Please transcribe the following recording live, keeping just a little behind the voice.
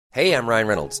Hey, I'm Ryan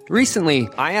Reynolds. Recently,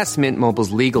 I asked Mint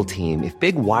Mobile's legal team if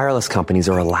big wireless companies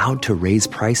are allowed to raise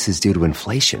prices due to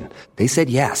inflation. They said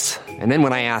yes. And then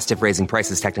when I asked if raising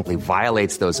prices technically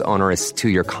violates those onerous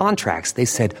two-year contracts, they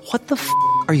said, "What the f***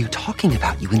 are you talking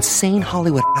about, you insane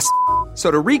Hollywood ass?" So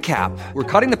to recap, we're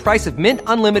cutting the price of Mint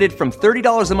Unlimited from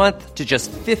 $30 a month to just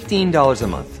 $15 a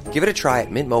month. Give it a try at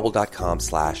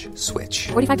mintmobile.com/switch.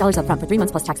 $45 up front for 3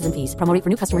 months plus taxes and fees. Promo rate for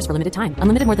new customers for limited time.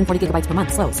 Unlimited more than 40 gigabytes per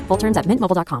month. Slows full terms at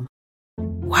mintmobile.com.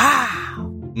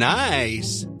 Wow.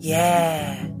 Nice.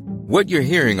 Yeah. What you're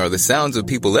hearing are the sounds of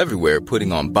people everywhere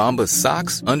putting on Bombas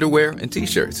socks, underwear, and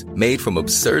T-shirts made from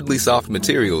absurdly soft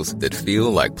materials that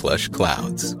feel like plush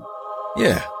clouds.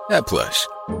 Yeah, that plush.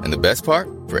 And the best part?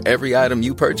 For every item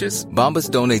you purchase, Bombas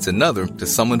donates another to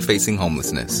someone facing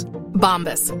homelessness.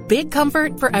 Bombas. Big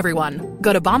comfort for everyone.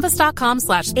 Go to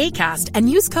bombas.com/ACAST and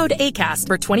use code ACAST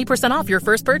for 20% off your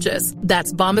first purchase.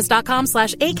 That's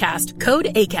bombas.com/ACAST. Code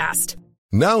ACAST.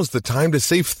 Now's the time to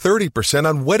save 30%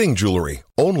 on wedding jewelry,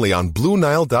 only on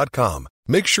BlueNile.com.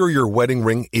 Make sure your wedding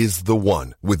ring is the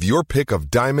one with your pick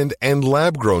of diamond and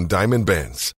lab-grown diamond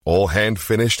bands, all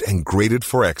hand-finished and graded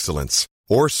for excellence.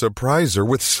 Or surprise her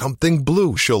with something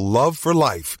blue she'll love for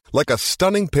life, like a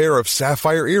stunning pair of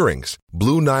sapphire earrings.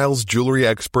 Blue Nile's jewelry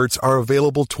experts are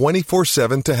available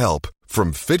 24/7 to help,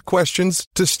 from fit questions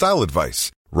to style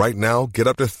advice. Right now, get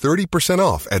up to 30%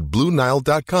 off at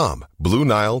BlueNile.com.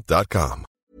 BlueNile.com.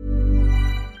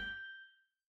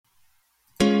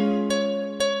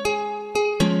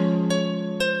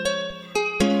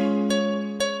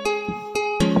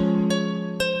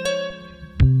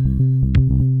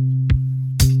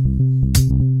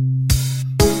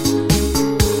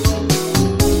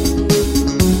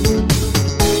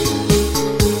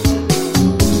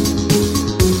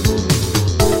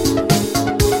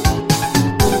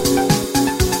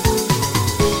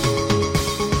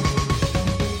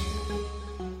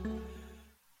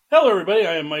 Hello, everybody.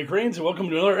 I am Mike Rains, and welcome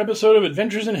to another episode of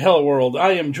Adventures in Hell World.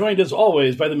 I am joined, as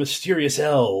always, by the mysterious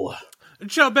L.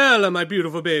 Ciao, Bella, my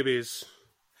beautiful babies.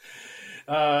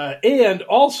 And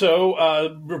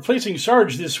also, replacing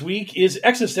Sarge this week is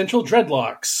Existential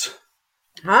Dreadlocks.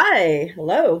 Hi.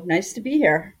 Hello. Nice to be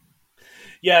here.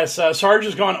 Yes, Sarge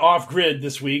has gone off-grid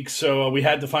this week, so we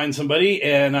had to find somebody,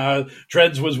 and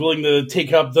Dreads was willing to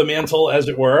take up the mantle, as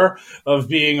it were, of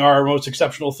being our most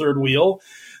exceptional third wheel.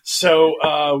 So,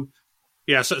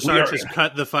 so Sarge has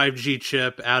cut the 5G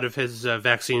chip out of his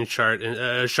vaccine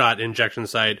shot injection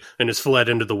site and has fled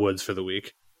into the woods for the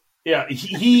week. Yeah,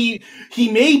 he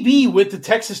may be with the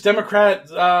Texas Democrat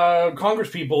Congress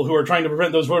people who are trying to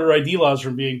prevent those voter ID laws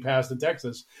from being passed in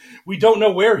Texas. We don't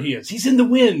know where he is. He's in the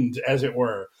wind, as it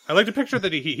were. I like to picture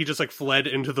that he just fled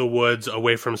into the woods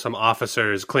away from some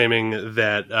officers claiming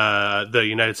that the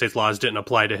United States laws didn't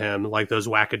apply to him, like those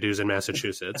wackadoos in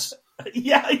Massachusetts.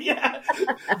 Yeah.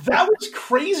 That was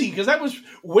crazy, because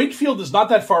Wakefield is not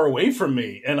that far away from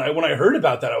me. And when I heard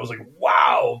about that, I was like,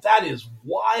 wow, that is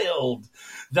wild.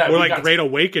 We're like Great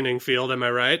Awakening field, am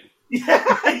I right? Yeah,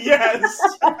 yes,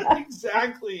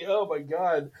 exactly. Oh my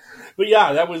God. But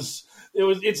yeah,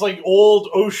 it's like old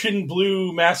ocean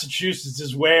blue Massachusetts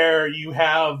is where you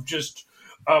have just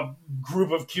a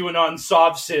group of QAnon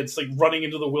sovsits running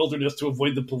into the wilderness to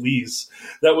avoid the police.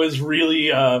 That was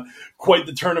really quite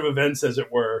the turn of events, as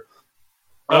it were.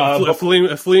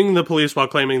 Fleeing the police while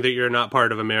claiming that you're not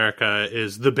part of America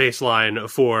is the baseline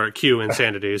for Q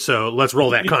insanity. So let's roll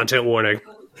that content warning.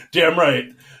 Damn right.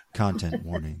 Content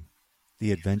warning.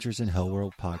 The Adventures in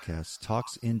Hellworld podcast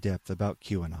talks in depth about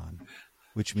QAnon,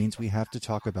 which means we have to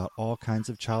talk about all kinds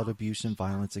of child abuse and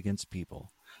violence against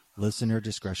people. Listener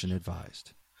discretion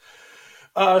advised.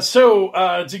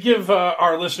 To give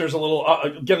our listeners a little,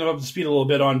 get them up to speed a little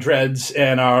bit on Dreads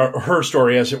and her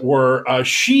story, as it were,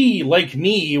 she, like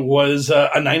me, was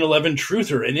a 9/11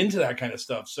 truther and into that kind of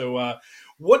stuff. So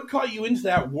what got you into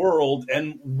that world,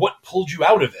 and what pulled you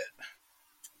out of it?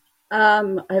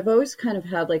 I've always kind of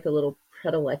had a little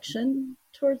predilection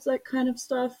towards that kind of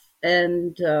stuff.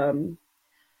 And the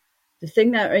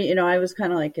thing that, I was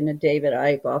kind of in a David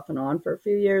Icke off and on for a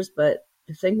few years, but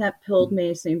the thing that pilled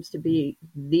me seems to be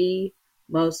the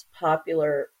most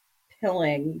popular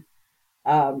pilling,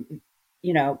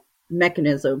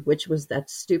 mechanism, which was that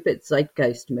stupid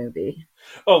Zeitgeist movie.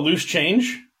 Oh, Loose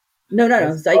Change? No,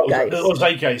 Zeitgeist. Oh,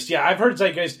 Zeitgeist. Yeah, I've heard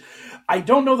Zeitgeist. I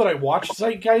don't know that I watched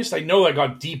Zeitgeist. I know I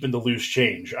got deep into Loose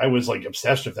Change. I was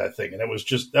obsessed with that thing, and that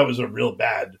was a real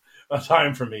bad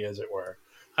time for me, as it were.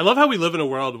 I love how we live in a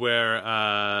world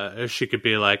where she could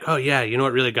be like, oh yeah, you know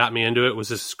what really got me into it was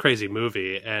this crazy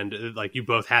movie, and you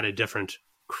both had a different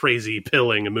crazy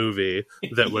pilling movie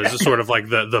that was sort of like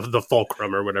the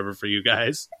fulcrum or whatever for you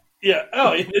guys. Yeah.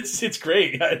 Oh, it's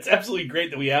great. Yeah, it's absolutely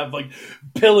great that we have like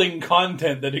pilling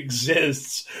content that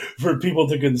exists for people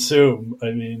to consume.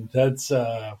 I mean, that's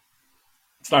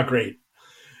it's not great.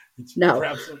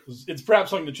 It's perhaps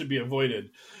something that should be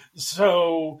avoided.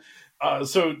 So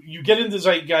you get into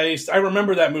Zeitgeist. I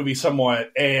remember that movie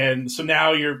somewhat, and so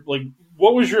now you're like,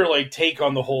 what was your like take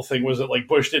on the whole thing? Was it like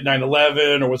Bush did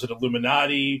 9/11, or was it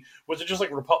Illuminati? Was it just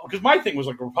like Because my thing was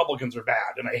like Republicans are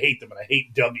bad, and I hate them, and I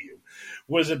hate W.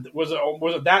 Was it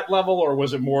that level, or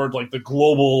was it more like the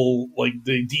global, like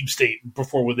the deep state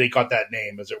before they got that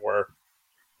name, as it were?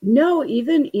 No,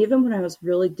 even when I was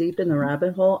really deep in the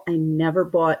rabbit hole, I never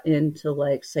bought into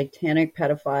like satanic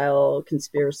pedophile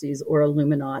conspiracies or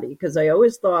Illuminati, because I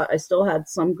always thought I still had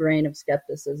some grain of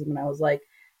skepticism, and I was like,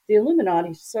 the Illuminati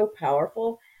is so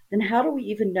powerful, then how do we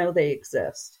even know they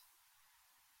exist?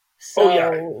 So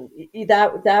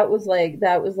that was like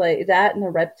that and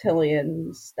the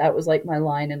reptilians. That was like my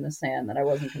line in the sand that I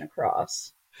wasn't going to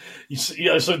cross.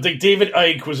 Yeah, so David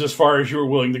Icke was as far as you were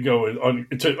willing to go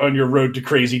on your road to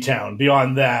Crazy Town.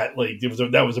 Beyond that, like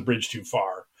that was a bridge too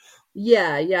far.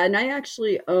 Yeah, and I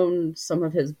actually owned some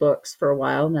of his books for a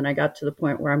while, and then I got to the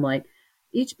point where I'm like,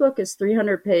 each book is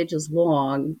 300 pages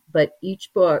long, but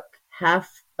each book,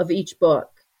 half of each book,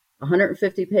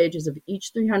 150 pages of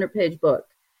each 300-page book,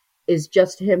 is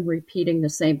just him repeating the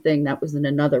same thing that was in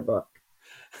another book.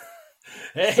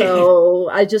 Hey. So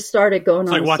I just started going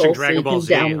on. It's like watching Dragon Ball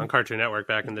Z on Cartoon Network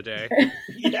back in the day.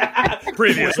 Yeah.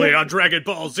 Previously on Dragon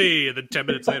Ball Z, and then 10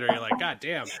 minutes later, you're like, God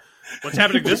damn, what's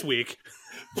happening this week?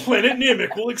 Planet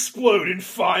Namek will explode in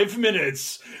 5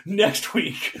 minutes. Next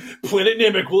week, Planet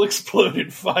Namek will explode in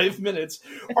 5 minutes.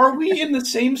 Are we in the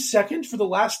same second for the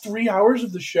last 3 hours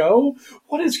of the show?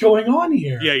 What is going on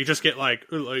here? Yeah, you just get like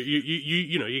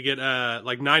you get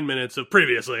like 9 minutes of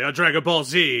previously on Dragon Ball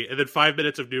Z, and then 5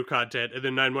 minutes of new content, and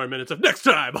then 9 more minutes of next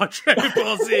time on Dragon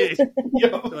Ball Z. You're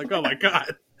like, oh my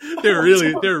god. They're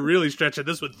really stretching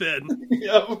this one thin.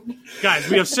 Yep. Guys,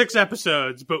 we have 6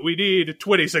 episodes, but we need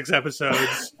 26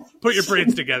 episodes. Put your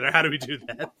brains together. How do we do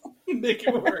that? Make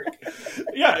it work.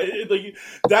 Yeah,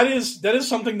 that is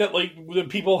something that like the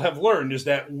people have learned, is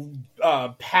that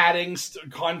padding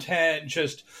content,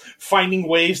 just finding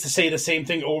ways to say the same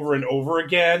thing over and over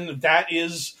again. That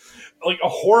is like a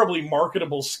horribly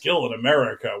marketable skill in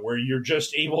America, where you're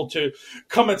just able to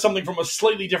come at something from a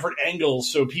slightly different angle,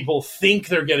 so people think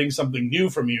they're getting something new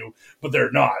from you, but they're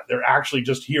not. They're actually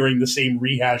just hearing the same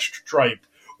rehashed tripe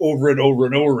over and over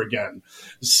and over again.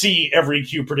 See every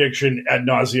Q prediction ad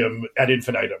nauseum, ad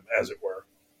infinitum, as it were.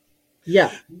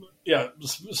 Yeah. Yeah.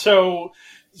 So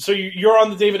you're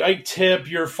on the David Icke tip,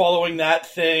 you're following that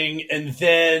thing, and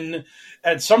then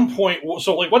at some point,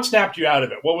 so like, what snapped you out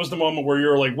of it? What was the moment where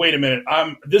you're like, wait a minute,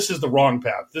 this is the wrong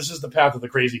path. This is the path of the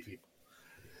crazy people.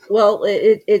 Well,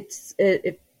 it's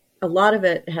a lot of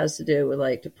it has to do with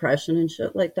like depression and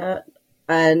shit like that.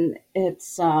 And it's,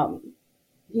 so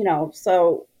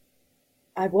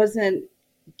I wasn't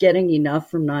getting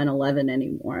enough from 9/11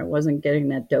 anymore. I wasn't getting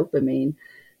that dopamine.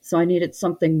 So I needed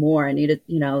something more. I needed,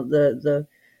 the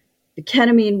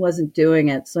ketamine wasn't doing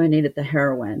it, so I needed the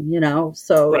heroin,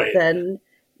 So right.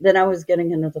 Then I was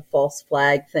getting into the false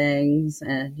flag things,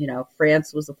 and,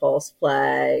 France was a false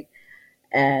flag,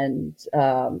 and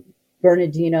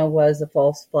Bernardino was a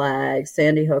false flag,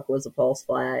 Sandy Hook was a false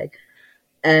flag.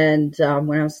 And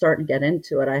when I was starting to get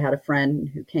into it, I had a friend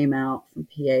who came out from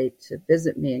PA to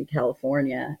visit me in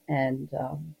California, and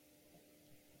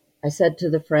I said to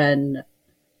the friend,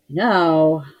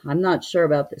 I'm not sure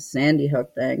about this Sandy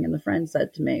Hook thing. And the friend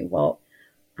said to me, well,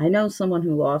 I know someone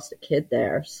who lost a kid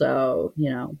there. So,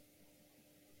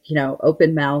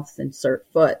 open mouth, insert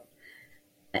foot.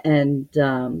 And,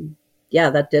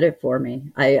 that did it for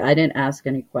me. I didn't ask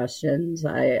any questions.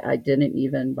 I didn't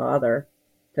even bother,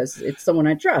 because it's someone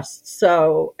I trust.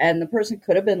 So, and the person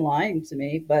could have been lying to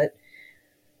me, but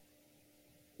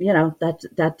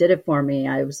that did it for me.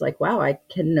 I was like, wow, I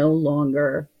can no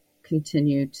longer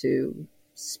continue to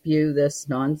spew this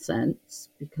nonsense,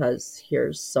 because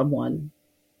here's someone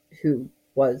who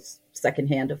was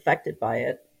secondhand affected by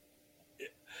it.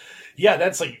 Yeah,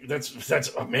 that's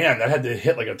oh man, that had to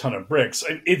hit like a ton of bricks.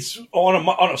 It's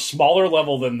on a smaller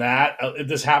level than that.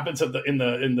 This happens in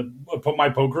the my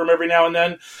poker room every now and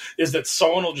then. Is that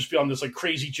someone will just be on this like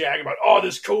crazy jag about, oh,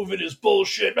 this COVID is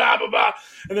bullshit, blah blah blah,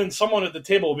 and then someone at the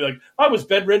table will be like, I was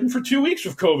bedridden for 2 weeks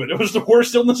with COVID. It was the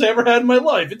worst illness I ever had in my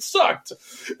life. It sucked.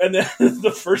 And then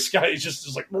the first guy is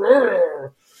just like,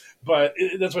 Rrr. But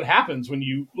that's what happens when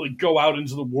you like go out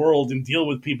into the world and deal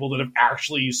with people that have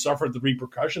actually suffered the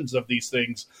repercussions of these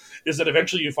things, is that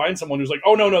eventually you find someone who's like,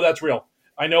 oh, no, that's real.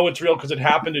 I know it's real because it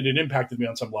happened and it impacted me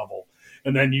on some level.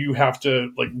 and then you have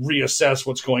to like reassess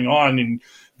what's going on in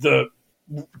the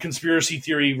conspiracy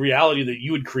theory reality that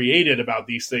you had created about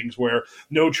these things, where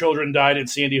no children died at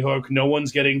Sandy Hook, no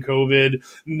one's getting COVID,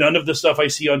 none of the stuff I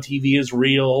see on TV is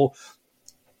real.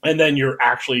 And then you're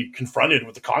actually confronted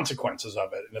with the consequences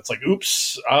of it. And it's like,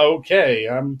 oops, okay,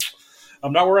 I'm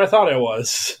not where I thought I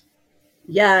was.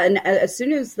 Yeah, and as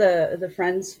soon as the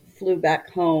friends flew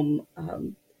back home,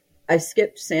 I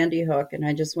skipped Sandy Hook and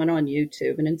I just went on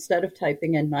YouTube. And instead of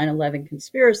typing in 9/11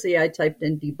 conspiracy, I typed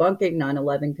in debunking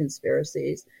 9/11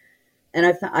 conspiracies. And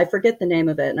I forget the name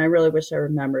of it, and I really wish I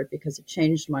remembered because it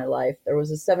changed my life. There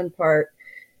was a 7-part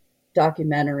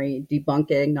documentary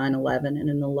debunking 9/11, and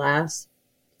in the last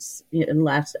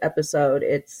episode,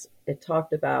 it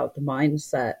talked about the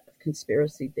mindset of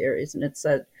conspiracy theories, and it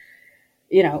said,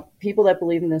 people that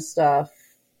believe in this stuff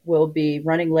will be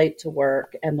running late to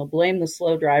work and they'll blame the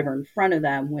slow driver in front of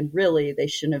them when really they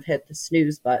shouldn't have hit the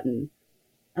snooze button.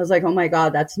 I was like, oh my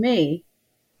God, that's me.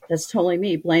 That's totally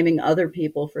me, blaming other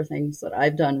people for things that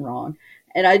I've done wrong.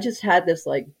 And I just had this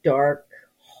like dark,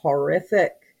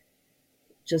 horrific,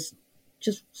 just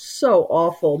so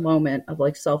awful moment of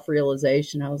like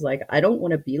self-realization. I was like, I don't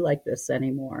want to be like this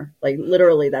anymore. Like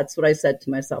literally, that's what I said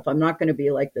to myself. I'm not going to be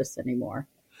like this anymore.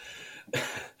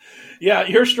 Yeah,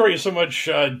 your story is so much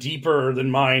deeper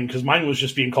than mine, because mine was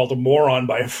just being called a moron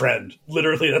by a friend.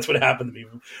 Literally, that's what happened to me.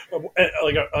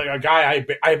 Like a guy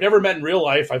I've never met in real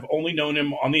life. I've only known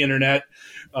him on the internet.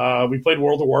 We played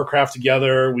World of Warcraft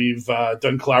together. We've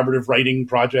done collaborative writing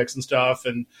projects and stuff.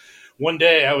 And one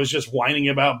day I was just whining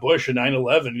about Bush and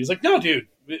 9/11. He's like, no, dude,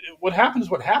 what happened is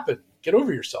what happened. Get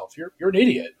over yourself. You're an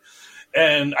idiot.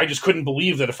 And I just couldn't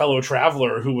believe that a fellow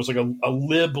traveler who was like a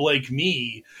lib like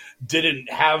me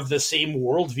didn't have the same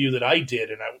worldview that I did.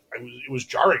 And it was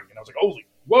jarring. And I was like, holy,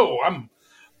 whoa, I'm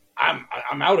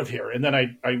out of here. And then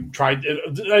I tried,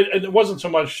 it wasn't so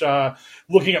much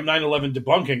looking up 9/11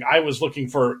 debunking. I was looking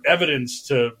for evidence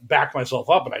to back myself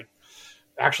up, and I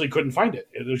actually couldn't find it.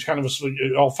 It was kind of,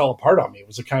 it all fell apart on me. It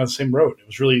was a kind of the same road. It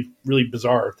was really, really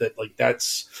bizarre that like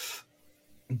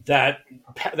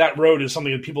that road is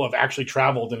something that people have actually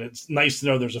traveled, and it's nice to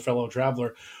know there's a fellow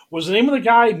traveler. Was the name of the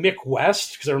guy Mick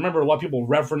West? Because I remember a lot of people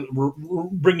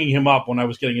bringing him up when I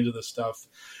was getting into this stuff.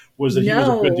 Was that he was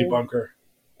a good debunker?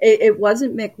 It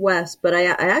wasn't Mick West, but I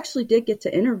actually did get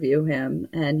to interview him,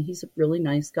 and he's a really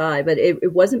nice guy. But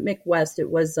it wasn't Mick West. It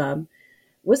was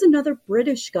another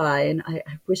British guy, and I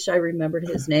wish I remembered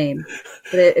his name.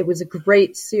 But it was a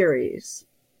great series.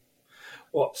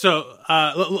 Well, so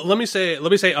let me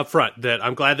say up front that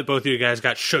I'm glad that both of you guys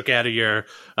got shook out of your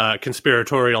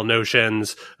conspiratorial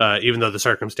notions, even though the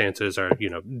circumstances are,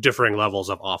 differing levels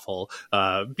of awful.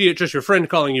 Be it just your friend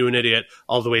calling you an idiot,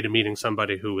 all the way to meeting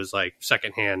somebody who was like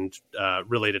secondhand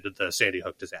related to the Sandy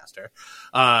Hook disaster.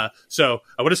 So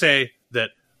I want to say that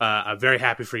I'm very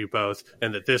happy for you both,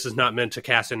 and that this is not meant to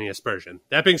cast any aspersion.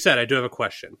 That being said, I do have a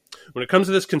question. When it comes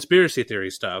to this conspiracy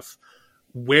theory stuff,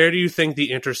 where do you think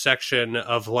the intersection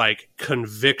of like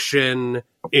conviction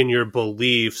in your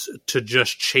beliefs to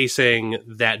just chasing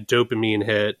that dopamine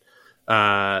hit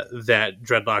that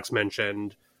Dreadlocks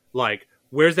mentioned, like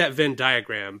where's that Venn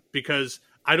diagram? Because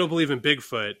I don't believe in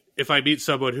Bigfoot. If I meet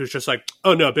someone who's just like,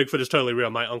 oh no, Bigfoot is totally real,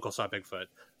 my uncle saw Bigfoot,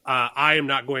 I am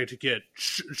not going to get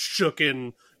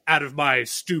shooken out of my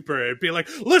stupor and be like,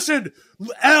 listen,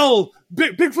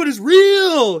 Bigfoot is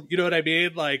real. You know what I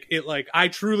mean? I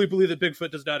truly believe that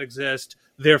Bigfoot does not exist.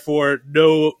 Therefore,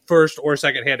 no first or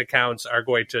secondhand accounts are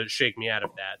going to shake me out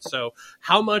of that. So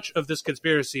how much of this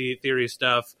conspiracy theory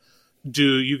stuff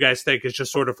do you guys think is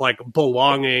just sort of like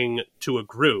belonging to a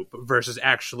group versus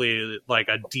actually like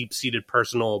a deep-seated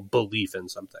personal belief in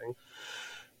something?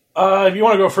 If you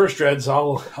want to go first, Dreads,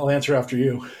 I'll answer after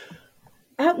you.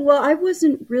 Well, I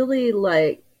wasn't really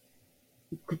like,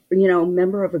 a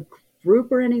member of a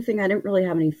group or anything. I didn't really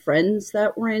have any friends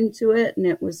that were into it. And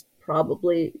that was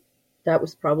probably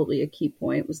a key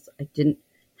point, was I didn't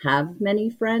have many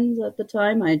friends at the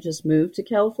time. I had just moved to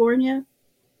California.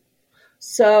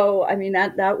 So, I mean,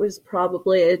 that was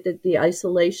probably the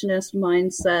isolationist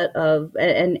mindset of,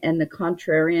 and the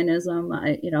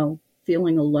contrarianism,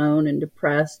 feeling alone and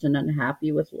depressed and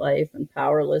unhappy with life and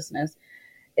powerlessness.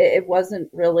 It wasn't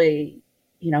really,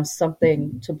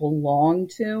 something to belong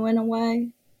to in a way.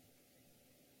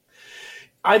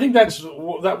 I think that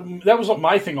was what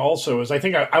my thing also is. I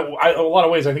think I a lot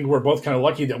of ways, I think we're both kind of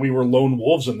lucky that we were lone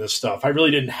wolves in this stuff. I really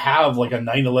didn't have like a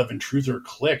 9/11 truther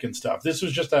clique and stuff. This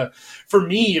was just for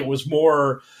me, it was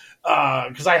more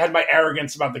because I had my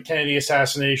arrogance about the Kennedy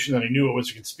assassination, and I knew it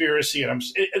was a conspiracy, and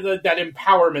that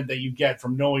empowerment that you get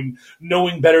from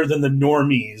knowing better than the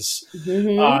normies.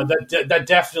 That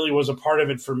definitely was a part of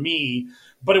it for me.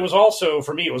 But it was also,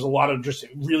 for me, it was a lot of just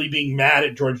really being mad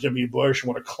at George W. Bush and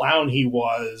what a clown he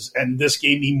was, and this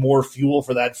gave me more fuel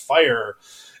for that fire.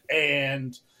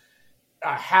 And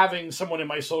having someone in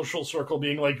my social circle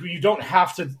being like, you don't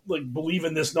have to like believe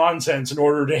in this nonsense in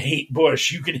order to hate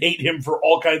Bush. You can hate him for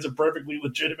all kinds of perfectly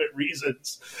legitimate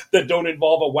reasons that don't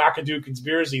involve a wackadoo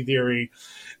conspiracy theory.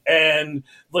 And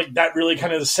like that really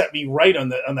kind of set me right on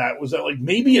that was that like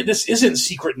maybe this isn't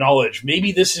secret knowledge.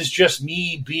 Maybe this is just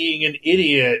me being an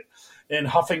idiot and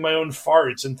huffing my own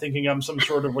farts and thinking I'm some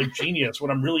sort of like genius when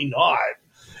I'm really not.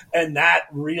 And that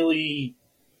really,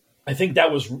 I think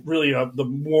that was really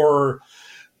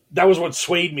that was what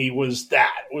swayed me it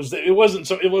wasn't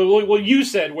so, well, you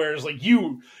said, whereas like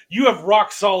you have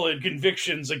rock solid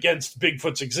convictions against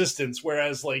Bigfoot's existence.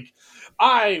 Whereas like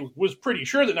I was pretty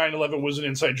sure that 9/11 was an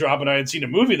inside job and I had seen a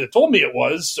movie that told me it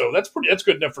was. So that's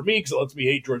good enough for me because it lets me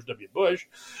hate George W. Bush.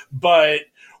 But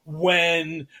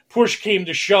when push came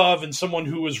to shove and someone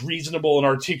who was reasonable and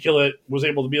articulate was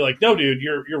able to be like, no, dude,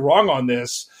 you're wrong on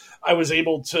this. I was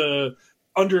able to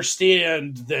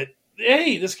understand that,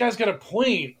 hey, this guy's got a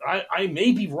point. I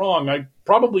may be wrong. I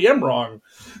probably am wrong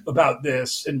about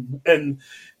this. And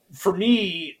for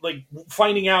me, like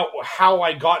finding out how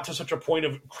I got to such a point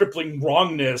of crippling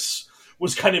wrongness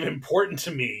was kind of important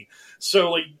to me.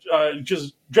 So like,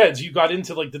 just Dreads, you got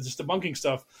into like this debunking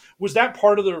stuff. Was that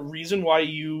part of the reason why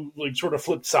you like sort of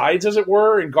flipped sides, as it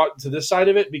were, and got to this side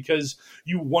of it because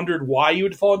you wondered why you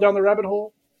had fallen down the rabbit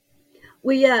hole?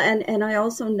 Well, yeah, and I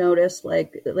also noticed,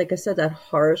 like I said, that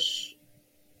harsh,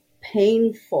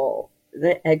 painful,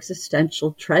 the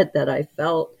existential dread that I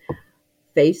felt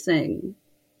facing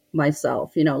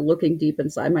myself, looking deep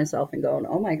inside myself and going,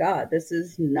 oh my God, this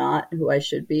is not who I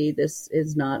should be. This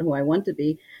is not who I want to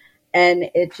be. And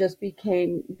it just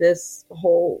became this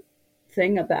whole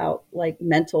thing about like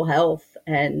mental health.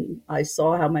 And I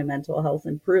saw how my mental health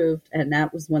improved. And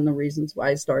that was one of the reasons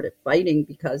why I started fighting,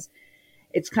 because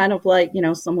it's kind of like,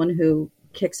 someone who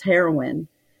kicks heroin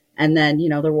and then,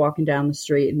 they're walking down the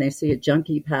street and they see a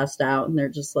junkie passed out and they're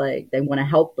just like, they want to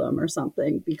help them or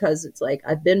something, because it's like,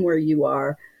 I've been where you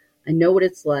are. I know what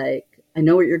it's like. I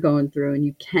know what you're going through, and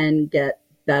you can get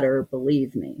better.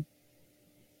 Believe me.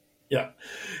 Yeah.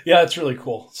 Yeah. It's really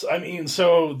cool.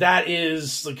 So that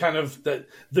is the kind of the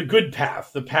good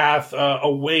path, the path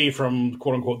away from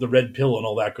quote unquote the red pill and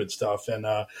all that good stuff. And,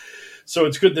 so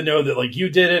it's good to know that like you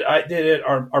did it, I did it,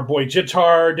 our boy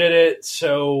Jitar did it.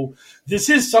 So this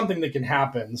is something that can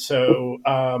happen. So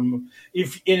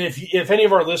if any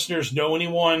of our listeners know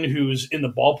anyone who's in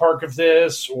the ballpark of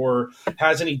this or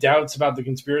has any doubts about the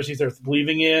conspiracies they're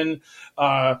believing in,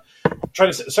 try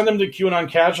to send them to QAnon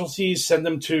Casualties, send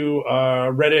them to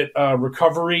Reddit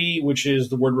Recovery, which is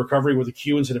the word recovery with a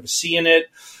Q instead of a C in it.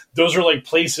 Those are like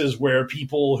places where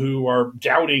people who are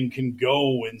doubting can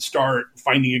go and start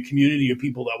finding a community of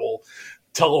people that will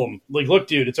tell them, like, look,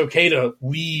 dude, it's okay to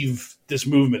leave this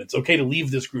movement. It's okay to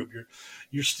leave this group.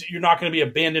 You're not going to be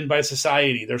abandoned by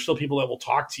society. There's still people that will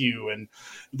talk to you, and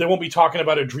they won't be talking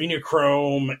about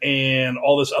adrenochrome and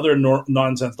all this other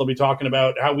nonsense. They'll be talking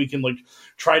about how we can like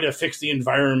try to fix the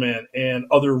environment and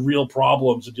other real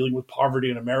problems of dealing with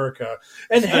poverty in America.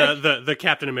 And the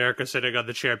Captain America sitting on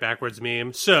the chair backwards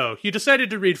meme. So you decided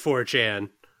to read 4chan.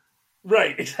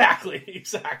 Right. Exactly.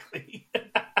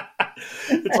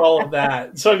 It's all of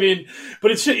that. So,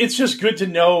 but it's just good to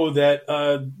know that,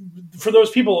 for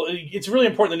those people, it's really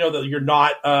important to know that you're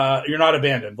not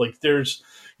abandoned. Like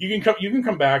you can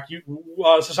come back.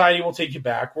 Society will take you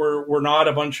back. We're not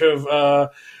a bunch of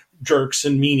jerks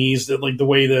and meanies that like the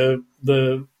way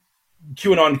the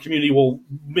QAnon community will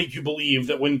make you believe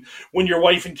that when your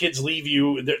wife and kids leave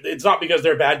you, it's not because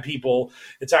they're bad people.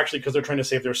 It's actually because they're trying to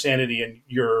save their sanity, and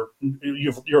you're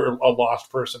a lost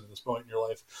person at this point in your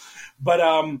life. But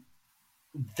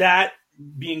that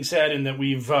being said, and that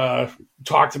we've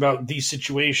talked about these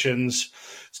situations,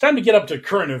 it's time to get up to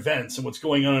current events and what's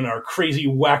going on in our crazy,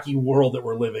 wacky world that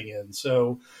we're living in.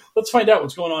 So let's find out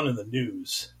what's going on in the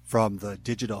news. From the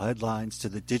digital headlines to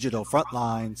the digital front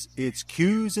lines, it's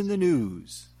Q's in the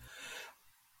news.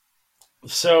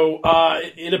 So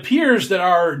it appears that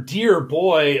our dear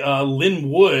boy, Lin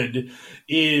Wood,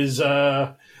 is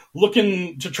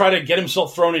looking to try to get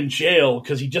himself thrown in jail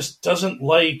because he just doesn't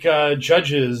like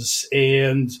judges.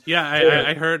 And yeah,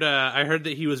 I heard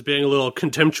that he was being a little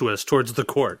contemptuous towards the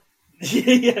court.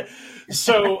 Yeah.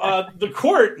 So the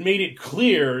court made it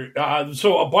clear.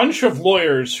 So a bunch of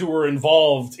lawyers who were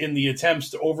involved in the attempts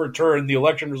to overturn the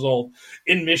election result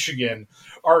in Michigan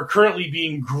are currently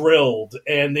being grilled,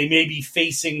 and they may be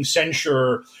facing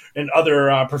censure and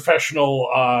other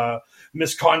professional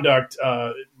misconduct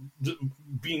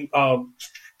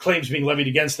claims being levied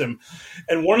against them.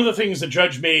 And one of the things the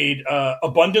judge made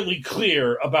abundantly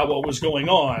clear about what was going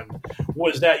on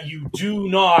was that you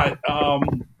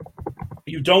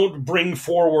don't bring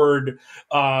forward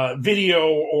video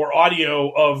or audio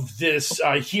of this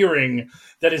hearing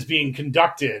that is being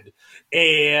conducted.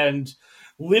 And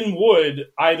Lin Wood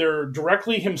either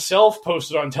directly himself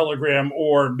posted on Telegram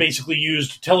or basically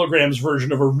used Telegram's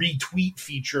version of a retweet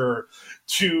feature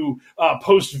to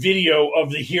post video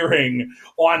of the hearing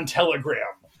on Telegram.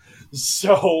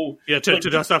 So to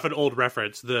dust off an old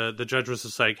reference, the judge was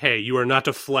just like, "Hey, you are not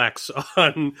to flex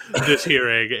on this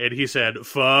hearing," and he said,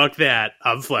 "Fuck that,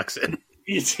 I'm flexing."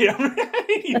 He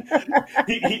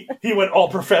went all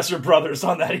Professor Brothers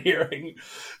on that hearing.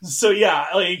 So yeah,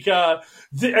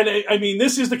 I mean,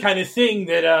 this is the kind of thing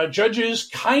that judges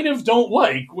kind of don't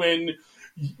like when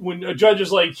a judge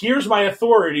is like, "Here's my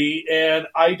authority, and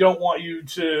I don't want you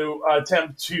to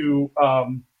attempt to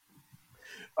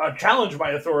challenge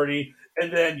my authority,"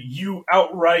 and then you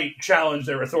outright challenge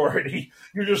their authority.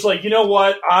 You're just like, you know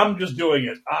what? I'm just doing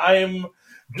it. I'm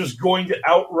just going to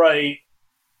outright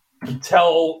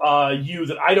tell you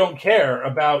that I don't care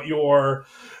about your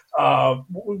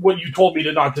what you told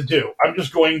me not to do. I'm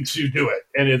just going to do it.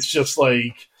 And it's just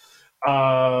like,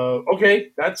 okay,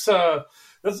 that's a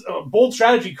bold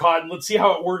strategy, Cotton. Let's see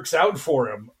how it works out for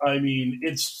him. I mean,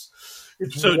 it's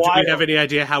so wild. Do we have any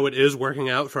idea how it is working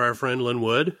out for our friend Lin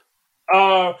Wood?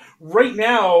 Right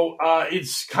now,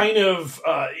 it's kind of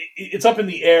it's up in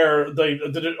the air.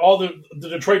 All the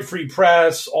Detroit Free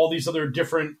Press, all these other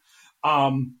different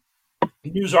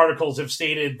news articles have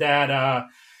stated that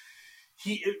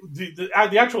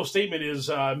the actual statement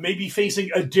is maybe facing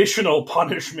additional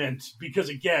punishment because,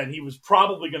 again, he was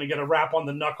probably going to get a rap on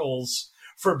the knuckles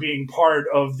for being part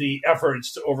of the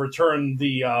efforts to overturn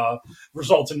the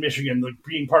results in Michigan,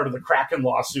 being part of the Kraken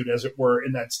lawsuit, as it were,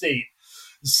 in that state.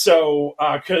 So,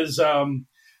 because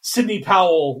Sidney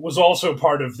Powell was also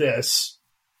part of this.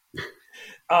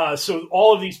 So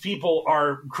all of these people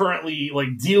are currently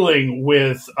dealing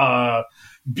with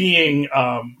being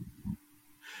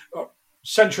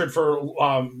censured for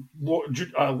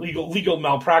legal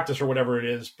malpractice or whatever it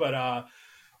is. But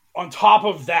on top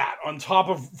of that, on top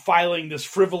of filing this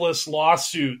frivolous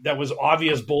lawsuit that was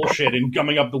obvious bullshit and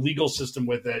gumming up the legal system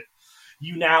with it,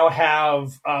 you now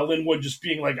have Lin Wood just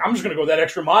being like, I'm just going to go that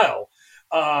extra mile.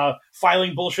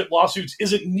 Filing bullshit lawsuits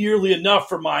isn't nearly enough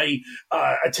for my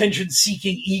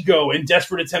attention-seeking ego and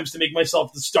desperate attempts to make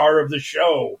myself the star of the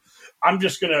show. I'm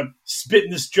just going to spit in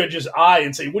this judge's eye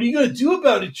and say, what are you going to do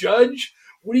about it, Judge?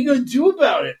 What are you going to do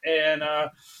about it? And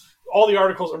all the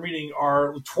articles I'm reading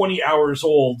are 20 hours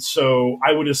old, so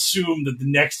I would assume that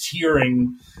the next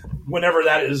hearing, whenever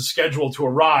that is scheduled to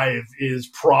arrive, is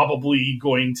probably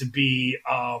going to be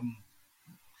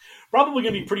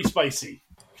pretty spicy.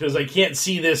 Because I can't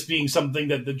see this being something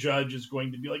that the judge is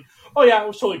going to be like, oh yeah, it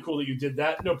was totally cool that you did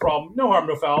that. No problem. No harm,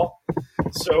 no foul.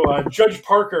 So Judge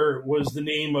Parker was the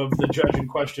name of the judge in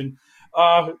question.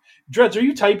 Dreads, are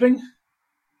you typing?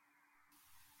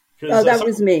 Oh, that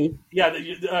was me.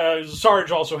 Yeah,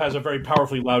 Sarge also has a very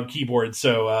powerfully loud keyboard,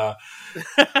 so...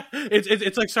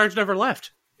 it's like Sarge never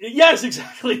left. Yes,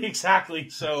 exactly.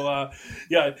 So,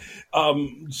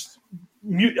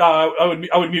 mute.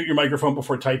 I would mute your microphone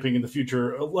before typing in the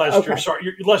future,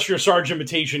 lest your Sarge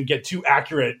imitation get too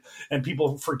accurate and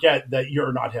people forget that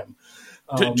you're not him.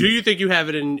 Do you think you have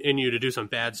it in you to do some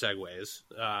bad segues?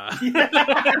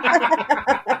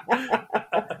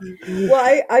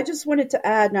 Well, I just wanted to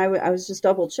add, and I was just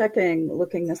double checking,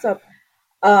 looking this up.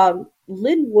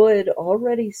 Lin Wood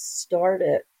already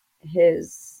started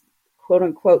his quote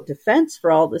unquote defense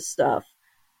for all this stuff.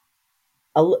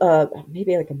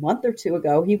 Maybe like a month or two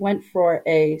ago, he went for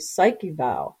a psych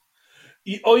eval.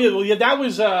 Oh yeah, that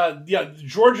was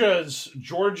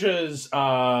Georgia's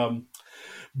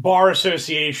bar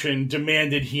association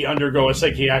demanded he undergo a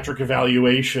psychiatric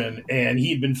evaluation, and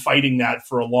he'd been fighting that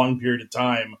for a long period of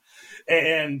time.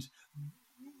 And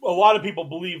a lot of people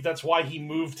believe that's why he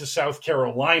moved to South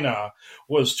Carolina,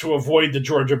 was to avoid the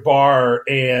Georgia bar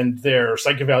and their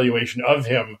psych evaluation of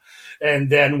him. And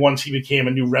then once he became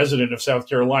a new resident of South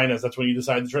Carolina, that's when he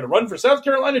decided to try to run for South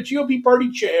Carolina GOP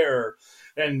party chair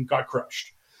and got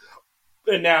crushed.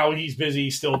 And now he's busy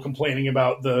still complaining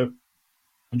about the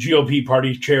GOP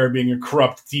party chair being a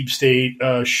corrupt deep state,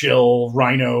 shill,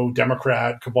 rhino,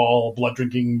 Democrat, cabal,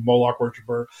 blood-drinking Moloch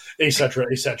worshiper, etc.,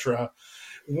 etc.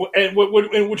 And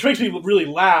which makes me really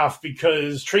laugh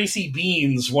because Tracy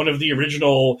Beans, one of the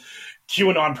original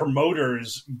QAnon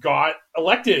promoters, got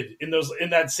elected in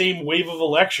that same wave of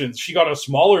elections. She got a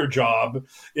smaller job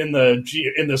in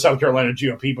the South Carolina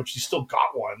GOP, but she still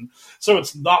got one. So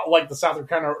it's not like the South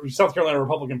Carolina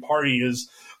Republican Party is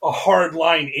a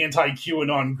hardline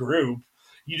anti-QAnon group.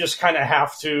 You just kind of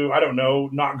have to, I don't know,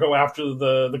 not go after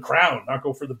the crown, not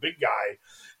go for the big guy.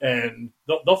 And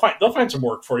they'll find some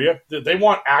work for you. They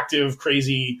want active,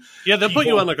 crazy. Yeah, they'll people. put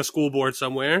you on like a school board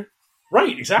somewhere.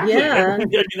 Right, exactly. Yeah. I mean,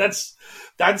 that's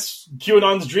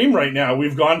QAnon's dream right now.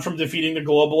 We've gone from defeating the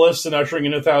globalists and ushering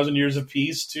in 1,000 years of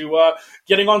peace to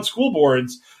getting on school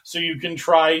boards so you can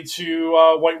try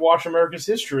to whitewash America's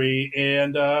history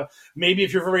and maybe,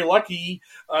 if you're very lucky,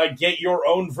 get your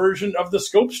own version of the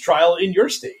Scopes trial in your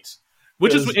state.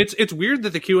 Which is, it's weird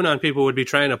that the QAnon people would be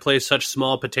trying to play such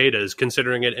small potatoes,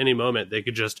 considering at any moment they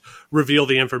could just reveal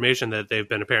the information that they've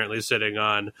been apparently sitting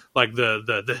on, like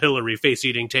the Hillary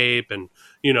face-eating tape and,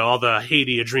 all the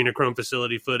Haiti adrenochrome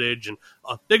facility footage. And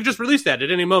they could just release that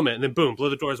at any moment and then, boom, blow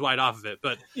the doors wide off of it.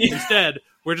 But instead,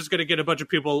 we're just going to get a bunch of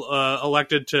people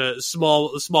elected to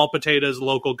small potatoes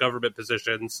local government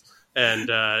positions and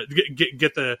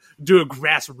do a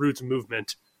grassroots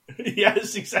movement.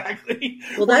 Yes, exactly.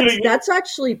 Well, that's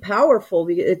actually powerful.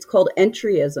 It's called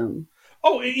entryism.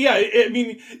 Oh, yeah. I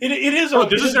mean, it is.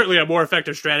 This is certainly a more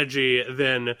effective strategy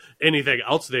than anything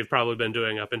else they've probably been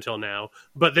doing up until now.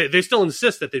 But they still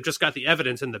insist that they've just got the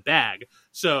evidence in the bag.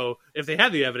 So if they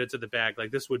had the evidence in the bag,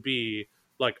 like, this would be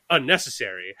like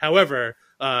unnecessary. However,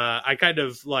 I kind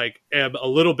of am a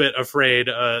little bit afraid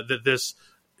that this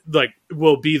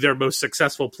will be their most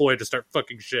successful ploy to start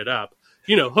fucking shit up.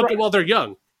 Hook them while they're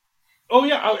young. Oh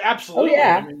yeah, absolutely. Oh,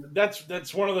 yeah. I mean,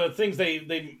 that's one of the things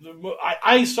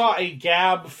I saw a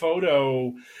Gab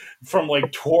photo from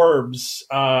Torbs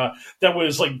that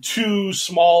was two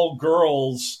small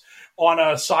girls on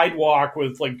a sidewalk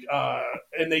with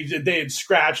and they had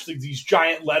scratched these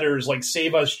giant letters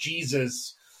 "Save Us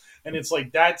Jesus," and it's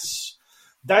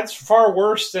that's far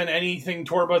worse than anything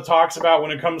Torba talks about when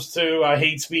it comes to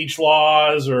hate speech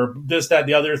laws or this, that,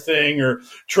 the other thing, or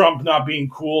Trump not being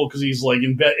cool because he's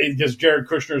in bed because Jared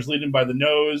Kushner's leading by the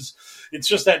nose. It's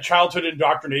just that childhood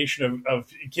indoctrination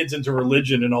of kids into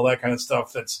religion and all that kind of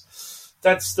stuff.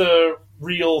 That's the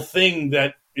real thing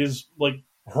that is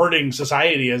hurting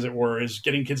society, as it were, is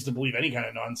getting kids to believe any kind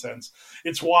of nonsense.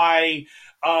 It's why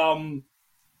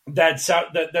that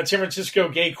San Francisco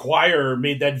gay choir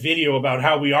made that video about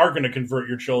how we are going to convert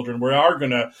your children. We are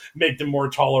going to make them more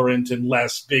tolerant and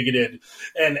less bigoted.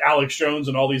 And Alex Jones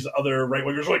and all these other right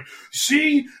wingers are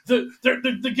see,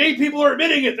 the gay people are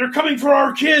admitting it. They're coming for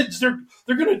our kids. They're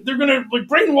gonna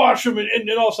brainwash them and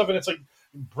all stuff. And it's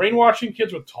brainwashing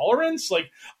kids with tolerance.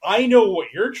 I know what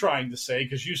you're trying to say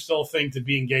because you still think that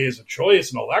being gay is a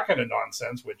choice and all that kind of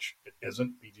nonsense, which it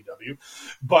isn't, BTW.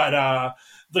 But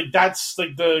that's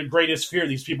the greatest fear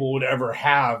these people would ever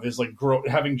have is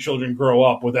having children grow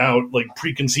up without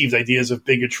preconceived ideas of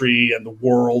bigotry and the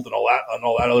world and all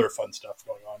that other fun stuff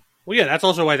going on. Well, yeah, that's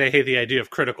also why they hate the idea of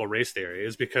critical race theory,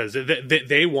 is because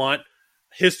they want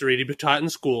history to be taught in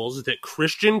schools that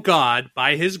Christian God,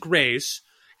 by his grace,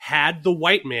 had the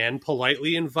white man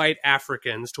politely invite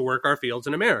Africans to work our fields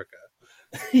in America.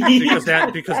 because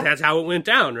that's how it went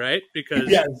down, right? Because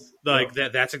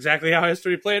that's exactly how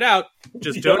history played out.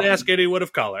 Just don't ask anyone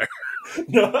of color.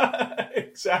 No,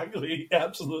 exactly,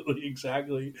 absolutely,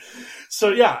 exactly. So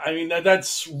yeah, I mean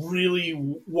that's really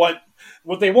what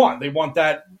they want. They want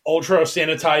that ultra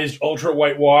sanitized, ultra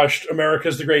whitewashed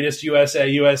America's the greatest,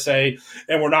 USA,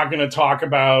 and we're not going to talk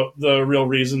about the real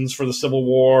reasons for the Civil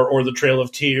War or the Trail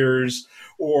of Tears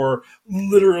or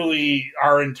literally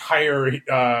our entire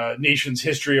nation's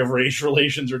history of race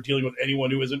relations or dealing with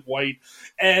anyone who isn't white.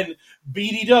 And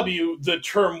BDW, the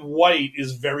term white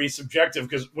is very subjective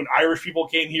because when Irish people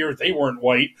came here, they weren't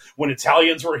white. When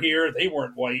Italians were here, they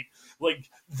weren't white.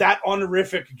 That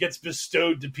honorific gets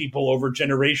bestowed to people over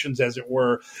generations, as it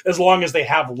were, as long as they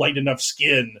have light enough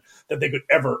skin that they could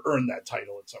ever earn that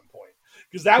title at some point.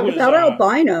 Because that was without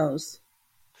albinos.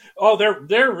 Oh,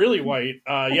 they're really white.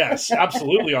 Yes,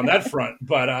 absolutely on that front.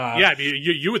 But yeah,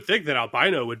 you would think that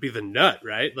albino would be the nut,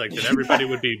 right? That everybody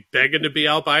would be begging to be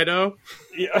albino.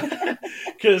 Yeah,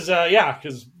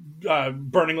 because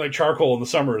burning like charcoal in the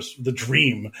summer is the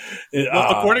dream.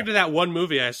 Well, according to that one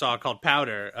movie I saw called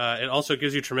Powder, it also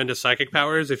gives you tremendous psychic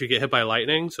powers if you get hit by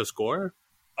lightning. So score.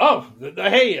 Oh,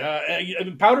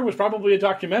 hey, Powder was probably a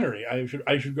documentary.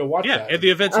 I should go watch that. Yeah, and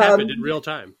the events happened in real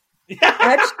time.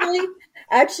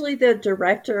 Actually, the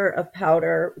director of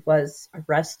Powder was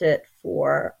arrested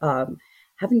for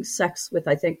having sex with,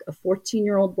 I think, a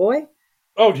 14-year-old boy.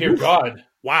 Oh, dear God.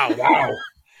 Wow.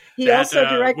 He also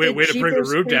directed way to bring the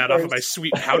room down off of my Creepers.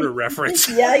 sweet Powder reference.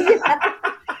 Yeah.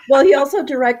 Well, he also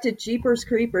directed Jeepers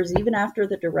Creepers. Even after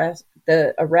the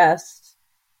arrest,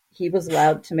 he was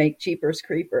allowed to make Jeepers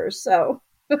Creepers. So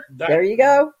there you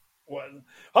go.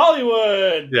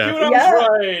 Hollywood! Yeah. QAnon's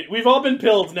right. We've all been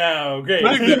pilled now. Great.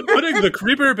 Putting the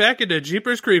creeper back into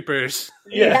Jeepers Creepers.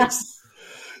 Yes.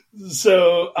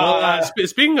 So,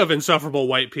 speaking of insufferable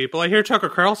white people, I hear Tucker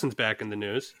Carlson's back in the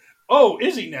news. Oh,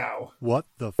 is he now? What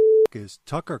the is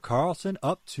Tucker Carlson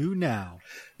up to now?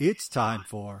 It's time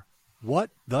for What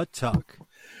the Tuck.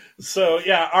 So,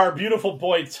 yeah, our beautiful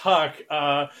boy Tuck,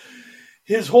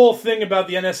 his whole thing about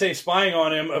the NSA spying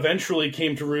on him eventually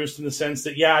came to roost in the sense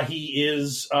that,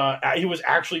 he was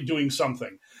actually doing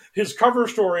something. His cover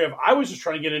story of, I was just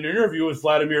trying to get an interview with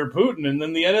Vladimir Putin, and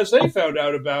then the NSA found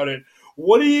out about it.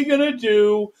 What are you going to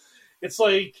do? It's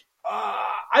like,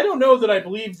 I don't know that I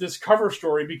believe this cover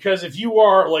story, because if you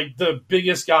are like the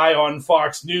biggest guy on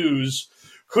Fox News,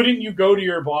 couldn't you go to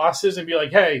your bosses and be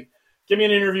like, hey, give me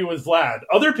an interview with Vlad?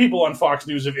 Other people on Fox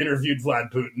News have interviewed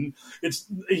Vlad Putin.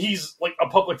 He's like a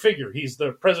public figure. He's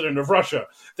the president of Russia.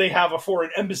 They have a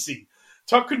foreign embassy.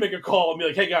 Tuck could make a call and be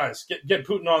like, hey, guys, get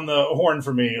Putin on the horn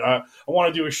for me. I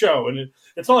want to do a show. And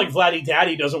it's not like Vladdy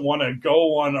Daddy doesn't want to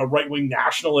go on a right-wing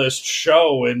nationalist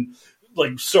show and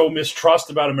like sow mistrust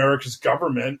about America's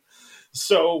government.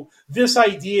 So this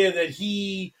idea that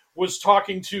he was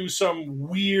talking to some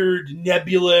weird,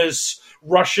 nebulous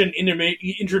Russian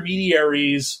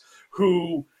intermediaries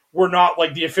who were not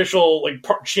like the official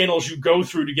channels you go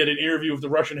through to get an interview with the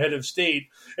Russian head of state.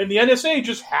 And the NSA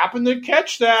just happened to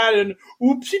catch that, and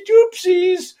oopsie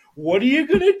doopsies, what are you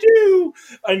going to do?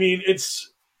 I mean, it's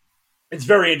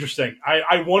very interesting.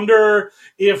 I wonder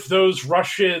if those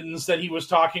Russians that he was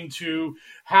talking to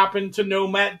happened to know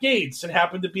Matt Gaetz and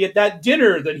happened to be at that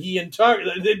dinner that he and Tuck,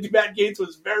 Matt Gaetz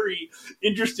was very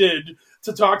interested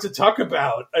to talk to Tuck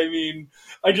about. I mean,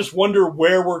 I just wonder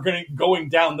where we're going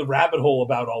down the rabbit hole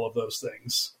about all of those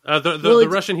things. The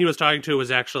Russian he was talking to was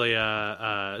actually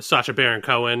Sacha Baron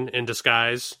Cohen in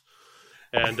disguise.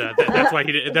 And that's why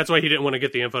he didn't want to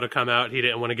get the info to come out. He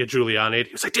didn't want to get Giuliani.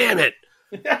 He was like, damn it.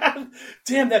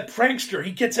 Damn, that prankster.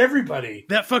 He gets everybody.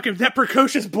 That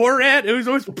precocious Borat. It was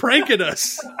always pranking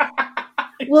us.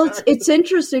 Well, it's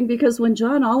interesting because when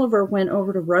John Oliver went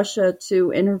over to Russia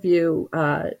to interview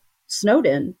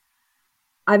Snowden,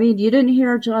 I mean, you didn't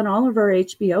hear John Oliver,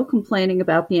 HBO, complaining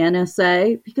about the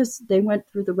NSA because they went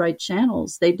through the right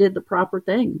channels. They did the proper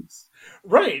things.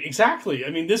 Right, exactly. I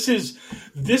mean, this is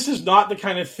not the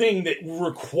kind of thing that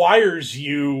requires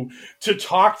you to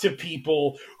talk to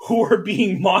people who are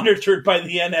being monitored by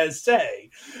the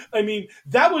NSA. I mean,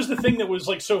 that was the thing that was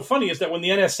like so funny, is that when the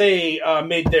NSA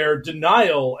made their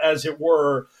denial, as it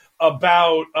were,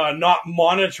 about not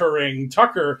monitoring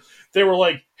Tucker, they were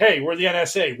like, hey, we're the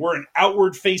NSA. We're an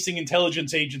outward-facing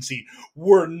intelligence agency.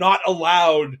 We're not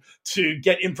allowed to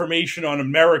get information on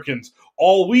Americans.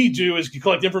 All we do is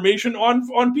collect information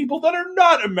on people that are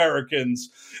not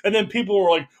Americans. And then people were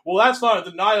like, well, that's not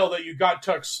a denial that you got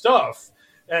Tuck's stuff.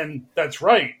 And that's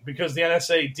right, because the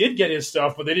NSA did get his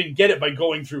stuff, but they didn't get it by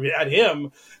going through at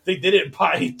him. They did it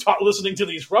by listening to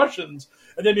these Russians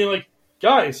and then being like,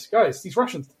 guys, these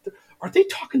Russians, are they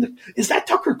talking to, is that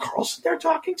Tucker Carlson they're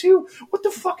talking to? What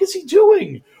the fuck is he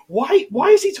doing? Why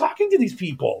is he talking to these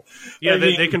people? Yeah,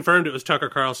 they confirmed it was Tucker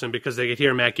Carlson because they could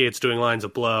hear Matt Gaetz doing lines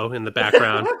of blow in the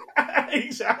background.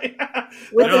 Exactly.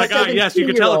 They're like, oh, yes, you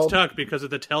can tell it's Tuck because of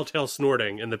the telltale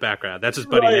snorting in the background. That's his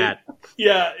buddy Matt.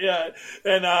 Yeah.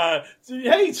 And,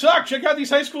 hey, Tuck, check out these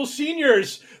high school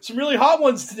seniors. Some really hot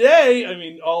ones today. I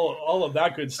mean, all of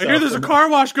that good stuff. I hear there's a car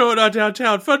wash going on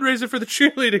downtown. Fundraiser for the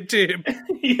cheerleading team.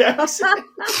 Yes.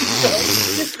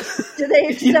 Do they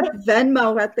accept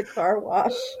Venmo at the car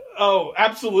wash? Oh,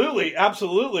 absolutely.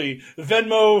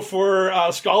 Venmo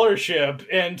for scholarship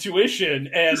and tuition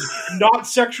and not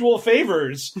sexual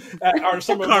favors are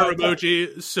some of car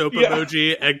emoji, soap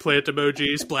emoji, eggplant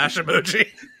emoji, splash emoji.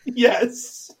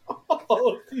 Yes,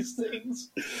 all of these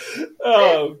things.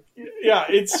 Oh, yeah,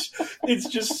 it's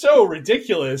just so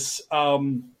ridiculous.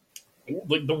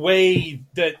 Like the way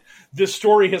that this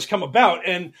story has come about,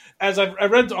 and as I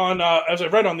read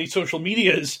on these social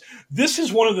medias, this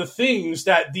is one of the things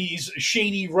that these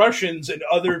shady Russians and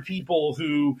other people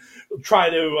who try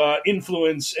to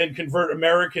influence and convert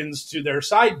Americans to their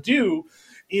side do,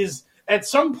 is at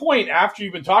some point after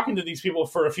you've been talking to these people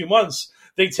for a few months,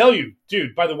 they tell you,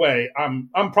 dude, by the way, I'm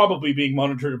probably being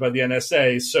monitored by the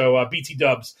NSA. So BT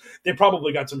dubs, they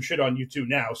probably got some shit on you too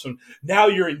now. So now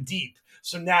you're in deep.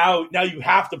 So now you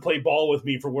have to play ball with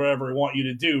me for whatever I want you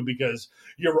to do because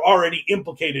you're already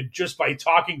implicated just by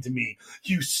talking to me,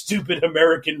 you stupid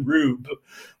American rube.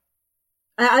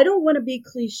 I don't want to be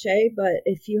cliche, but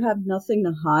if you have nothing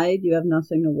to hide, you have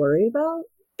nothing to worry about.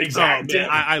 Exactly. Oh, man,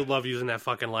 I love using that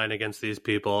fucking line against these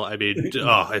people. I mean,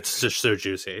 it's just so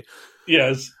juicy.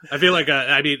 Yes, I feel like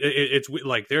it's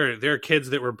like there are kids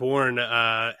that were born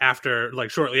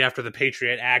shortly after the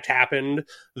Patriot Act happened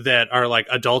that are like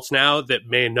adults now that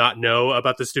may not know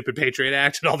about the stupid Patriot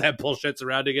Act and all that bullshit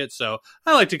surrounding it. So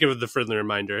I like to give them the friendly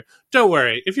reminder: don't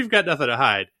worry, if you've got nothing to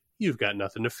hide, you've got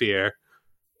nothing to fear.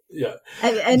 Yeah,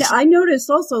 and I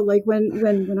noticed also, like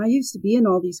when I used to be in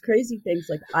all these crazy things,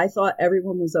 like I thought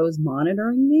everyone was always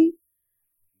monitoring me,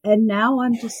 and now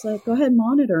I'm just like, go ahead,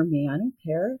 monitor me. I don't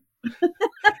care.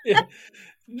 Yeah.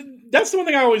 That's the one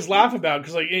thing I always laugh about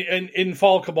because, like, in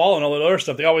Fall Cabal and all that other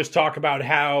stuff, they always talk about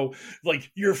how, like,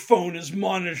 your phone is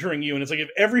monitoring you, and it's like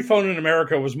if every phone in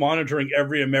America was monitoring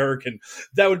every American,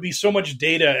 that would be so much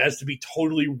data as to be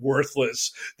totally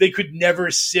worthless. They could never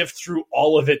sift through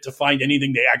all of it to find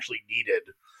anything they actually needed.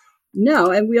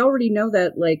 No, and we already know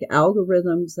that, like,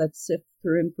 algorithms that sift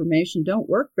through information don't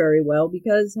work very well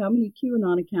because how many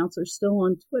QAnon accounts are still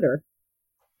on Twitter?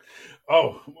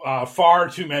 Oh, far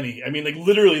too many. I mean, like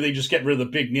literally they just get rid of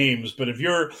the big names. But if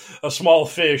you're a small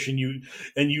fish and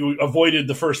you avoided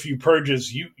the first few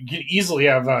purges, you can easily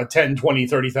have 10, 20,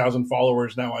 30,000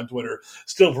 followers now on Twitter,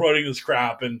 still promoting this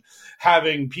crap and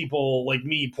having people like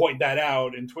me point that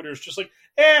out. And Twitter's just like,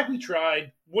 we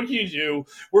tried. What can you do?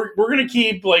 We're going to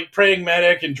keep like Praying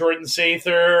Medic and Jordan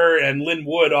Sather and Lynn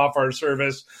Wood off our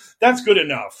service. That's good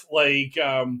enough. Like,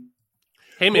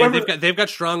 hey man, they've got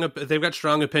strong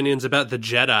opinions about the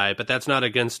Jedi, but that's not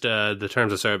against the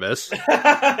terms of service.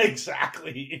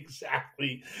 Exactly.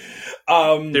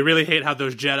 They really hate how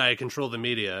those Jedi control the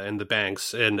media and the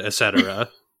banks and etc.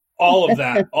 all of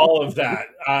that.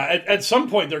 At some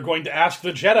point, they're going to ask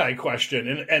the Jedi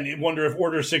question and wonder if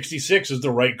Order 66 is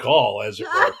the right call, as it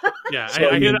were. Yeah, so,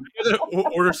 I hear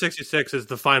that Order 66 is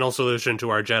the final solution to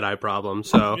our Jedi problem.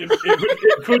 So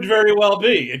it could very well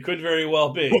be. It could very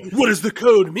well be. What does the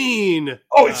code mean?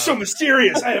 Oh, it's so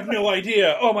mysterious. I have no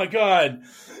idea. Oh my god.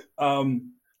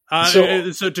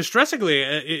 So distressingly,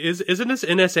 isn't this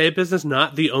NSA business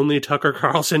not the only Tucker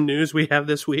Carlson news we have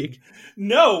this week?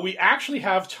 No, we actually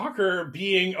have Tucker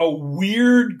being a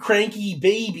weird, cranky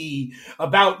baby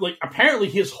about, like, apparently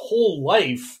his whole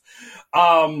life.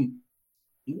 At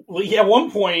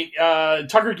one point,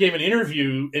 Tucker gave an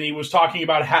interview and he was talking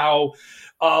about how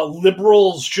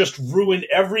liberals just ruin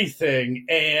everything.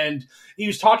 And he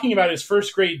was talking about his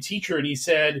first grade teacher, and he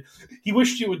said he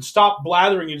wished he would stop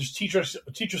blathering and just teach us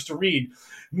to read.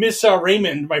 Miss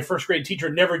Raymond, my first grade teacher,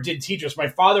 never did teach us. My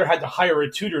father had to hire a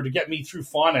tutor to get me through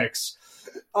phonics.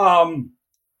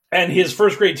 And his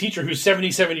first grade teacher, who's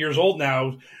 77 years old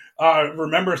now,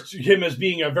 remembers him as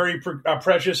being a very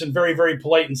precious and very, very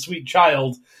polite and sweet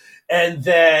child. And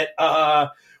that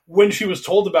when she was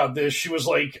told about this, she was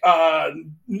like,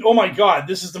 oh my God,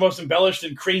 this is the most embellished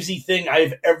and crazy thing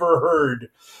I've ever heard.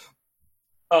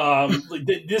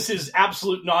 This is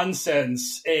absolute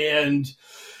nonsense. And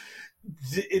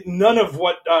none of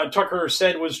what Tucker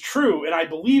said was true. And I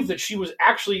believe that she was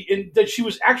actually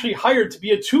hired to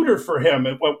be a tutor for him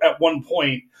at one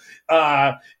point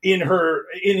as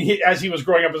he was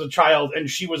growing up as a child, and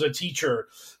she was a teacher.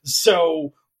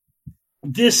 So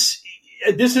this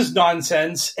is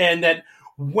nonsense. And that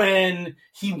when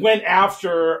he went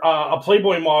after a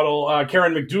Playboy model,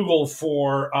 Karen McDougal,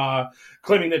 for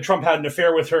claiming that Trump had an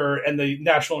affair with her, and the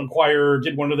National Enquirer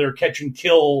did one of their catch and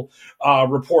kill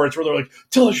reports where they're like,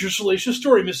 tell us your salacious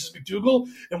story, Mrs. McDougal,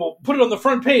 and we'll put it on the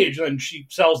front page. And then she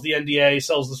sells the NDA,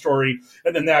 sells the story,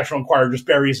 and then the National Enquirer just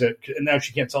buries it. And now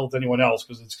she can't sell it to anyone else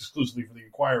because it's exclusively for the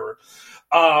Enquirer.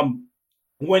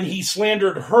 When he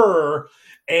slandered her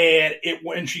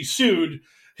when she sued,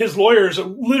 his lawyers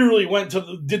literally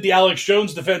did the Alex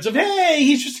Jones defense of, hey,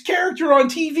 he's just a character on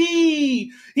TV.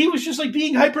 He was just like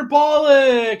being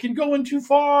hyperbolic and going too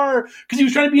far because he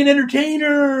was trying to be an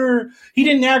entertainer. He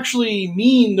didn't actually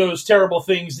mean those terrible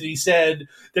things that he said,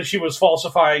 that she was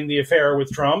falsifying the affair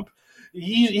with Trump.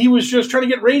 He was just trying to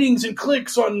get ratings and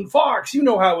clicks on Fox. You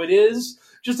know how it is.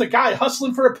 Just a guy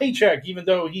hustling for a paycheck, even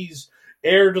though he's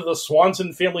heir to the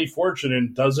Swanson family fortune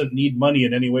and doesn't need money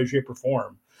in any way, shape, or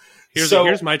form.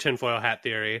 Here's my tinfoil hat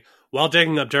theory. While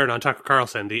digging up dirt on Tucker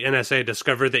Carlson, the NSA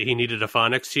discovered that he needed a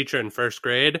phonics teacher in first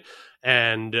grade,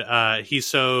 and he's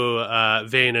so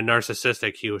vain and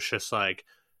narcissistic, he was just like,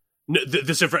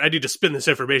 I need to spin this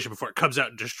information before it comes out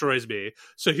and destroys me.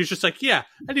 So he's just like, yeah,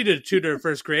 I needed a tutor in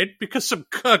first grade because some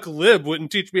cuck lib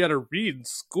wouldn't teach me how to read in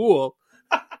school.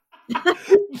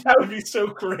 That would be so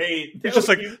great. He's just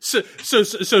like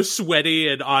so sweaty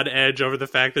and on edge over the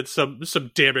fact that some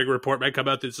damning report might come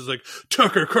out that says like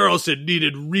Tucker Carlson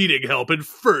needed reading help in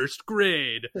first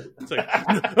grade. It's like,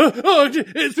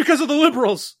 it's because of the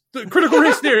liberals, the critical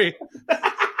race theory.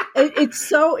 It's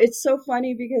so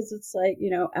funny because it's like,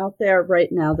 out there right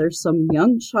now, there's some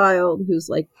young child who's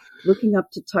like looking up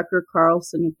to Tucker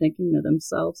Carlson and thinking to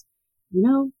themselves,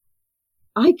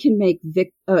 I can make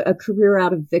a career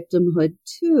out of victimhood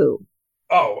too.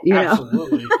 Oh,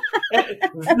 absolutely.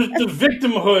 The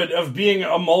victimhood of being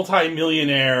a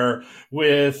multimillionaire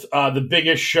with the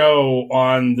biggest show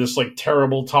on this like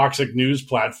terrible toxic news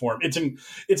platform. It's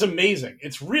amazing.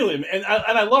 It's really, and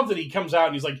I love that he comes out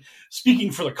and he's like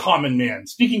speaking for the common man,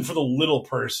 speaking for the little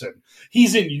person.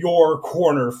 He's in your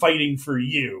corner fighting for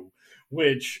you,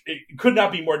 which it could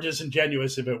not be more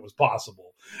disingenuous if it was possible.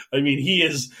 I mean, he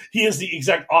is the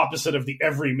exact opposite of the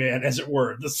everyman, as it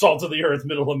were, the salt of the earth,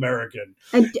 middle American.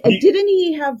 And didn't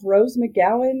he have Rose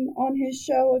McGowan on his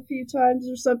show a few times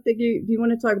or something? If you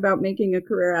want to talk about making a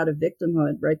career out of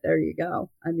victimhood, right there you go.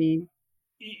 I mean,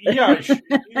 yeah,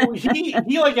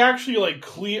 he like actually like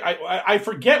clear. I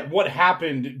forget what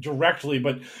happened directly,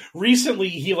 but recently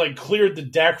he like cleared the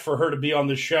deck for her to be on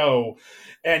the show.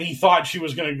 And he thought she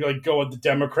was going to like go with the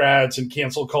Democrats and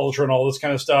cancel culture and all this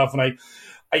kind of stuff. And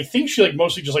I think she like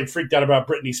mostly just like freaked out about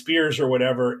Britney Spears or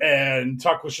whatever. And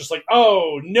Tuck was just like,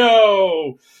 "Oh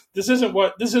no, this isn't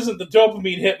the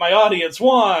dopamine hit my audience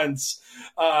wants.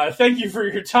 Thank you for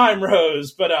your time,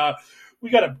 Rose, but we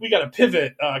gotta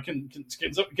pivot. Can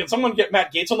someone get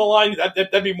Matt Gaetz on the line?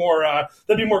 That'd be more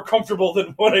comfortable than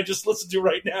what I just listened to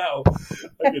right now.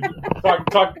 I could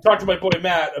talk to my boy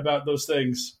Matt about those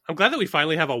things. I'm glad that we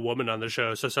finally have a woman on the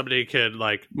show, so somebody could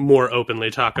like more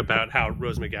openly talk about how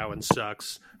Rose McGowan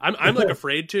sucks. I'm like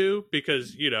afraid to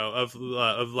because of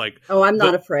like. Oh, I'm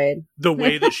not afraid. The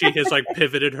way that she has like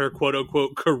pivoted her quote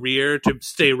unquote career to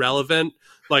stay relevant.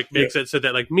 Like makes it so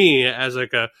that like me as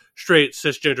like a straight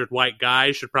cisgendered white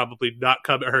guy should probably not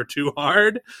come at her too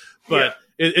hard, but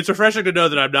it's refreshing to know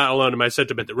that I'm not alone in my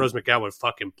sentiment that Rose McGowan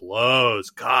fucking blows.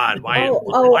 God, why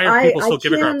are people still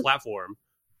giving her a platform?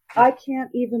 I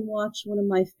can't even watch one of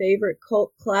my favorite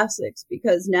cult classics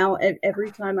because now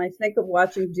every time I think of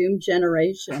watching Doom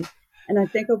Generation and I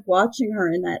think of watching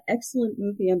her in that excellent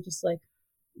movie, I'm just like,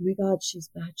 oh my God, she's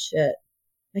batshit.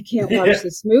 I can't watch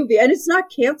this movie. And it's not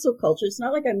cancel culture. It's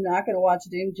not like I'm not going to watch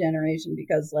Doom Generation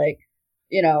because, like,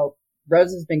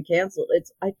 Rose has been canceled.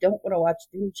 I don't want to watch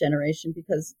Doom Generation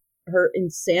because her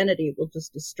insanity will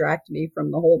just distract me from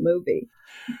the whole movie.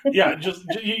 Yeah, just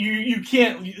you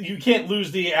can't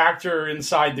lose the actor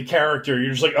inside the character.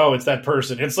 You're just like, oh, it's that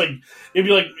person. It's like it'd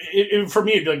be like for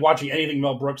me, it'd be like watching anything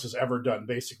Mel Brooks has ever done.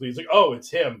 Basically, it's like, oh, it's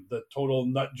him, the total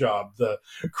nut job, the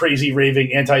crazy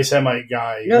raving anti-Semite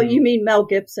guy. No, you mean Mel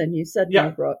Gibson. You said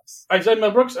Mel Brooks. I said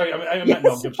Mel Brooks. I meant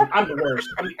Mel Gibson. I'm the worst.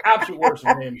 I'm the absolute worst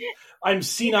of names. I'm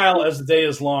senile as the day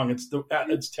is long.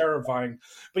 It's terrifying.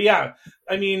 But yeah,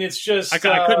 I mean, it's just I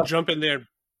couldn't jump in there.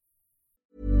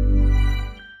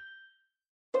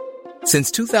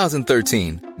 Since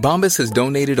 2013, Bombas has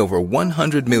donated over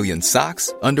 100 million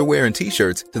socks, underwear, and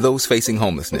T-shirts to those facing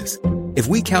homelessness. If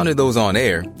we counted those on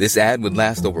air, this ad would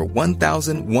last over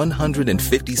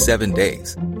 1,157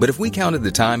 days. But if we counted the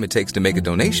time it takes to make a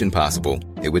donation possible,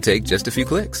 it would take just a few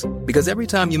clicks. Because every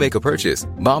time you make a purchase,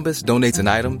 Bombas donates an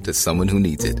item to someone who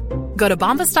needs it. Go to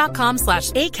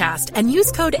bombas.com/ACAST and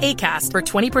use code ACAST for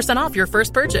 20% off your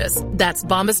first purchase. That's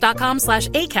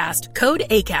bombas.com/ACAST, code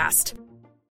ACAST.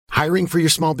 Hiring for your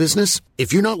small business?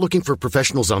 If you're not looking for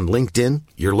professionals on LinkedIn,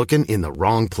 you're looking in the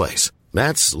wrong place.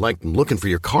 That's like looking for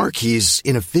your car keys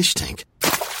in a fish tank.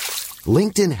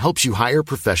 LinkedIn helps you hire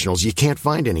professionals you can't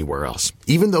find anywhere else,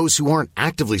 even those who aren't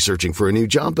actively searching for a new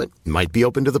job but might be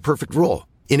open to the perfect role.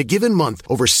 In a given month,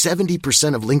 over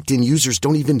 70% of LinkedIn users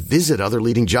don't even visit other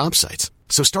leading job sites.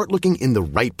 So start looking in the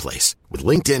right place. With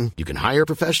LinkedIn, you can hire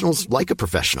professionals like a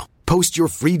professional. Post your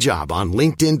free job on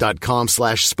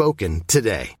linkedin.com/spoken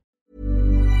today.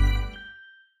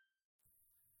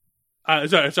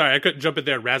 Sorry, I couldn't jump in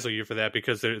there and razzle you for that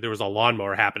because there was a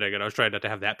lawnmower happening and I was trying not to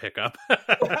have that pick up.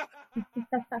 I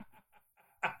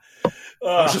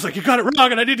was just like, you got it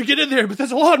wrong and I need to get in there, but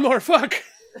there's a lawnmower, fuck.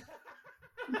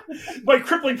 My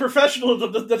crippling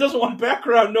professionalism that doesn't want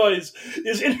background noise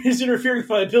is interfering with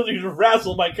my ability to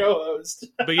razzle my co-host.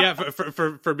 But yeah,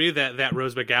 for me, that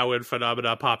Rose McGowan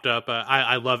phenomena popped up.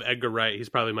 I love Edgar Wright. He's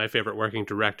probably my favorite working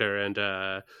director. And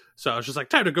so I was just like,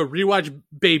 time to go rewatch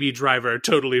Baby Driver,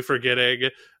 totally forgetting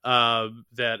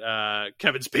that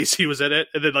Kevin Spacey was in it.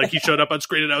 And then like he showed up on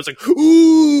screen and I was like,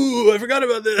 ooh, I forgot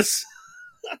about this.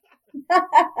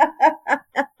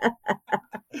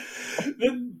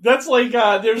 That's like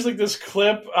there's like this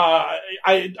clip.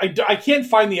 I can't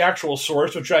find the actual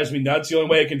source, which drives me nuts. The only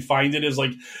way I can find it is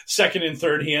like second and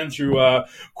third hand through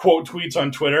quote tweets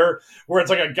on Twitter, where it's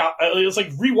like it's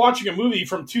like rewatching a movie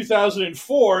from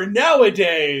 2004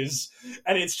 nowadays,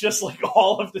 and it's just like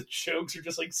all of the jokes are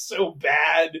just like so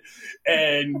bad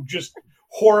and just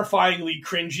horrifyingly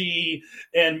cringy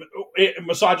and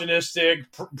misogynistic,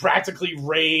 practically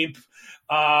rape.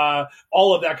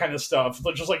 All of that kind of stuff.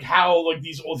 Just like how like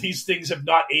these things have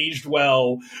not aged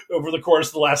well over the course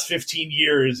of the last 15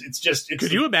 years.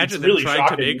 Could you imagine them really trying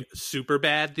shocking. to make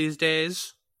Superbad these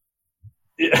days?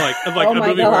 Yeah. Like Oh a my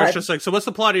movie God. where it's just like, so what's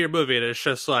the plot of your movie? And it's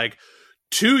just like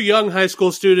two young high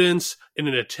school students in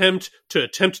an attempt to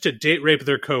date rape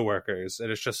their coworkers, and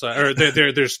it's just like, or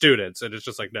they're students, and it's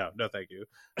just like, no, thank you.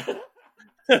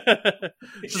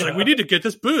 It's just like, we need to get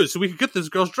this booze so we can get this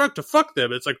girl's drunk to fuck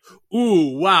them. It's like,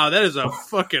 ooh, wow, that is a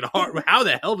fucking hard. How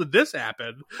the hell did this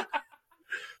happen?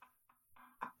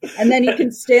 And then you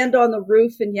can stand on the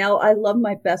roof and yell, "I love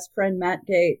my best friend Matt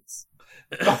Gates."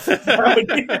 Hey,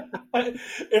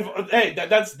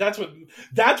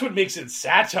 that's what makes it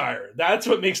satire. That's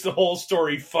what makes the whole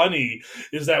story funny.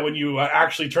 Is that when you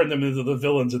actually turn them into the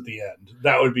villains at the end?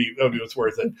 That would be what's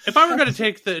worth it. If I were going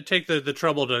to take the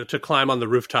trouble to climb on the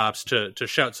rooftops to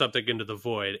shout something into the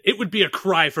void, it would be a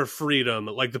cry for freedom,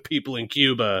 like the people in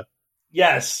Cuba.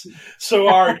 Yes. So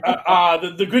our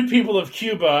the good people of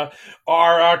Cuba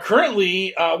are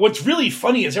currently. What's really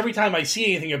funny is every time I see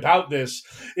anything about this,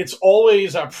 it's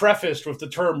always prefaced with the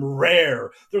term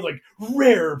 "rare." They're like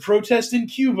rare protest in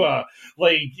Cuba.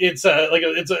 Like it's an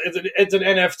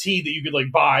NFT that you could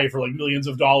like buy for like millions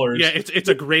of dollars. Yeah, it's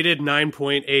a graded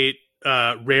 9.8.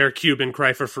 Rare Cuban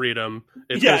cry for freedom.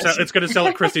 It's going to sell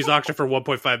at Christie's auction for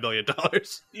 $1.5 million.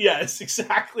 Yes,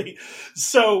 exactly.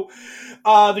 So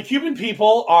the Cuban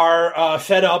people are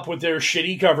fed up with their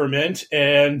shitty government,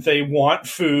 and they want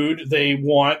food. They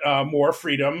want more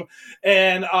freedom.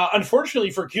 And unfortunately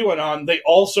for QAnon, they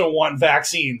also want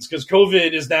vaccines, because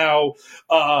COVID is now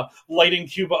lighting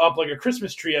Cuba up like a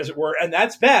Christmas tree, as it were, and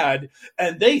that's bad.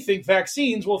 And they think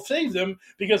vaccines will save them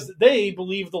because they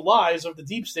believe the lies of the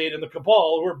deep state and the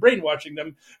cabal who are brainwashing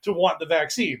them to want the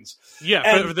vaccines. Yeah,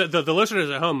 and the listeners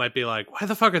at home might be like, why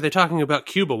the fuck are they talking about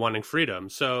Cuba wanting freedom?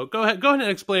 So go ahead and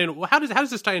explain, how does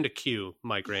this tie into Q,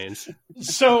 Mike Raines?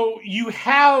 So you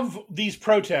have these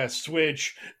protests,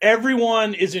 which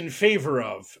everyone is in favor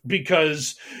of,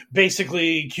 because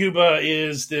basically Cuba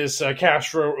is this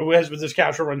Castro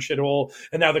run shithole,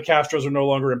 and now the Castros are no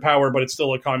longer in power, but it's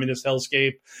still a communist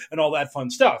hellscape and all that fun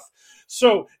stuff.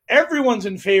 So everyone's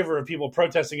in favor of people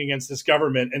protesting against this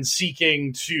government and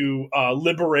seeking to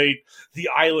liberate the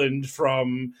island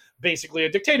from basically a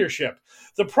dictatorship.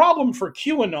 The problem for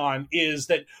QAnon is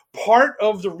that part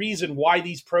of the reason why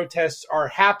these protests are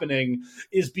happening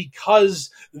is because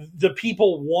the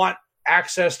people want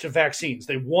access to vaccines.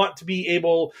 They want to be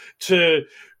able to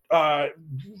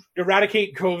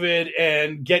eradicate COVID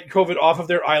and get COVID off of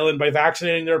their island by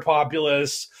vaccinating their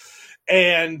populace.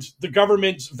 And the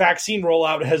government's vaccine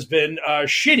rollout has been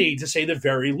shitty, to say the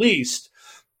very least.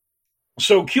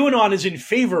 So QAnon is in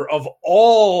favor of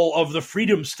all of the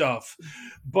freedom stuff,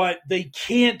 but they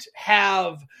can't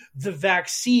have the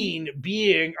vaccine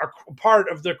being a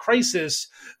part of the crisis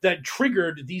that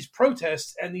triggered these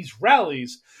protests and these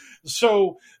rallies.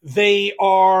 So they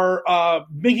are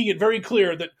making it very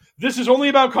clear that this is only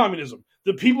about communism.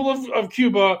 The people of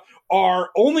Cuba are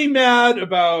only mad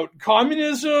about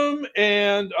communism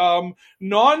and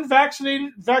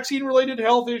non-vaccinated, vaccine-related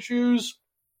health issues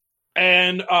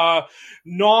and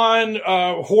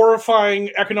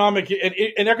non-horrifying economic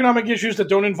issues that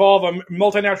don't involve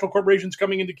multinational corporations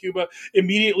coming into Cuba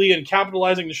immediately and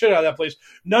capitalizing the shit out of that place.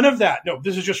 None of that. No,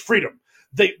 this is just freedom.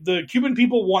 The Cuban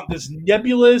people want this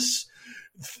nebulous,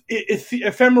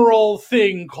 ephemeral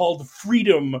thing called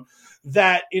freedom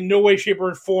that in no way, shape,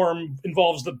 or form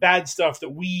involves the bad stuff that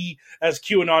we as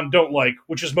QAnon don't like,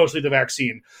 which is mostly the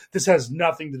vaccine. This has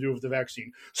nothing to do with the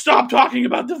vaccine. Stop talking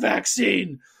about the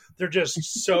vaccine. They're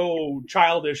just so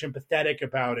childish and pathetic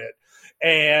about it.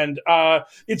 And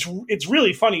it's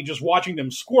really funny just watching them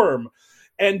squirm.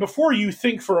 And before you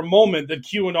think for a moment that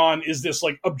QAnon is this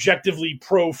like objectively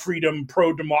pro-freedom,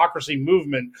 pro-democracy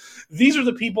movement, these are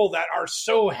the people that are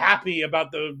so happy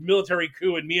about the military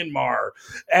coup in Myanmar.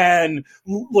 And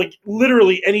like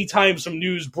literally anytime some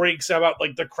news breaks about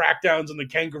like the crackdowns in the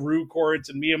kangaroo courts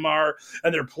in Myanmar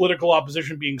and their political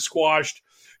opposition being squashed,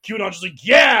 QAnon's just like,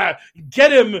 yeah,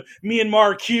 get him,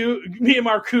 Myanmar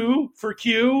coup for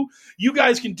Q. You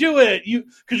guys can do it.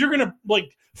 Because you're going to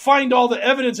like find all the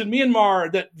evidence in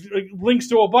Myanmar that links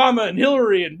to Obama and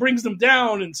Hillary and brings them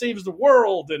down and saves the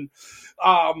world. And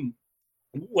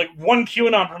like one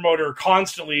QAnon promoter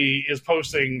constantly is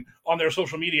posting on their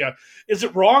social media, is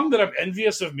it wrong that I'm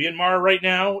envious of Myanmar right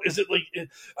now? Is it like,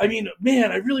 I mean,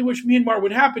 man, I really wish Myanmar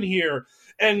would happen here.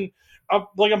 And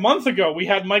like a month ago, we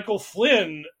had Michael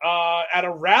Flynn at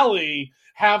a rally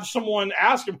have someone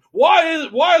ask him, why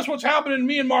is what's happening in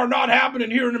Myanmar not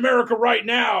happening here in America right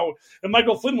now? And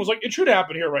Michael Flynn was like, it should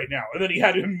happen here right now. And then he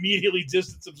had to immediately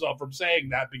distance himself from saying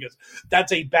that because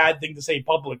that's a bad thing to say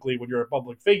publicly when you're a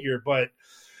public figure. But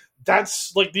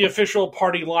that's like the official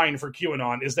party line for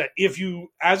QAnon is that if you,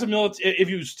 as a if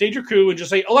you stage a coup and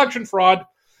just say election fraud,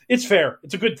 it's fair.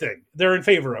 It's a good thing. They're in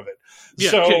favor of it.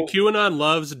 Yeah, so, QAnon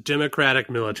loves democratic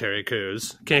military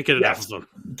coups. Can't get enough of them.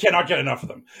 Cannot get enough of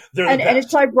them. And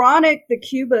it's ironic, the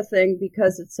Cuba thing,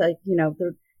 because it's like, you know,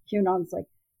 QAnon's like,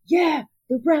 yeah,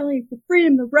 they're rallying for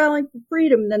freedom. They're rallying for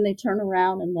freedom. And then they turn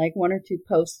around and like one or two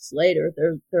posts later,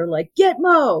 they're like, get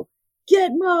Mo.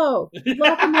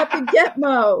 Lock him up and get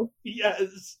Mo.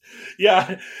 Yes.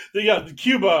 Yeah. The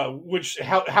Cuba, which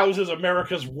houses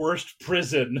America's worst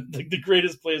prison, like the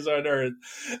greatest place on earth.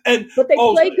 But they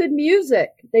play good music.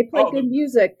 They play good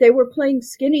music. They were playing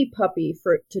Skinny Puppy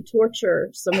to torture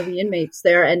some of the inmates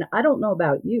there. And I don't know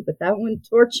about you, but that wouldn't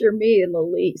torture me in the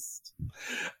least.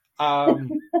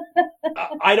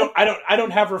 I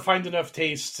don't have refined enough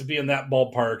taste to be in that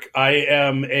ballpark. I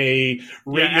am a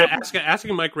radio.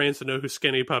 Asking Mike Raines to know who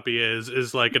Skinny Puppy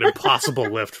is like an impossible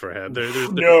lift for him.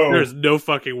 There's no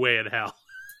fucking way in hell.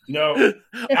 No,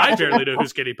 I barely know who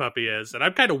Skinny Puppy is, and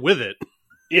I'm kind of with it.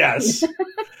 Yes.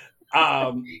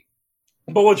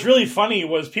 But what's really funny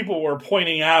was people were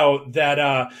pointing out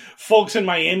that folks in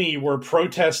Miami were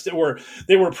protesting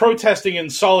in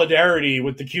solidarity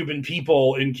with the Cuban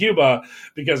people in Cuba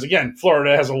because, again,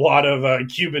 Florida has a lot of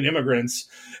Cuban immigrants.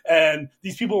 And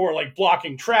these people were like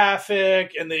blocking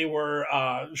traffic and they were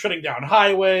shutting down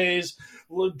highways,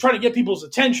 trying to get people's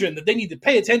attention that they need to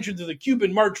pay attention to the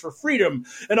Cuban March for Freedom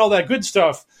and all that good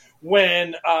stuff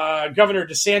when Governor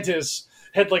DeSantis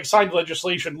had like signed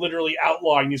legislation literally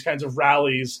outlawing these kinds of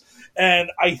rallies. And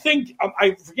I think,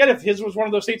 I forget if his was one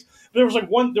of those states, but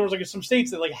there was some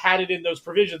states that like had it in those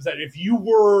provisions that if you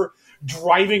were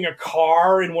driving a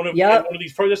car in one of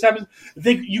these protests happens,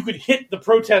 you could hit the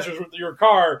protesters with your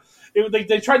car.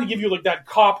 They tried to give you like that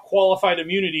cop qualified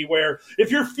immunity where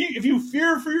if you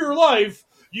fear for your life,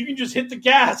 you can just hit the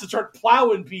gas and start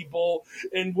plowing people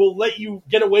and we'll let you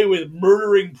get away with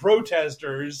murdering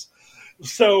protesters.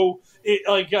 So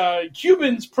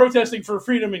Cubans protesting for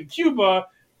freedom in Cuba,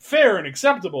 fair and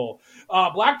acceptable.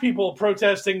 Black people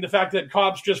protesting the fact that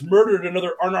cops just murdered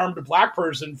another unarmed black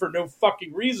person for no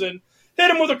fucking reason. Hit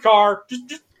him with a car.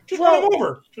 Just run him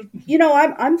over. You know,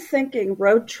 I'm thinking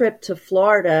road trip to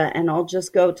Florida, and I'll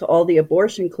just go to all the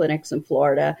abortion clinics in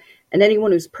Florida, and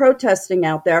anyone who's protesting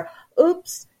out there,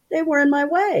 oops, they were in my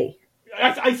way.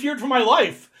 I feared for my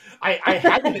life. I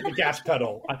had to hit the gas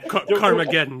pedal.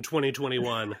 Carmageddon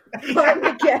 2021.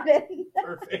 Carmageddon.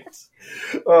 Perfect.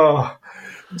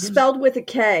 Spelled with a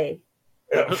K.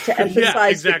 To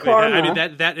emphasize the karma. I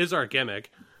mean, that is our gimmick.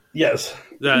 Yes.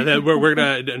 We're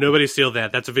gonna nobody steal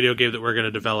that. That's a video game that we're gonna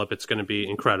develop. It's gonna be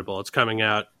incredible. It's coming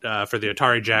out for the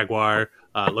Atari Jaguar.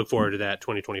 Look forward to that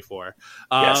 2024.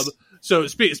 Yes. So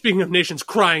speaking of nations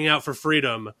crying out for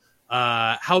freedom,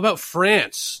 how about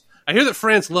France? I hear that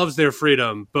France loves their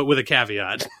freedom, but with a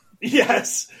caveat.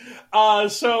 Yes.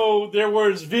 So there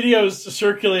was videos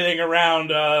circulating around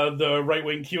the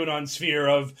right-wing QAnon sphere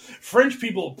of French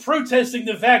people protesting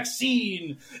the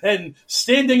vaccine and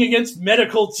standing against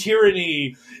medical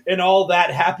tyranny and all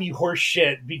that happy horse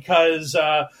shit because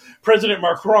President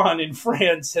Macron in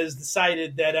France has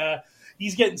decided that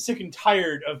he's getting sick and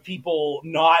tired of people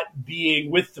not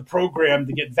being with the program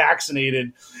to get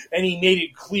vaccinated. And he made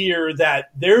it clear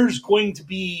that there's going to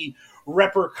be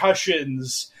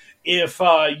repercussions if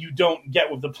you don't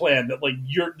get with the plan. That like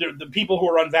the people who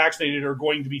are unvaccinated are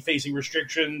going to be facing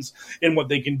restrictions in what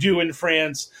they can do in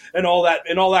France and all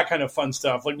that kind of fun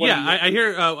stuff. Like I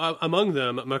hear among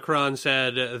them, Macron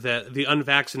said that the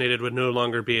unvaccinated would no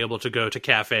longer be able to go to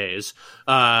cafes.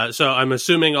 So I'm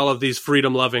assuming all of these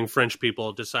freedom-loving French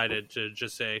people decided to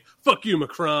just say, "Fuck you,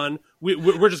 Macron.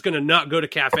 We're just going to not go to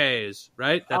cafes."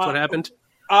 Right? That's what happened.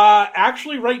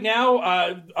 Actually, right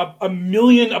now, a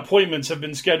million appointments have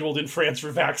been scheduled in France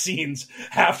for vaccines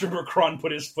after Macron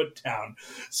put his foot down.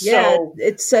 So,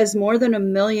 it says more than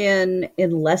 1 million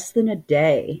in less than a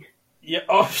day. Yeah.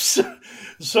 Oh,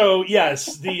 so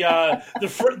yes,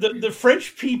 the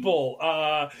French people,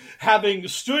 having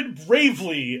stood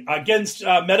bravely against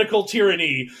medical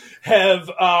tyranny,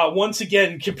 have once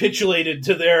again capitulated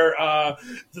to their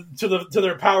to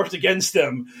their powers against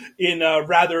them in a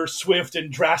rather swift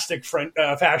and drastic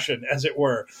fashion, as it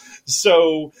were.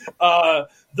 So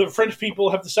the French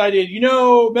people have decided,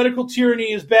 medical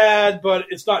tyranny is bad, but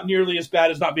it's not nearly as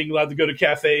bad as not being allowed to go to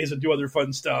cafes and do other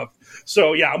fun stuff.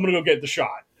 So yeah, I'm going to go get the shot.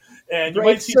 And you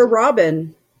might see Sir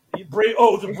Robin. The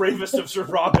bravest of Sir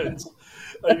Robins.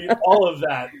 I mean, all of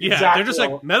that. Yeah, exactly. They're just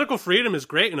like, medical freedom is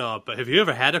great and all, but have you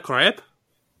ever had a crepe?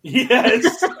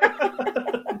 Yes.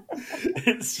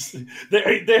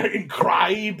 They're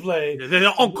incroyable.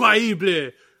 They're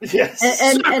incroyable. Yes.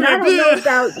 And I don't know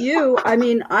about you. I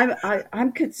mean,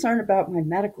 I'm concerned about my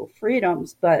medical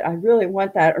freedoms, but I really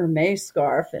want that Hermes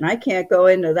scarf, and I can't go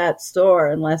into that store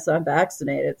unless I'm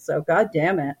vaccinated. So, God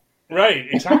damn it. Right,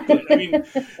 exactly. I mean,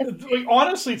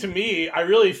 honestly, to me, I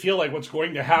really feel like what's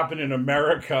going to happen in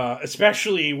America,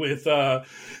 especially with the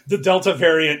Delta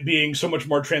variant being so much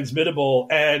more transmittable,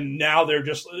 and now they're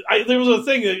just... there was a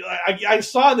thing, I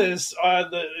saw this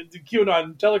on the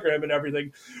QAnon Telegram and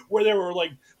everything, where they were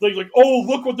like, oh,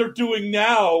 look what they're doing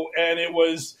now, and it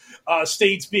was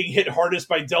states being hit hardest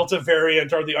by Delta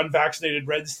variant are the unvaccinated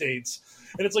red states.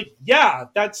 And it's like, yeah,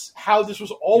 that's how this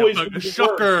was always going to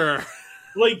shocker. Work.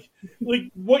 Like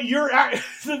what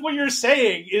you're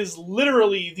saying is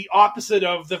literally the opposite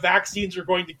of the vaccines are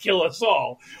going to kill us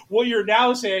all. What you're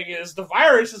now saying is the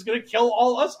virus is going to kill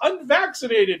all us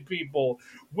unvaccinated people,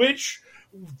 that's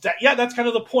kind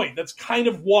of the point. That's kind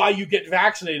of why you get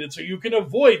vaccinated, so you can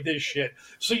avoid this shit,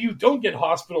 so you don't get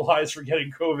hospitalized for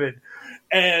getting COVID.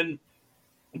 And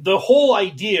the whole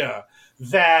idea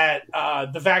that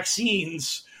the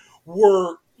vaccines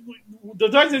were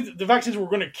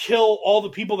going to kill all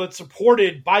the people that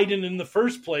supported Biden in the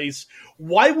first place.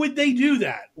 Why would they do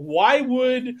that? Why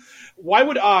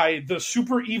would I, the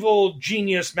super evil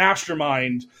genius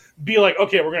mastermind, be like,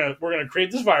 okay, we're gonna create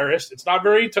this virus. It's not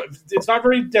very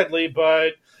deadly,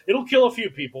 but it'll kill a few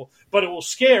people. But it will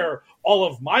scare all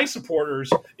of my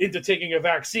supporters into taking a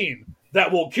vaccine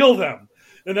that will kill them,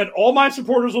 and then all my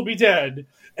supporters will be dead.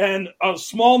 And a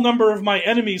small number of my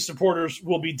enemies' supporters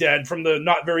will be dead from the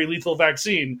not very lethal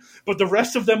vaccine, but the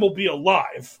rest of them will be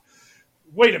alive.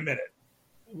 Wait a minute.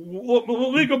 Let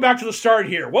me go back to the start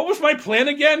here. What was my plan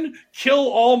again? Kill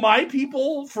all my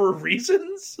people for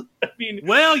reasons? I mean...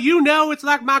 Well, it's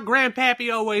like my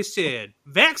grandpappy always said.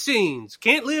 Vaccines.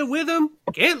 Can't live with them,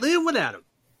 can't live without them.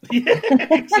 Yeah,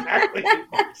 exactly.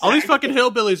 All these fucking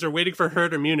hillbillies are waiting for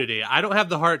herd immunity. I don't have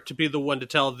the heart to be the one to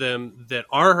tell them that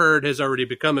our herd has already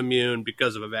become immune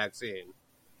because of a vaccine.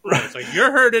 Right. It's like,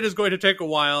 your herd, it is going to take a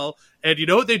while. And you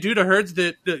know what they do to herds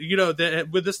that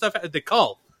with this stuff, they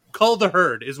call the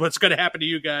herd is what's going to happen to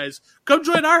you guys. Come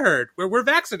join our herd where we're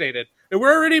vaccinated and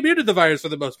we're already immune to the virus for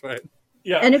the most part.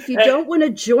 Yeah. And if you don't want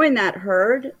to join that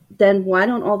herd, then why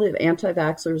don't all the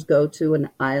anti-vaxxers go to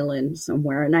an island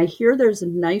somewhere? And I hear there's a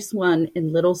nice one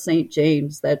in Little St.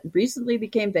 James that recently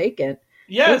became vacant.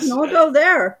 Yes. We can all go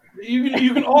there.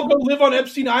 You can all go live on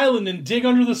Epstein Island and dig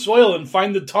under the soil and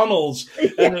find the tunnels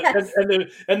and the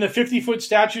 50-foot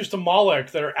statues to Moloch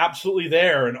that are absolutely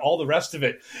there and all the rest of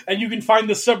it. And you can find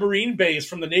the submarine base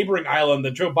from the neighboring island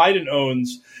that Joe Biden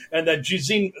owns and that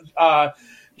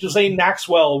Ghislaine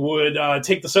Maxwell would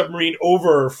take the submarine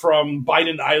over from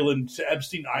Biden Island to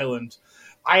Epstein Island.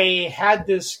 I had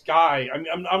this guy,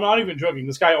 I'm not even joking,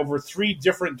 this guy over 3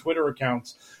 different Twitter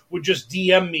accounts would just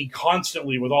DM me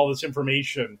constantly with all this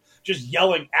information, just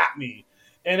yelling at me.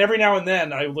 And every now and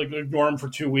then I would ignore him for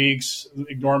 2 weeks. And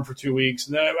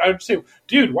then I would say,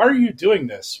 dude, why are you doing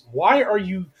this? Why are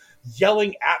you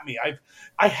yelling at me?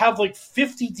 I have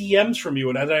 50 DMs from you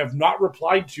and I have not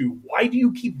replied to. Why do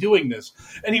you keep doing this?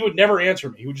 And he would never answer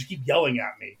me. He would just keep yelling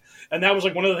at me. And that was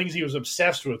one of the things he was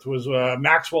obsessed with was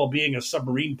Maxwell being a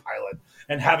submarine pilot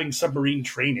and having submarine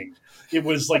training. It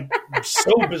was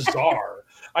so bizarre.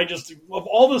 of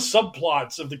all the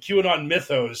subplots of the QAnon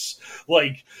mythos,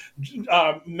 like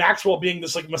Maxwell being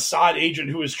this like Mossad agent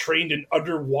who is trained in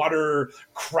underwater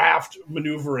craft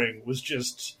maneuvering was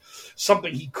just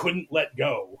something he couldn't let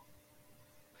go.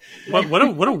 What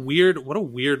a weird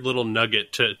little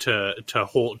nugget to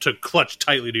hold, to clutch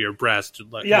tightly to your breast,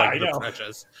 like the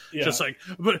precious. Yeah. Just like,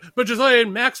 but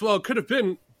Ghislaine Maxwell could have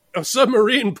been a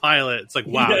submarine pilot. It's like,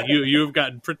 wow, you've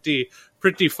gotten pretty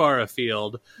far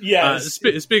afield. Yeah.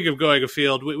 Speaking of going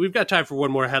afield, we've got time for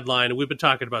one more headline, and we've been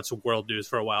talking about some world news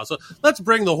for a while. So let's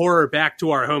bring the horror back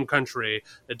to our home country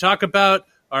and talk about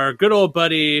our good old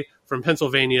buddy from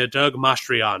Pennsylvania, Doug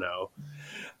Mastriano.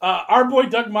 Our boy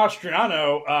Doug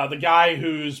Mastriano, the guy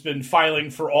who's been filing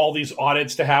for all these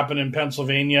audits to happen in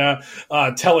Pennsylvania,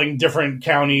 telling different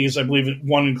counties, I believe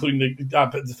one including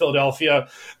the Philadelphia,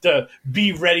 to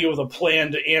be ready with a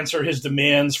plan to answer his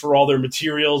demands for all their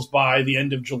materials by the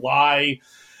end of July.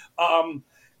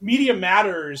 Media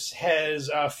Matters has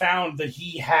found that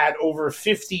he had over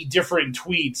 50 different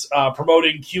tweets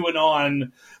promoting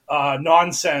QAnon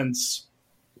nonsense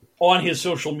on his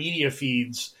social media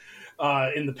feeds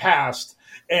in the past.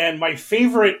 And my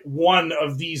favorite one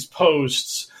of these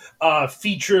posts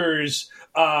features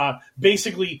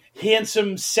basically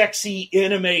handsome, sexy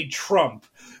anime Trump.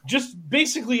 Just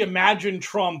basically imagine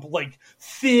Trump like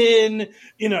thin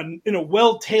in a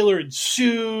well-tailored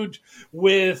suit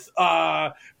with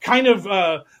kind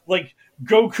of like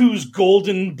Goku's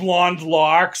golden blonde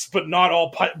locks, but not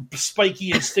all spiky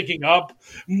and sticking up.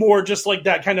 More just like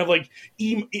that kind of like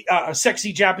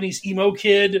sexy Japanese emo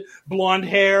kid, blonde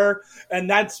hair. And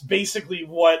that's basically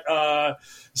what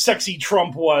sexy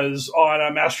Trump was on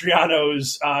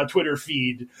Mastriano's Twitter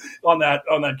feed on that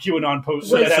QAnon post.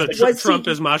 So Trump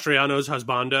is Mastriano's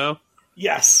husbando?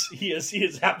 Yes, he is. He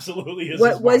is absolutely his.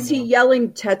 Was he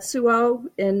yelling Tetsuo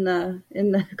in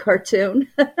the cartoon?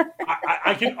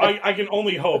 I can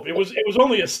only hope. It was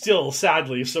only a still,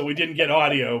 sadly, so we didn't get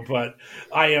audio. But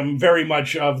I am very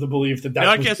much of the belief that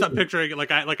I can't stop picturing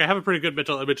it. I have a pretty good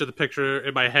mental image of the picture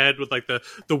in my head with like the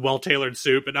well tailored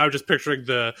suit, and I was just picturing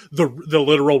the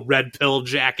literal red pill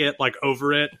jacket like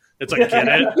over it. It's like, get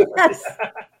it? Yes.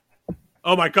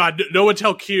 Oh my God! No one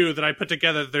tell Q that I put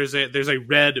together. There's a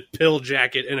red pill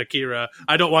jacket in Akira.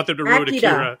 I don't want them to ruin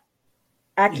Akira.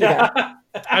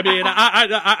 I mean,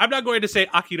 I'm not going to say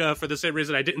Akira for the same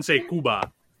reason I didn't say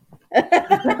Cuba.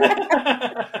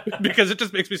 Because it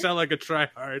just makes me sound like a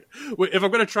tryhard. If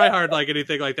I'm going to try hard like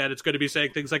anything like that, it's going to be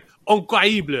saying things like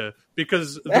incroyable,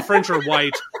 because the French are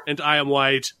white and I am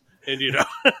white, and you know.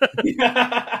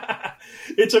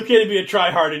 It's okay to be a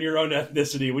tryhard in your own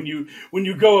ethnicity. When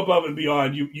you go above and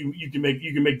beyond, you can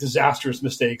make disastrous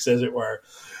mistakes, as it were.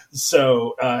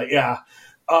 So yeah.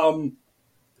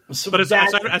 But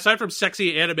aside from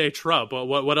sexy anime Trump,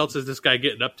 what else is this guy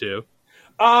getting up to?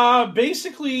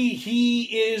 Basically,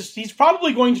 he's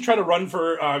probably going to try to run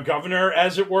for governor,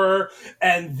 as it were,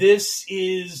 and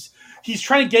he's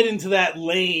trying to get into that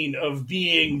lane of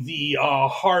being the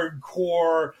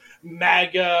hardcore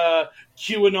MAGA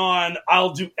QAnon,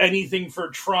 I'll do anything for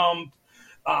Trump,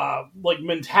 like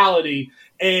mentality.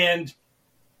 And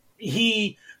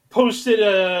he posted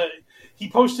a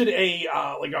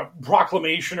like a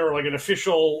proclamation or like an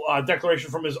official declaration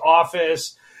from his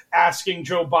office asking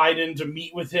Joe Biden to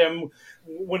meet with him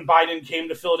when Biden came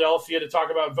to Philadelphia to talk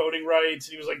about voting rights.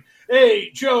 And he was like, "Hey,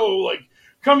 Joe, like,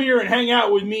 come here and hang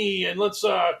out with me and let's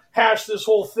hash this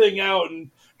whole thing out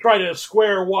and try to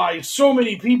square why so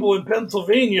many people in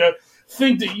Pennsylvania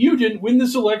think that you didn't win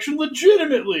this election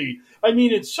legitimately." I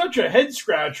mean, it's such a head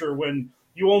scratcher when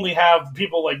you only have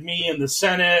people like me in the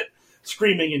Senate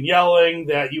screaming and yelling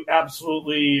that you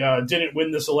absolutely didn't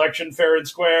win this election fair and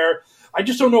square. I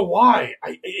just don't know why.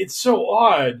 It's so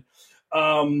odd.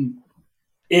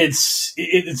 It's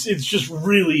just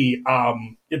really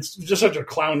it's just such a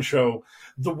clown show.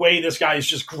 The way this guy is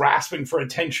just grasping for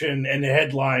attention and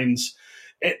headlines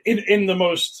in the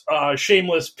most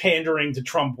shameless pandering to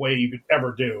Trump way you could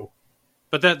ever do.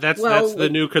 But that's the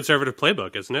new conservative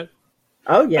playbook, isn't it?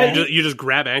 Oh yeah, you just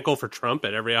grab ankle for Trump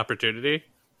at every opportunity.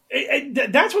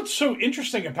 That's what's so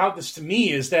interesting about this to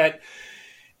me is that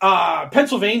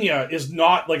Pennsylvania is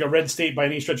not like a red state by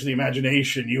any stretch of the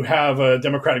imagination. You have a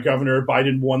Democratic governor.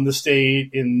 Biden won the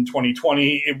state in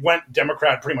 2020. It went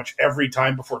Democrat pretty much every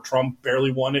time before Trump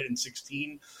barely won it in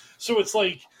 2016. So it's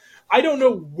like, I don't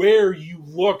know where you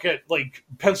look at like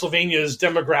Pennsylvania's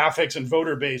demographics and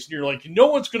voter base, and you're like, no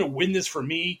one's going to win this for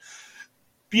me.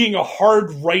 Being a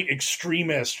hard right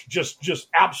extremist, just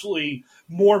absolutely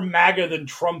more MAGA than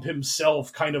Trump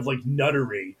himself, kind of like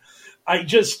nuttery.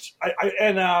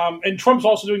 And Trump's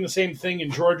also doing the same thing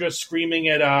in Georgia, screaming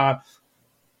at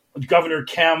Governor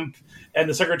Kemp and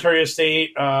the Secretary of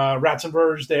State,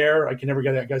 Ratzenberger's there. I can never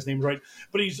get that guy's name right.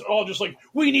 But he's all just like,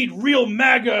 we need real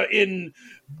MAGA in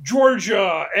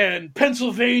Georgia and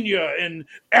Pennsylvania and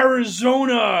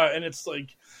Arizona. And it's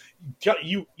like,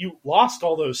 you lost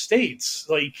all those states.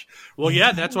 Like, well,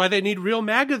 yeah, that's why they need real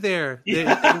MAGA there.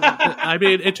 I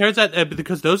mean, it turns out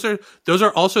because those are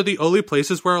also the only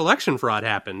places where election fraud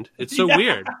happened. It's so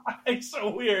weird. It's so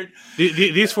weird.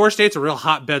 These 4 states are real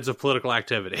hotbeds of political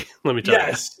activity. Let me tell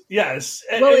you. Yes.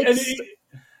 Well,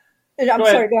 I'm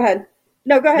sorry. Go ahead.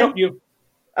 No, go ahead. No, you.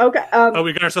 Okay.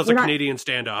 We got ourselves a Canadian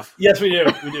standoff. Yes, we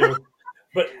do.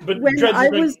 But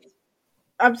when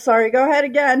I'm sorry, go ahead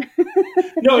again.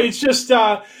 No, it's just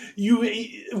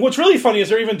what's really funny is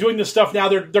they're even doing this stuff now.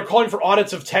 They're calling for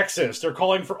audits of Texas. They're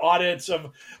calling for audits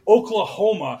of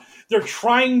Oklahoma. They're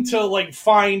trying to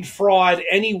find fraud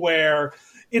anywhere.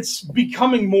 It's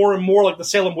becoming more and more like the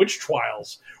Salem witch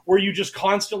trials, where you just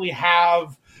constantly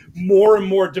have more and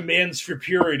more demands for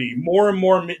purity, more and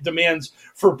more demands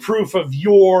for proof of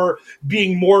your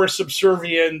being more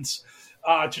subservient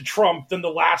to Trump than the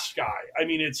last guy. I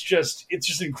mean, it's just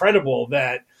incredible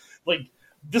that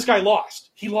this guy lost.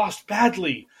 He lost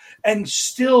badly, and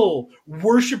still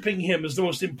worshiping him is the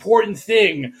most important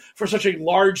thing for such a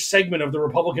large segment of the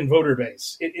Republican voter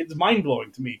base. It's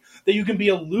mind-blowing to me that you can be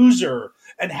a loser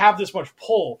and have this much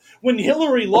pull. When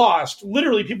Hillary lost,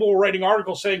 literally people were writing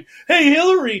articles saying, hey,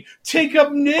 Hillary, take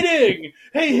up knitting.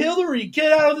 Hey, Hillary,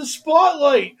 get out of the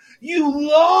spotlight. You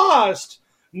lost.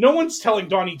 No one's telling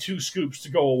Donnie Two Scoops to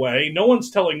go away. No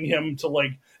one's telling him to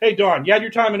hey, Don, you had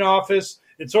your time in office.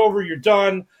 It's over. You're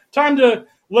done. Time to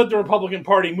let the Republican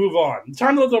Party move on.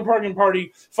 Time to let the Republican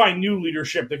Party find new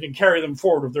leadership that can carry them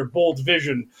forward with their bold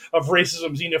vision of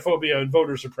racism, xenophobia, and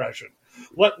voter suppression.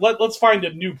 Let's find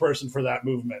a new person for that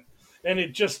movement. And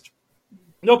it just,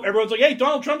 nope, everyone's like, hey,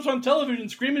 Donald Trump's on television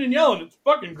screaming and yelling. It's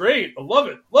fucking great. I love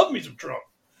it. Love me some Trump.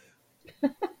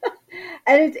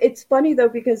 And it's funny, though,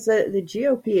 because the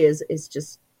GOP is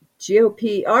just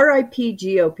GOP, RIP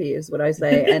GOP is what I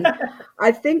say. And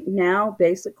I think now,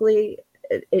 basically,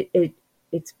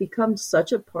 it's become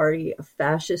such a party of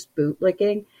fascist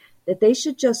bootlicking that they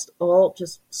should all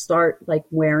start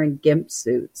wearing GIMP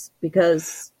suits,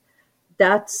 because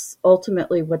that's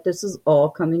ultimately what this is all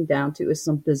coming down to, is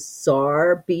some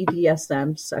bizarre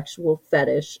BDSM sexual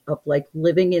fetish of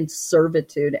living in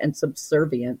servitude and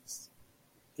subservience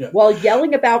while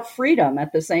yelling about freedom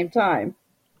at the same time.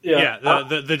 Yeah,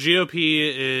 the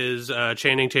GOP is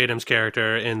Channing Tatum's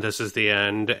character in This Is the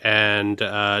End, and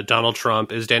Donald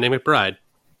Trump is Danny McBride.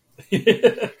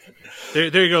 There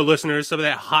you go, listeners. Some of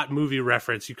that hot movie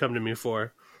reference you come to me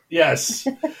for. Yes,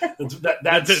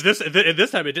 that's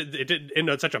this time it didn't end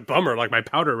on such a bummer like my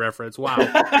powder reference. Wow,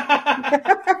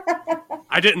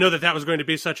 I didn't know that was going to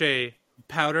be such a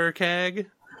powder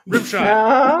keg.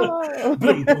 Ripshot.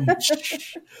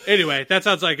 Anyway, that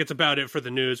sounds like it's about it for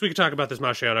the news. We could talk about this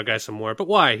Masciano guy some more, but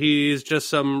why? He's just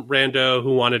some rando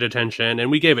who wanted attention, and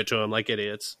we gave it to him like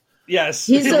idiots. Yes.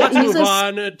 Let's move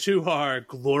on to our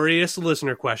glorious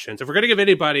listener questions. If we're going to give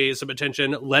anybody some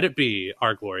attention, let it be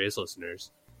our glorious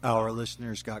listeners. Our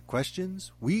listeners got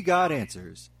questions. We got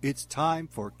answers. It's time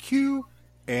for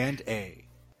Q&A.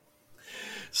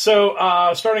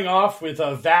 So, starting off with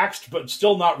Vaxxed but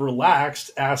still not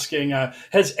relaxed, asking,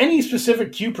 has any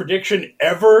specific Q prediction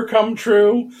ever come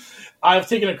true? I've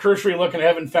taken a cursory look and I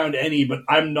haven't found any, but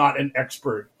I'm not an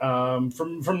expert.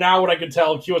 From now, what I can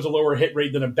tell, Q has a lower hit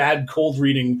rate than a bad cold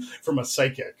reading from a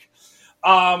psychic.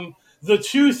 The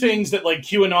two things that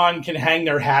QAnon can hang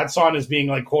their hats on as being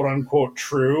quote unquote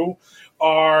true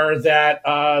are that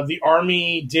the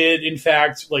army did in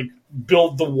fact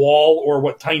build the wall, or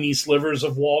what tiny slivers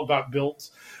of wall got built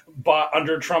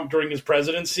under Trump during his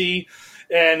presidency.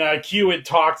 And Q had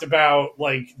talked about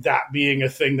that being a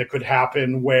thing that could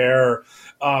happen, where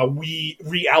we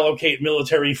reallocate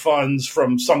military funds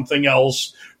from something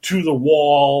else to the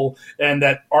wall, and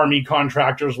that army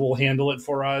contractors will handle it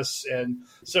for us. And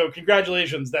so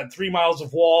congratulations, that 3 miles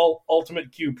of wall,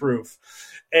 ultimate Q proof.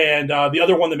 And the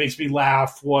other one that makes me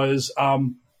laugh was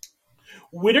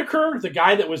Whitaker, the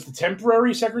guy that was the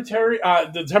temporary secretary,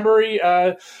 the temporary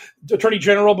attorney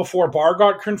general before Barr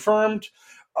got confirmed.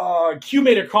 Q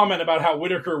made a comment about how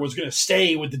Whitaker was going to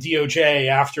stay with the DOJ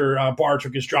after Barr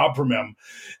took his job from him.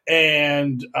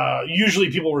 And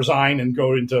usually people resign and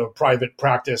go into private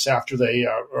practice after they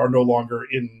are no longer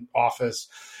in office.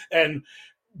 And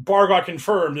Barr got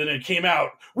confirmed, and it came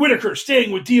out, Whitaker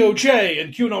staying with DOJ,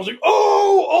 and QAnon was like,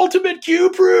 oh, ultimate Q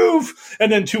proof.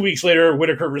 And then 2 weeks later,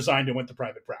 Whitaker resigned and went to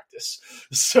private practice.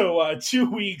 So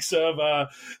 2 weeks of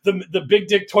the big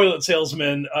dick toilet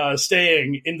salesman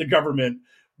staying in the government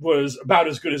was about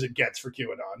as good as it gets for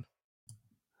QAnon.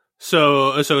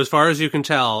 So as far as you can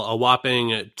tell, a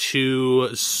whopping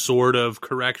 2 sort of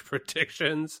correct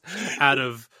predictions out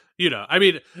of, I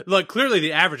mean, look, clearly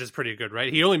the average is pretty good,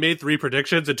 right? He only made 3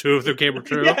 predictions and 2 of them came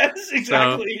true. Yes,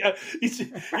 exactly. So.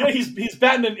 He's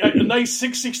batting a nice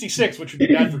 666, which would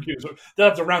be bad for Q. So they'll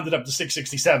have to round it up to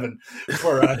 667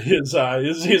 for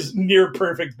his near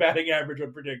perfect batting average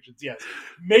on predictions. Yes,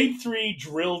 made 3,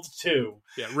 drilled 2.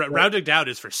 Yeah, rounding down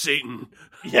is for Satan.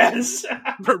 Yes.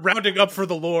 Rounding up for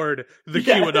the Lord, the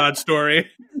QAnon story.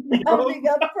 Rounding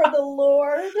up for the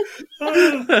Lord.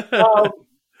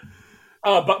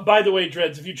 But by the way,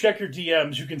 Dreads, if you check your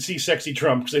DMs, you can see Sexy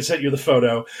Trump because I sent you the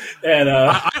photo. And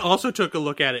I also took a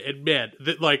look at it, and man,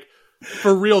 like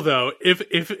for real though,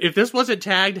 if this wasn't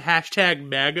tagged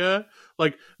 #MAGA,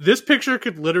 like this picture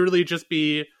could literally just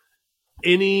be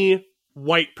any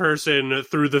white person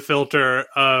through the filter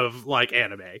of like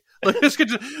anime. Like this could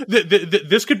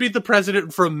be the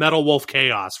president from Metal Wolf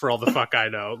Chaos for all the fuck I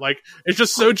know. Like it's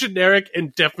just so generic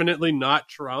and definitely not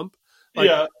Trump. Like,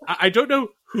 yeah, I don't know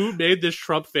who made this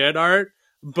Trump fan art,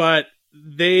 but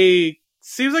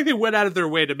seems like they went out of their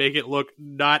way to make it look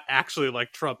not actually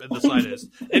like Trump in the slightest.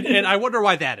 and I wonder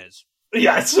why that is.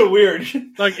 Yeah, it's so weird.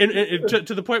 Like,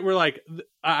 to the point where, like,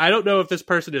 I don't know if this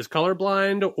person is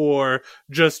colorblind or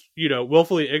just,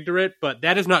 willfully ignorant, but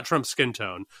that is not Trump's skin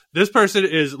tone. This person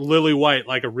is lily white,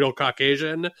 like a real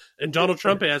Caucasian, and Donald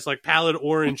Trump has, like, pallid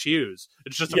orange hues.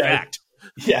 It's just a fact.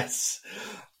 Yes.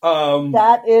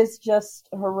 That is just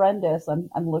horrendous. I'm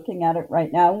looking at it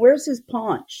right now. Where's his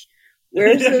paunch?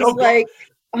 Where's his,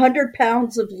 100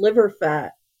 pounds of liver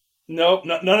fat? Nope,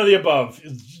 none of the above.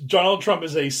 Donald Trump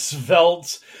is a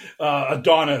svelte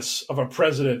Adonis of a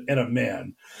president and a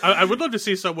man. I would love to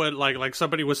see someone like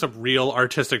somebody with some real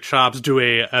artistic chops do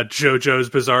a JoJo's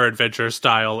Bizarre Adventure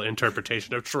style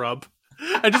interpretation of Trump.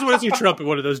 I just want to see Trump in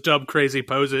one of those dumb, crazy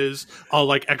poses, all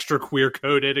like extra queer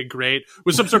coded and great,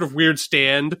 with some sort of weird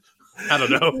stand. I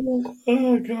don't know.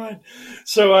 Oh, God.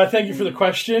 So thank you for the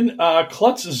question.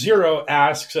 Klutz0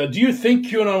 asks, do you think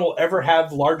QAnon will ever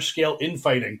have large-scale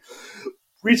infighting?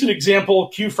 Recent example,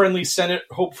 Q-friendly Senate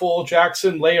hopeful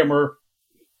Jackson Layamer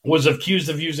was accused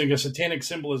of using a satanic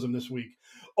symbolism this week.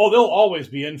 Oh, there'll always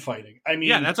be infighting. I mean,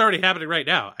 yeah, that's already happening right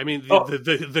now. I mean,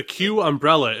 the Q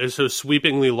umbrella is so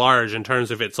sweepingly large in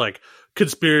terms of its like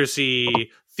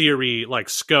conspiracy theory like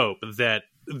scope that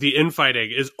the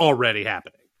infighting is already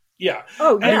happening. Yeah.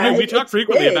 Oh, yeah. And we talk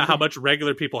frequently about how much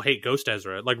regular people hate Ghost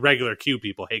Ezra, like regular Q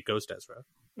people hate Ghost Ezra.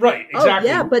 Right, exactly.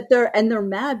 Oh, yeah, but they're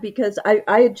mad because I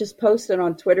had just posted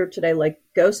on Twitter today, like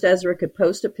Ghost Ezra could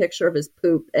post a picture of his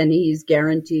poop and he's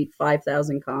guaranteed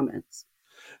 5,000 comments.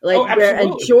 Like,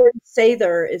 and George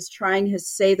Sather is trying his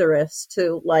Satherist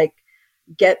to like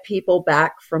get people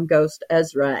back from Ghost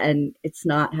Ezra, and it's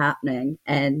not happening,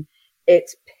 and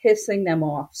it's pissing them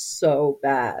off so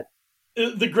bad.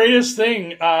 The greatest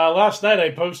thing, last night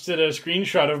I posted a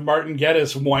screenshot of Martin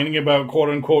Geddes whining about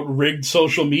quote-unquote rigged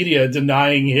social media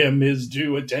denying him his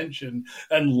due attention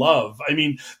and love. I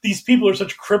mean, these people are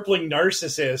such crippling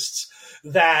narcissists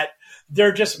that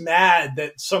they're just mad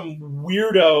that some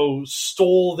weirdo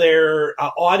stole their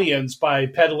audience by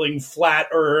peddling flat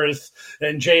earth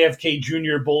and JFK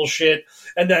Jr. bullshit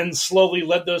and then slowly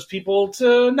led those people to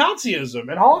Nazism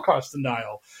and Holocaust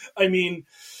denial. I mean,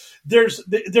 there's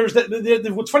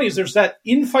that. What's funny is there's that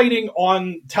infighting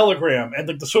on Telegram and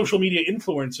like the social media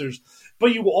influencers,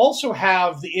 but you also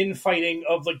have the infighting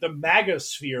of like the MAGA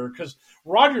sphere because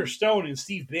Roger Stone and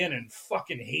Steve Bannon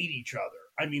fucking hate each other.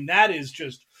 I mean, that is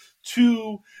just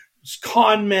two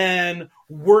con men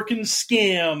working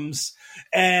scams,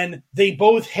 and they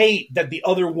both hate that the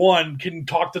other one can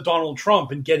talk to Donald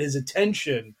Trump and get his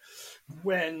attention.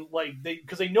 When like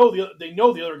because they know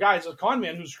the other guy is a con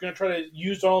man who's going to try to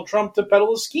use Donald Trump to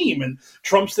peddle a scheme, and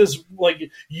Trump's this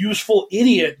like useful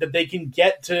idiot that they can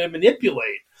get to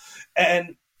manipulate.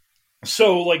 And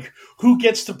so like who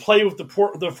gets to play with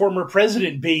the former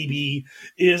president baby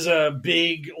is a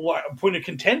big point of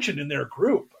contention in their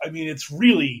group. I mean, it's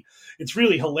really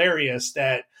hilarious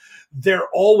that they're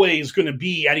always going to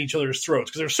be at each other's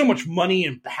throats because there's so much money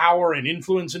and power and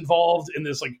influence involved in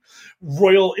this like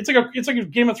royal. It's like a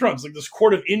Game of Thrones, like this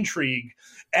court of intrigue,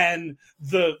 and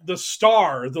the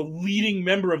leading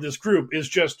member of this group is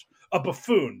just a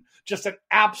buffoon, just an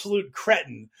absolute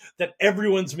cretin that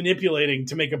everyone's manipulating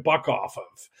to make a buck off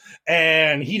of,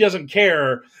 and he doesn't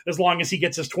care as long as he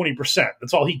gets his 20%.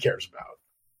 That's all he cares about.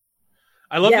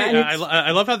 I love Yeah,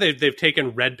 I love how they've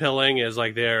taken red pilling as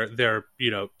like their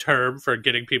term for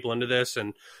getting people into this.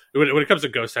 And when it comes to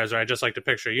Ghost Ezra, I just like to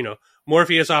picture,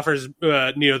 Morpheus offers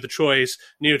Neo the choice.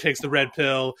 Neo takes the red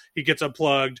pill. He gets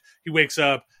unplugged. He wakes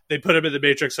up. They put him in the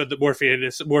Matrix so that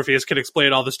Morpheus can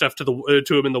explain all the stuff to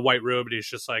him in the white room. And he's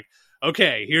just like,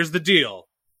 okay, here's the deal.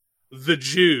 The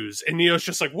Jews. And Neo's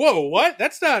just like, whoa, what?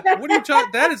 That's not, what are you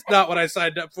talking? That is not what I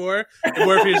signed up for. And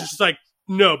Morpheus is just like,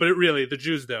 no, but the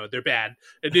Jews, though, they're bad.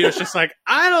 And Neo's just like,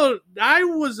 I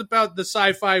was about the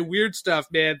sci-fi weird stuff,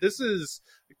 man. This is,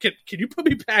 can you put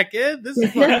me back in? This is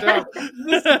fucked up.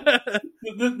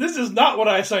 This is not what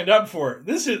I signed up for.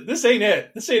 This ain't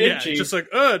it. This ain't it, Chief. Just like,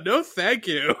 no, thank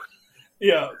you.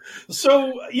 Yeah.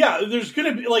 So, yeah, there's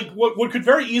going to be, like, what could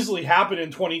very easily happen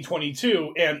in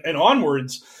 2022 and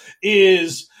onwards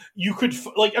is you could,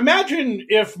 like, imagine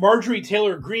if Marjorie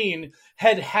Taylor Greene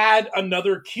had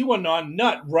another QAnon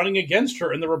nut running against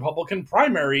her in the Republican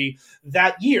primary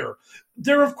that year.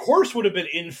 There, of course, would have been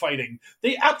infighting.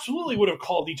 They absolutely would have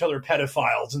called each other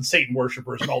pedophiles and Satan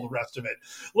worshipers and all the rest of it.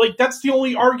 Like, that's the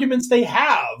only arguments they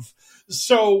have.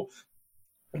 So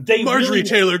Marjorie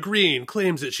Taylor Greene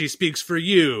claims that she speaks for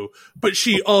you, but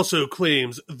she also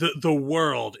claims the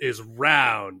world is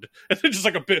round. And it's just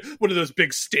like one of those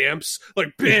big stamps,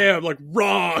 like bam, like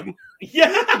wrong.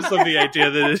 Yeah, just love the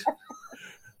idea that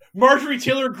Marjorie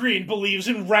Taylor Greene believes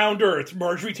in round Earth.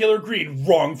 Marjorie Taylor Greene,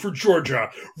 wrong for Georgia,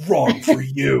 wrong for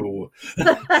you.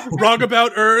 Wrong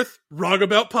about Earth, wrong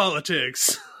about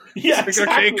politics. Yeah,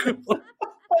 exactly. Okay, cool.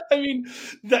 I mean,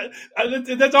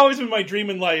 that's always been my dream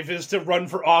in life, is to run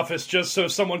for office just so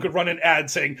someone could run an ad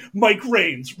saying, Mike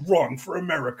Raines, wrong for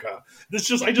America.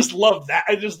 I just love that.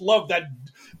 I just love that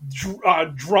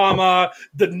drama,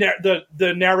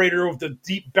 the narrator with the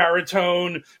deep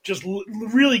baritone, just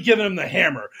really giving him the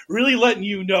hammer, really letting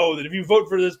you know that if you vote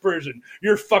for this person,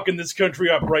 you're fucking this country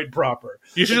up right proper.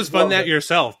 You should just fund that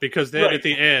yourself, because then at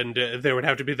the end, there would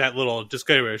have to be that little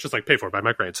disclaimer. It's just like, pay for it by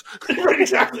Mike Raines. Right,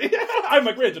 exactly. I'm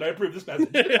Mike Raines and I approve this message.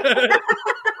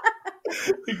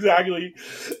 Exactly.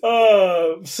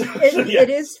 It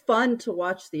is fun to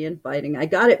watch the infighting. I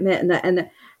gotta admit, and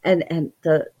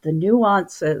the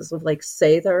nuances of, like,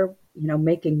 Sather,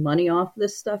 making money off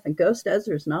this stuff, and Ghost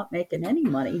Ezra's not making any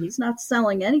money. He's not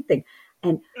selling anything,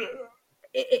 and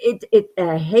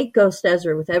I hate Ghost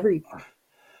Ezra with every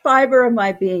fiber of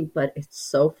my being, but it's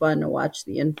so fun to watch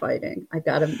the infighting. I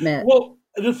gotta admit. Well,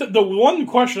 the one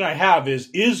question I have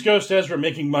is Ghost Ezra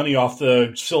making money off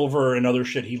the silver and other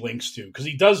shit he links to? Because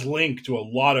he does link to a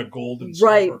lot of gold and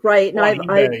silver. Right.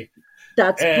 And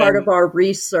that's part of our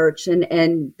research,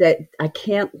 and that I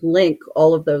can't link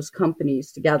all of those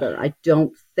companies together. I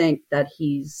don't think that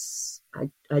he's.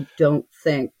 I don't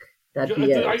think that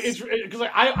he is. Because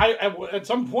I at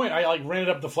some point I ran it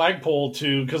up the flagpole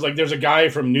because there's a guy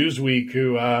from Newsweek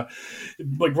who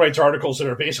writes articles that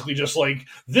are basically just like,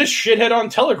 this shithead on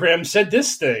Telegram said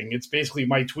this thing. It's basically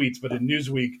my tweets, but in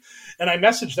Newsweek. And I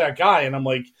messaged that guy and I'm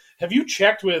like, have you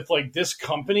checked with this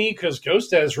company? Because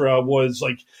Ghost Ezra was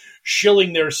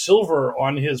shilling their silver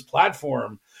on his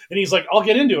platform. And he's like, I'll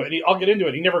get into it.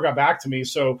 He never got back to me.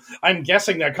 So I'm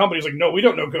guessing that company's like, no, we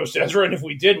don't know Ghost Ezra. And if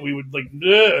we did, we would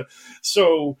Ugh.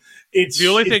 So it's the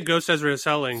only thing Ghost Ezra is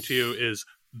selling to you is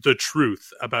the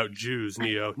truth about Jews,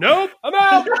 Neo. Nope, I'm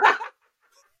out.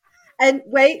 And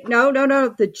wait, no.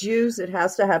 The Jews, it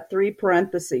has to have 3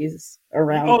 parentheses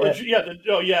around it.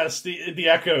 Yes, the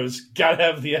echoes. Gotta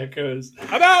have the echoes.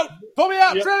 I'm out. Pull me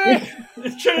out, Trinity.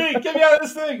 Trinity, get me out of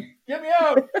this thing. Get me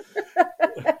out.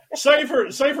 Cypher,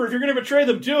 if you're gonna betray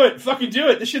them, do it. Fucking do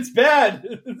it. This shit's bad.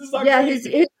 This is not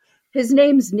great. His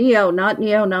name's Neo, not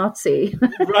neo-Nazi.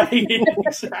 Right,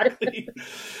 exactly.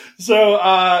 So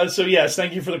yes,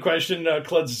 thank you for the question,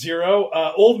 Cluds Zero.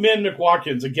 Old Man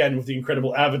McWatkins, again with the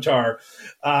incredible avatar,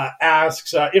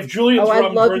 asks if Julian's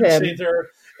rum, Gordon Sather,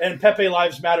 and Pepe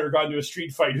Lives Matter got into a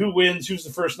street fight, who wins, who's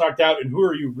the first knocked out, and who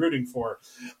are you rooting for?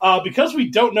 Because we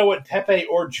don't know what Pepe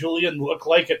or Julian look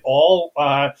like at all,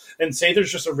 and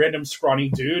Sather's just a random scrawny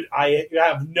dude, I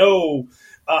have no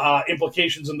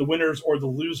implications in the winners or the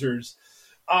losers.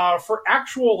 For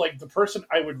actual, the person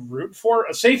I would root for,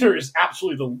 Sather is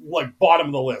absolutely the bottom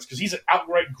of the list because he's an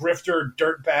outright grifter,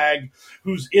 dirtbag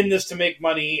who's in this to make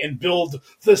money and build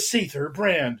the Sather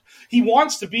brand. He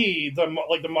wants to be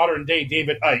the modern day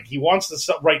David Icke. He wants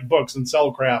to write books and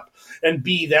sell crap and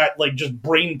be that just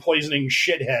brain poisoning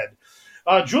shithead.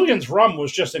 Julian's Rum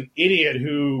was just an idiot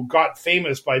who got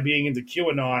famous by being into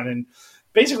QAnon, and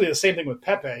basically the same thing with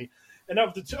Pepe. And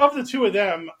of the two of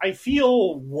them, I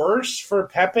feel worse for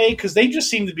Pepe because they just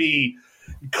seem to be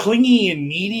clingy and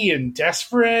needy and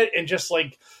desperate and just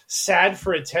sad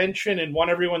for attention and want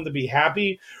everyone to be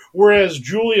happy. Whereas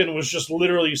Julian was just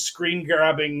literally screen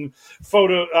grabbing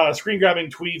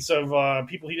tweets of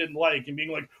people he didn't like and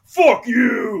being like, "Fuck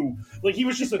you!" Like he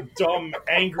was just a dumb,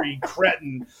 angry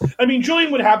cretin. I mean,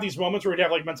 Julian would have these moments where he'd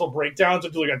have like mental breakdowns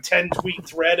and do like a 10-tweet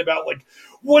thread about like,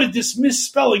 what did this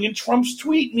misspelling in Trump's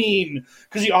tweet mean?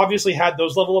 Because he obviously had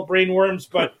those level of brainworms.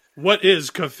 But what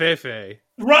is covfefe?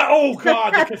 Right? Oh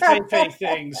god, the covfefe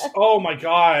things. Oh my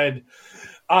god.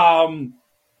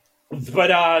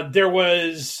 But there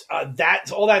was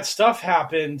that all that stuff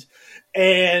happened,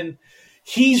 and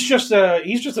he's just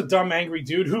a dumb, angry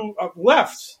dude who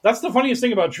left. That's the funniest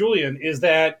thing about Julian is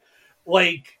that,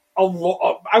 like, I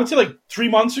would say like 3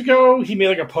 months ago, he made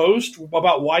like a post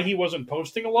about why he wasn't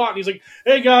posting a lot. And he's like,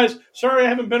 "Hey guys, sorry I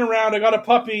haven't been around. I got a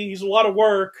puppy. He's a lot of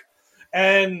work."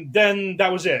 And then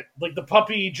that was it. Like the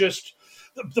puppy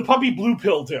blue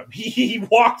pilled him. He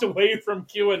walked away from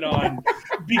QAnon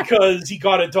because he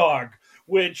got a dog.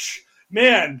 Which,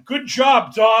 man, good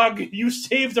job, dog. You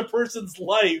saved a person's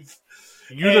life.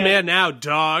 You're the man now,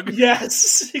 dog.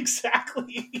 Yes,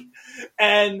 exactly.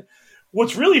 And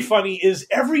what's really funny is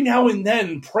every now and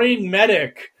then, Praying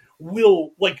Medic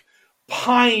will like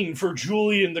pine for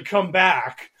Julian to come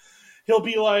back. He'll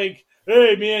be like,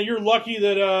 "Hey, man, you're lucky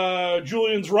that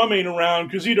Julian's rum ain't around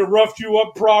because he'd have roughed you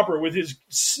up proper with his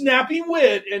snappy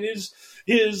wit and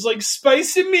his like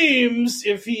spicy memes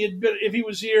if he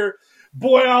was here.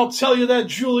 Boy, I'll tell you that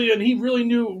Julian, he really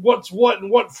knew what's what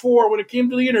and what for when it came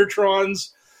to the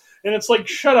Intertrons." And it's like,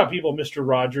 shut up, evil Mr.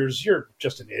 Rogers. You're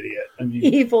just an idiot. I mean,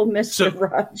 evil Mr.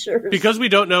 Rogers. Because we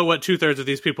don't know what 2/3 of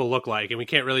these people look like, and we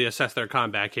can't really assess their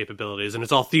combat capabilities, and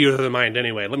it's all theater of the mind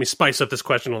anyway, let me spice up this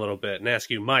question a little bit and ask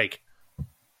you, Mike,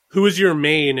 who is your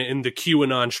main in the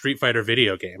QAnon Street Fighter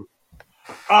video game?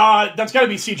 That's got to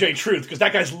be CJ Truth, because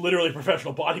that guy's literally a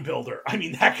professional bodybuilder. I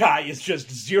mean, that guy is just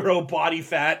zero body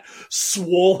fat,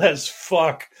 swole as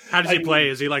fuck. How does he play?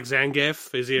 Is he like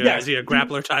Zangief? Is he a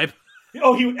grappler type?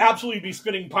 Oh, he would absolutely be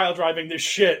spinning pile driving the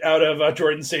shit out of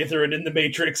Jordan Sather and in the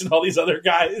Matrix and all these other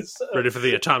guys. Ready for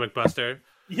the Atomic Buster.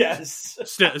 Yes.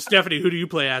 Stephanie, who do you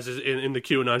play as in the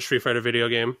QAnon Street Fighter video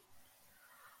game?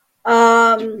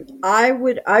 I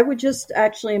would just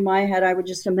actually in my head, I would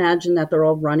just imagine that they're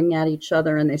all running at each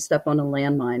other and they step on a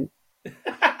landmine. It's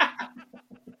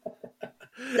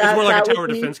more like a tower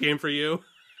defense game for you.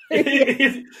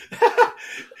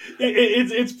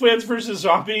 It's Plants vs.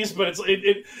 Zombies, but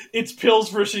it's pills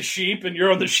versus sheep, and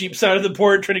you're on the sheep side of the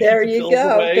board trying to keep the pills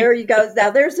away. There you go.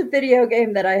 Now there's a video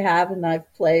game that I have and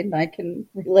I've played and I can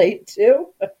relate to.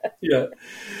 Yeah.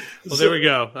 Well, there we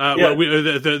go. Well,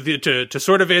 to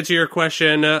sort of answer your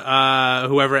question,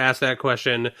 whoever asked that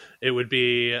question, it would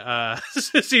be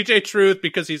CJ Truth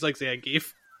because he's like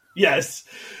Zangief. Yes.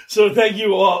 So thank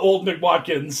you, old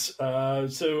McWatkins.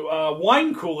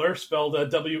 Wine Cooler, spelled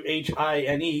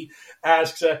Whine,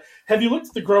 asks, have you looked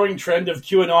at the growing trend of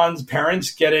QAnon's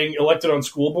parents getting elected on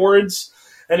school boards?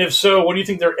 And if so, what do you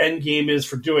think their end game is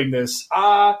for doing this?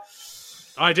 I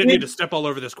didn't need to step all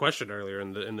over this question earlier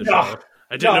in the show.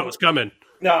 I didn't know it was coming.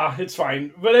 Nah, it's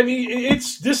fine. But I mean,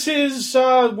 this is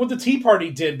what the Tea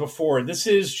Party did before. This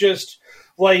is just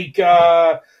like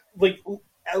the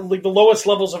lowest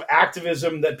levels of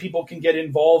activism that people can get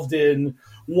involved in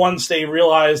once they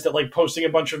realize that like posting a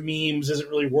bunch of memes isn't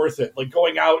really worth it. Like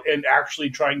going out and actually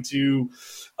trying to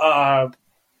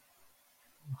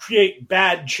create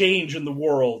bad change in the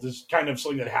world is kind of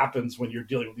something that happens when you're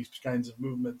dealing with these kinds of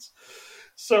movements.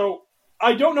 So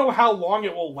I don't know how long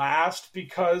it will last,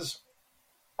 because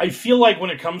I feel like when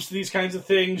it comes to these kinds of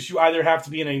things, you either have to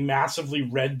be in a massively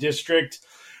red district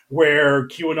where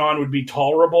QAnon would be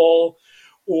tolerable,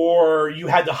 or you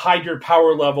had to hide your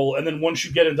power level, and then once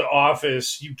you get into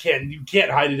office, you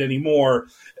can't hide it anymore,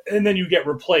 and then you get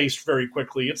replaced very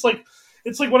quickly. It's like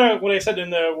what I said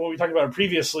when we talked about it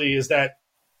previously, is that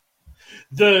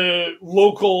the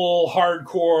local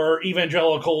hardcore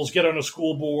evangelicals get on a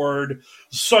school board,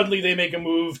 suddenly they make a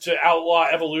move to outlaw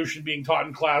evolution being taught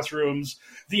in classrooms,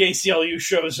 the ACLU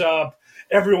shows up,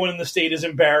 everyone in the state is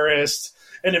embarrassed,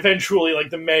 and eventually, like,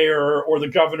 the mayor or the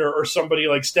governor or somebody,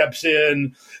 like, steps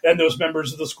in, and those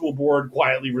members of the school board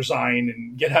quietly resign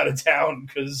and get out of town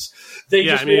because they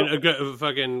just... Yeah, I mean,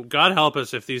 fucking God help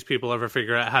us if these people ever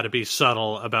figure out how to be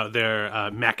subtle about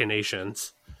their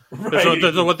machinations. Right.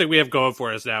 The one thing we have going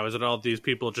for us now is that all these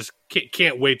people just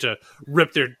can't wait to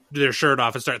rip their shirt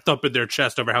off and start thumping their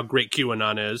chest over how great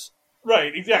QAnon is.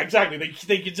 Right, yeah, exactly.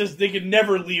 They can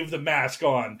never leave the mask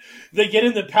on. They get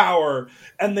into power,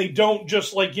 and they don't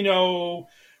just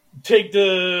take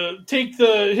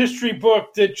the history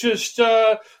book that just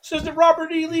says that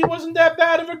Robert E. Lee wasn't that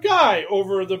bad of a guy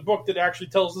over the book that actually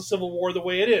tells the Civil War the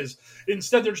way it is.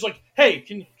 Instead, they're just like, hey,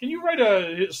 can you write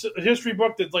a history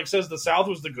book that like says the South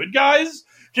was the good guys?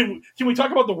 Can we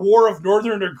talk about the War of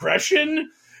Northern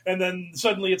Aggression? And then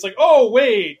suddenly it's like, oh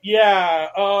wait, yeah,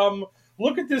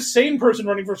 look at this sane person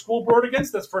running for school board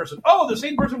against this person. Oh, the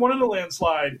sane person won in a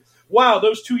landslide. Wow,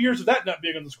 those 2 years of that not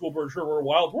being on the school board sure were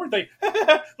wild, weren't they?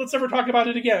 Let's never talk about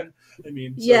it again. I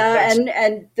mean, so yeah,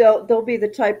 and they'll be the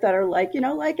type that are like,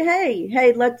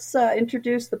 hey, let's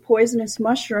introduce the poisonous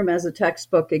mushroom as a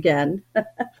textbook again.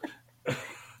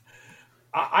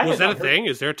 Was that a thing?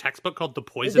 Is there a textbook called The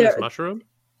Poisonous Mushroom?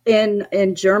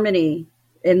 In Germany,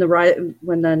 when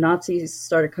the Nazis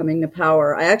started coming to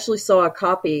power, I actually saw a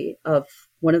copy of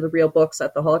one of the real books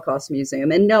at the Holocaust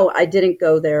Museum. And no, I didn't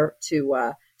go there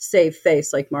to save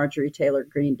face like Marjorie Taylor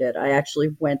Greene did. I actually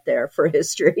went there for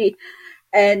history.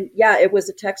 And yeah, it was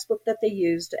a textbook that they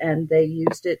used, and they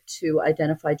used it to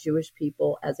identify Jewish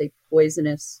people as a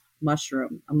poisonous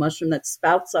mushroom, a mushroom that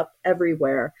spouts up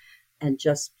everywhere and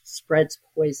just spreads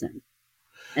poison.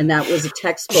 And that was a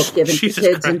textbook given to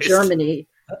kids in Germany.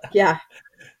 Yeah.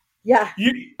 Yeah.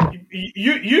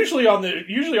 Usually on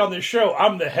this show,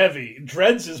 I'm the heavy.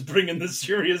 Dreads is bringing the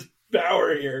serious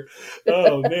power here.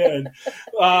 Oh man.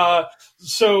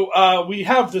 So we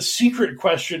have the secret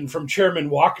question from Chairman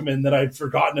Walkman that I'd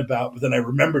forgotten about, but then I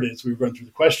remembered it as we run through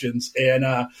the questions.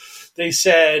 And they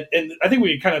said, and I think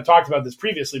we kind of talked about this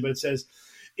previously, but it says,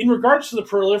 in regards to the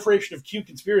proliferation of Q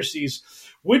conspiracies,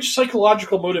 which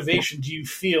psychological motivation do you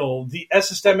feel, the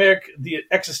epistemic, the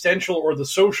existential, or the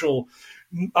social,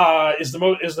 is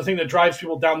the thing that drives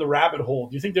people down the rabbit hole?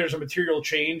 Do you think there's a material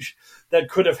change that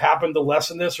could have happened to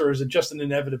lessen this, or is it just an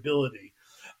inevitability?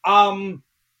 Some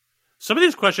of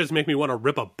these questions make me want to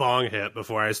rip a bong hit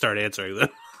before I start answering them.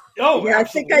 Oh, yeah, absolutely. I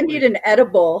think I need an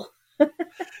edible.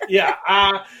 Yeah.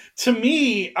 To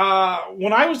me,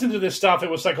 when I was into this stuff,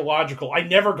 it was psychological. I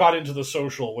never got into the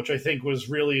social, which I think was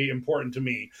really important to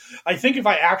me. I think if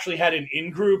I actually had an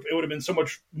in-group, it would have been so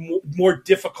much more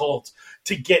difficult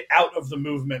to get out of the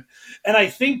movement. And I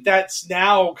think that's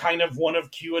now kind of one of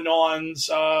QAnon's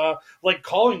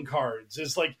calling cards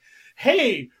is like,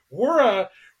 hey, we're a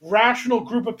rational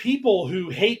group of people who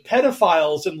hate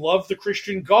pedophiles and love the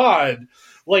Christian God.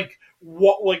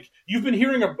 You've been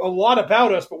hearing a lot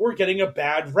about us, but we're getting a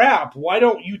bad rap. Why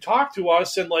don't you talk to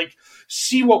us and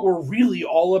see what we're really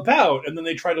all about? And then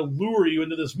they try to lure you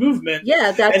into this movement.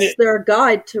 Yeah, that's their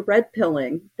guide to red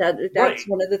pilling. That's right.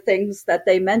 One of the things that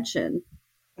they mention.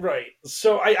 Right.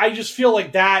 So I just feel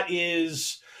like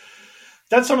that's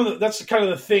kind of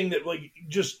the thing that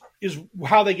just is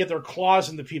how they get their claws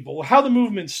into people. How the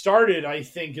movement started, I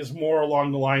think, is more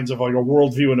along the lines of a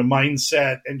worldview and a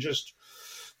mindset, and just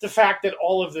the fact that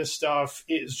all of this stuff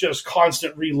is just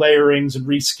constant relayerings and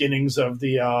reskinnings of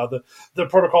the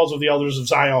protocols of the Elders of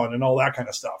Zion and all that kind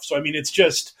of stuff. So, I mean, it's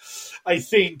just, I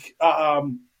think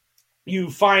you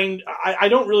find, I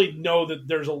don't really know that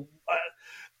there's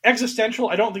existential.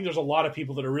 I don't think there's a lot of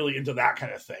people that are really into that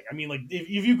kind of thing. I mean,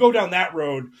 if you go down that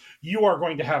road, you are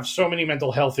going to have so many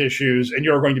mental health issues, and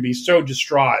you're going to be so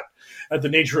distraught at the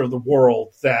nature of the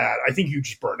world that I think you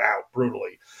just burn out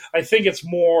brutally. I think it's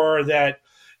more that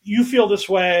you feel this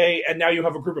way, and now you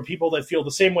have a group of people that feel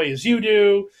the same way as you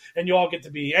do, and you all get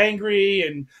to be angry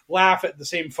and laugh at the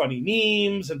same funny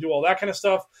memes and do all that kind of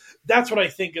stuff. That's what I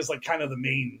think is kind of the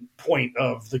main point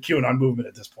of the QAnon movement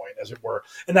at this point, as it were,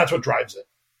 and that's what drives it.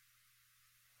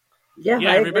 Yeah,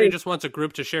 everybody just wants a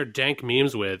group to share dank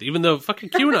memes with, even though fucking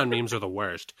QAnon memes are the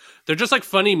worst. They're just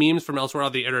funny memes from elsewhere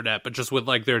on the internet, but just with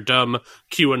their dumb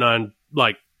QAnon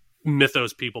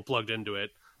mythos people plugged into it.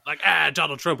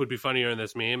 Donald Trump would be funnier in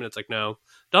this meme. And it's no,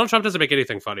 Donald Trump doesn't make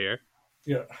anything funnier.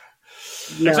 Yeah.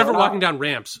 Except for walking down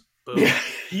ramps. Boom.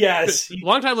 Yes.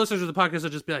 Longtime listeners of the podcast will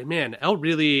just be like, man, Elle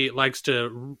really likes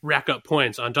to rack up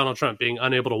points on Donald Trump being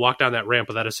unable to walk down that ramp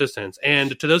without assistance.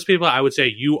 And to those people, I would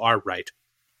say you are right.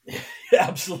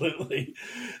 Absolutely.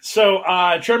 So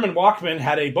Chairman Walkman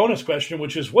had a bonus question,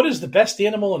 which is, what is the best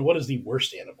animal and what is the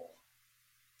worst animal?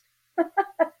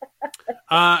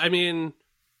 I mean,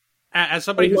 as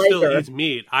somebody who still eats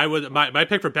meat, I would my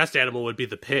pick for best animal would be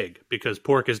the pig, because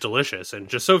pork is delicious and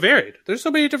just so varied. There's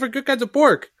so many different good kinds of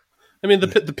pork. I mean, the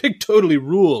pig totally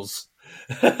rules.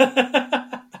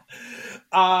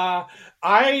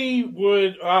 I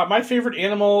would. My favorite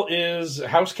animal is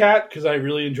house cat, because I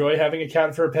really enjoy having a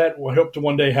cat for a pet. I hope to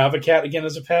one day have a cat again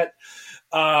as a pet.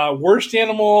 Worst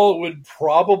animal would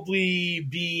probably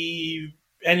be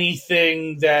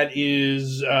anything that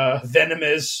is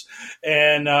venomous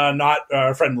and not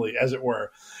friendly, as it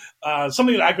were.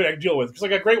 something that I could deal with. Because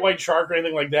like a great white shark or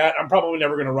anything like that, I'm probably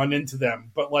never going to run into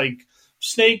them. But like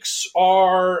snakes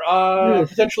are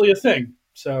potentially a thing.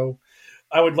 So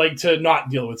I would like to not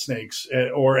deal with snakes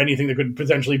or anything that could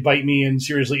potentially bite me and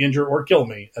seriously injure or kill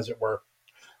me, as it were.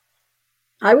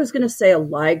 I was going to say a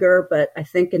liger, but I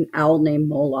think an owl named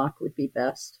Moloch would be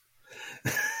best.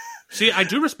 See, I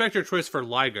do respect your choice for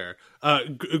liger.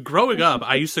 Growing up,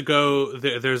 I used to go.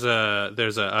 There's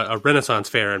a Renaissance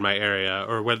fair in my area,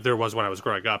 or there was when I was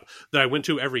growing up, that I went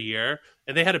to every year,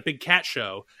 and they had a big cat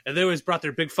show, and they always brought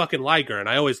their big fucking liger, and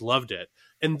I always loved it.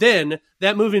 And then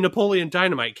that movie Napoleon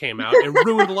Dynamite came out and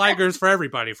ruined ligers for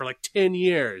everybody for like 10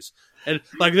 years. And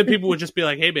like then people would just be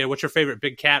like, "Hey man, what's your favorite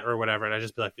big cat or whatever?" And I'd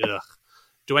just be like, "Ugh."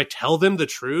 Do I tell them the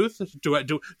truth?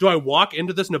 Do I walk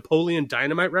into this Napoleon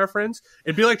Dynamite reference?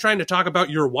 It'd be like trying to talk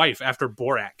about your wife after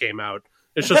Borat came out.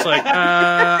 It's just like,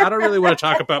 I don't really want to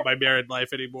talk about my married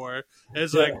life anymore. And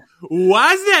it's like,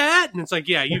 what's that? And it's like,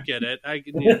 yeah, you get it.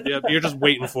 You're just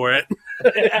waiting for it.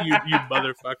 you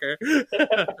motherfucker.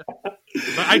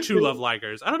 But I too love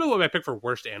ligers. I don't know what my pick for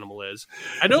worst animal is.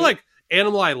 I know like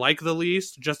animal I like the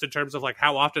least, just in terms of like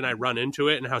how often I run into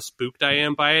it and how spooked I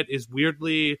am by it, is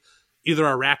weirdly either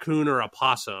a raccoon or a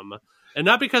possum. And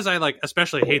not because I like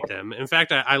especially hate them. In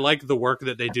fact, I like the work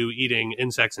that they do eating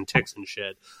insects and ticks and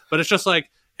shit. But it's just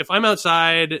like, if I'm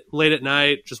outside late at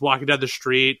night, just walking down the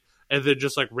street, and then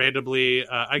just like randomly,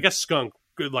 I guess skunk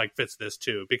like fits this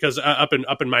too, because up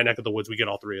in my neck of the woods, we get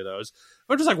all three of those.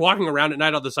 We're just like walking around at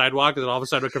night on the sidewalk, and then all of a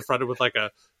sudden we're confronted with like a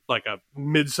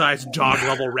mid-sized dog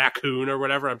level raccoon or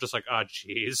whatever. I'm just like, oh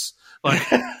geez, like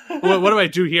what do I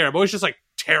do here? I'm always just like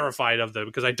terrified of them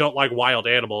because I don't like wild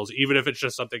animals, even if it's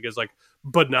just something as like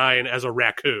benign as a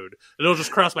raccoon. It'll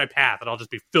just cross my path and I'll just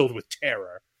be filled with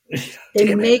terror.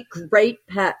 They make great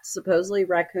pets. Supposedly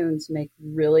raccoons make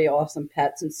really awesome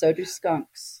pets, and so do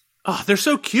skunks. Oh, they're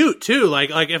so cute too.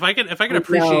 Like if I can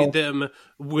appreciate them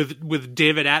with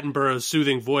David Attenborough's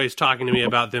soothing voice talking to me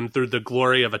about them through the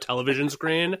glory of a television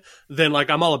screen, then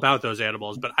like I'm all about those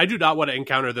animals. But I do not want to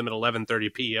encounter them at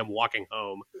 11:30 p.m. walking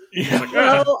home. Yeah. Like,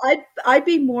 well, I'd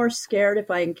be more scared if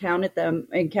I encountered them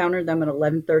at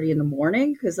 11:30 in the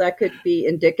morning, because that could be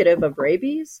indicative of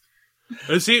rabies.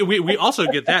 See, we also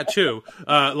get that too.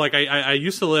 Like I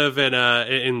used to live in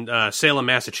Salem,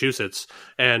 Massachusetts,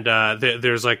 and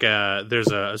there's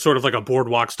a sort of like a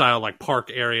boardwalk style like park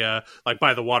area like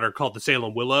by the water called the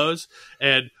Salem Willows.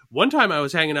 And one time I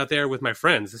was hanging out there with my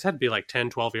friends. This had to be like 10,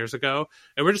 12 years ago,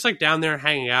 and we're just like down there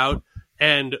hanging out.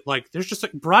 And like, there's just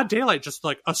like broad daylight, just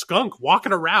like a skunk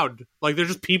walking around. Like there's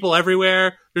just people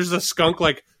everywhere. There's a skunk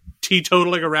like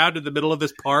teetotaling around in the middle of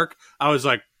this park. I was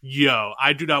like, yo,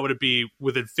 I do not want to be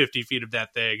within 50 feet of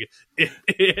that thing.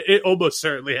 It almost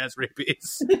certainly has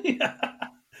rabies. Yeah.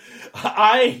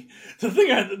 The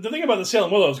thing about the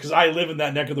Salem Willows, because I live in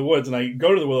that neck of the woods and I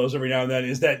go to the Willows every now and then,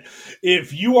 is that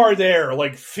if you are there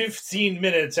like 15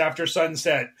 minutes after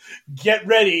sunset, get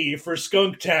ready for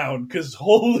Skunk Town, because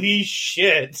holy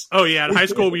shit. Oh yeah, in high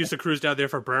school we used to cruise down there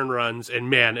for burn runs, and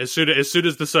man, as soon as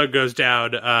the sun goes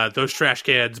down, those trash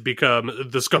cans become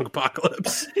the skunk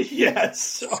apocalypse.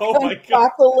 Yes. Oh my god.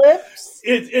 Apocalypse.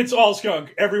 It's all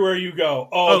skunk everywhere you go.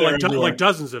 Like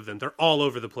dozens of them. They're all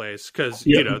over the place because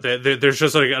you know there's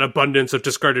just like an abundance of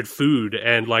discarded food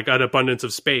and like an abundance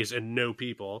of space and no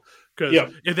people.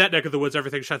 Because in that neck of the woods,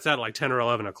 everything shuts down at like 10 or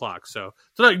 11 o'clock. So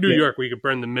it's not like New York where you could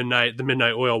burn the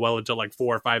midnight oil well until like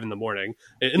 4 or 5 in the morning.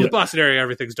 In the Boston area,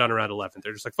 everything's done around 11.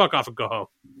 They're just like, fuck off and go home.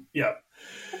 Yeah.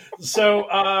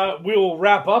 So we will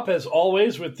wrap up, as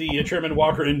always, with the Chairman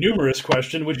Walker and numerous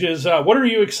question, which is, what are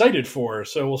you excited for?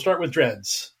 So we'll start with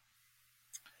Dreads.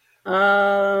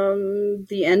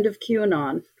 The end of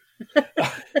QAnon.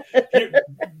 To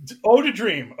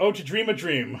dream a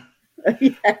dream.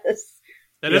 Yes.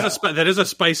 That is a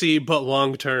spicy but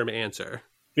long-term answer.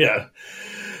 Yeah.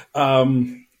 I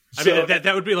mean,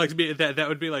 that would be like me. That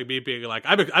would be like me being like,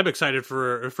 I'm excited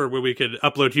for when we could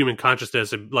upload human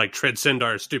consciousness and like transcend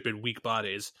our stupid weak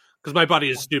bodies, because my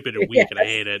body is stupid and weak and I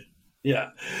hate it.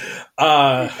 Yeah.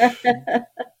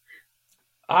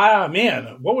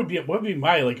 Man, what would be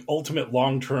my like ultimate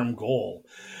long-term goal?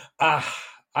 I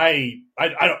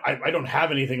don't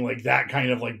have anything like that kind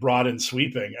of like broad and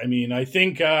sweeping. I mean, I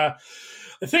think I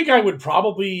would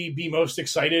probably be most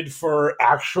excited for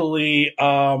actually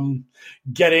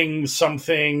getting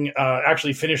something,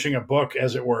 actually finishing a book,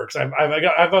 as it were. Because I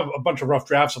have a bunch of rough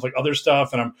drafts of like other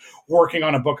stuff, and I'm working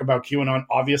on a book about QAnon,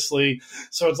 obviously.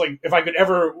 So it's like, if I could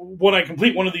ever, when I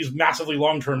complete one of these massively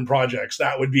long-term projects,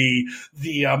 that would be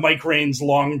the Mike Raines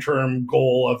long-term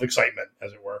goal of excitement,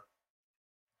 as it were.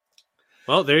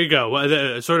 Well, there you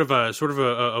go. Sort of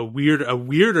a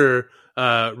weirder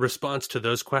response to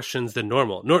those questions than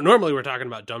normal. Normally we're talking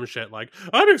about dumb shit like,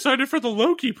 I'm excited for the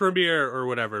Loki premiere or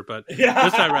whatever, but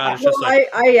this time around it's just like...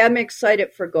 I am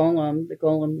excited for Gollum, the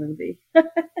Gollum movie.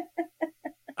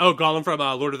 Oh, Gollum from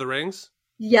Lord of the Rings?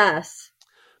 Yes.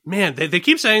 Man, they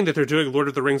keep saying that they're doing Lord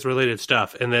of the Rings related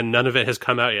stuff, and then none of it has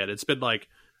come out yet. It's been like,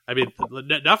 I mean,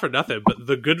 not for nothing, but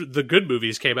the good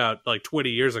movies came out like 20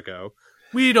 years ago.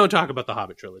 We don't talk about the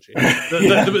Hobbit trilogy.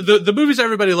 The movies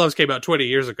everybody loves came out 20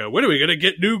 years ago. When are we going to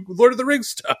get new Lord of the Rings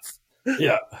stuff?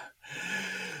 Yeah.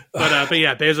 But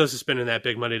yeah, Bezos is spending that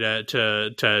big money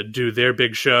to do their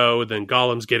big show. Then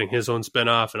Gollum's getting his own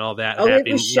spinoff and all that. Oh,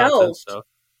 it was shelved. So.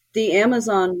 The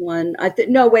Amazon one.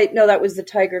 No, that was the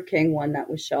Tiger King one that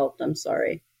was shelved. I'm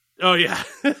sorry. Oh, yeah.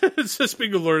 So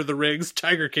speaking of Lord of the Rings,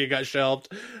 Tiger King got shelved.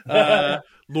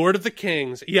 Lord of the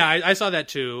Kings. Yeah, I saw that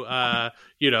too.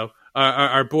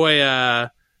 Our boy,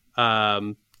 God,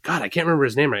 I can't remember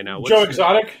his name right now. Joe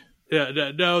Exotic?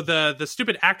 No, the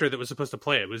stupid actor that was supposed to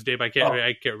play it was I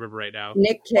can't remember right now.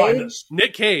 Nick Cage?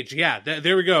 Nick Cage, yeah.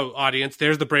 There we go, audience.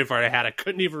 There's the brain fart I had. I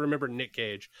couldn't even remember Nick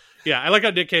Cage. Yeah, I like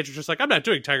how Nick Cage was just like, I'm not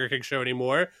doing Tiger King show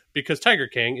anymore because Tiger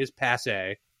King is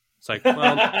passé. It's like,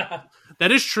 well,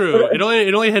 that is true. It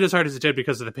only hit as hard as it did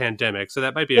because of the pandemic, so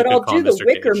that might be a good call, Mr. Cage. But I'll do the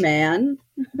Wicker Man.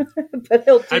 But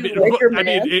he'll do the Wicker Man. I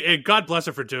mean, God bless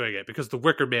her for doing it, because the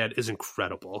Wicker Man is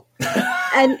incredible.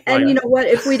 And you know what?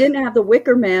 If we didn't have the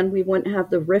Wicker Man, we wouldn't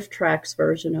have the Riff Tracks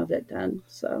version of it then,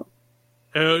 so...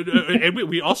 and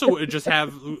we also would just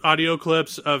have audio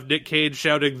clips of Nick Cage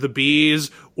shouting "the bees"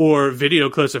 or video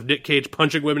clips of Nick Cage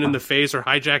punching women in the face or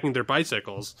hijacking their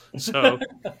bicycles. So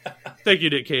thank you,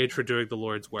 Nick Cage, for doing the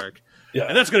Lord's work. Yeah.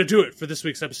 And that's going to do it for this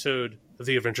week's episode of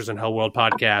the Adventures in Hellworld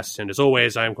podcast. And as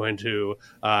always, I'm going to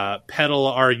pedal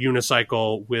our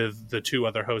unicycle with the two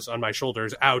other hosts on my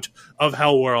shoulders out of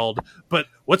Hellworld. But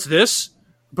what's this?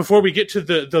 Before we get to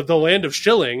the land of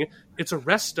shilling, it's a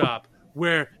rest stop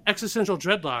where Existential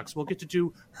Dreadlocks will get to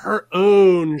do her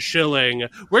own shilling.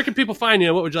 Where can people find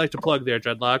you? What would you like to plug there,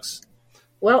 Dreadlocks?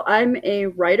 Well, I'm a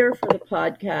writer for the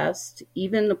podcast.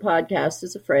 Even the Podcast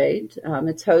is Afraid.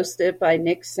 It's hosted by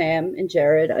Nick, Sam, and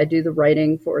Jared. I do the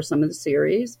writing for some of the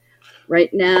series.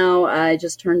 Right now, I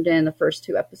just turned in the first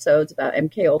 2 episodes about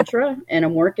MK Ultra, and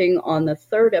I'm working on the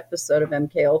 3rd episode of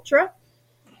MK Ultra.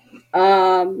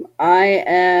 I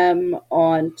am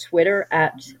on Twitter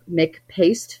at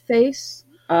McPasteface.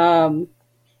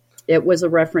 It was a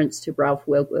reference to Ralph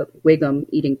Wiggum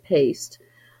eating paste.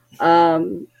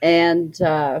 And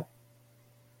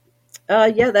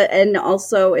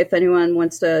also, if anyone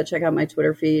wants to check out my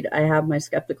Twitter feed, I have my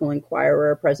Skeptical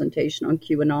Inquirer presentation on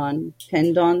QAnon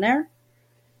pinned on there.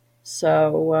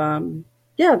 So,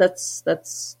 that's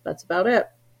about it.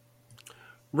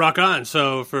 Rock on.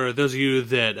 So for those of you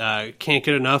that can't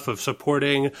get enough of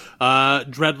supporting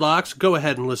Dreadlocks, go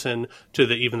ahead and listen to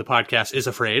the Even the Podcast is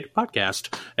Afraid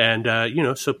podcast and,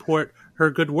 support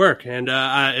her good work. And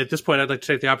at this point, I'd like to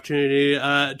take the opportunity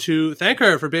to thank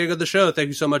her for being on the show. Thank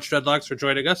you so much, Dreadlocks, for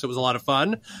joining us. It was a lot of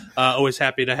fun. Always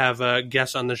happy to have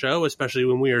guests on the show, especially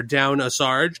when we are down a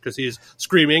Sarge because he's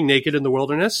screaming naked in the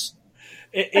wilderness.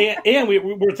 And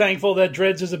we're thankful that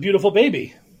Dreads is a beautiful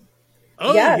baby.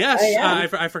 Oh,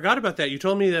 yes. I forgot about that. You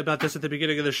told me about this at the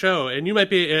beginning of the show. And you might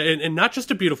be, and not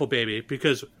just a beautiful baby,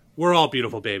 because we're all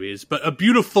beautiful babies, but a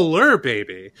beautifuler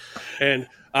baby. And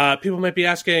people might be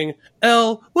asking,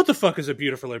 Elle, what the fuck is a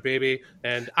beautifuler baby?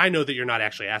 And I know that you're not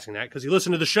actually asking that because you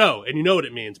listen to the show and you know what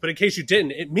it means. But in case you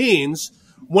didn't, it means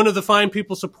one of the fine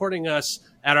people supporting us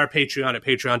at our Patreon at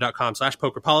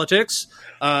patreon.com/pokerpolitics.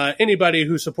 Anybody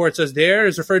who supports us there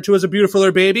is referred to as a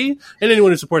beautifuler baby, and anyone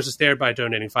who supports us there by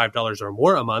donating $5 or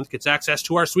more a month gets access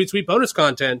to our sweet, sweet bonus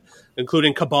content,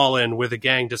 including Cabalin, where the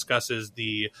gang discusses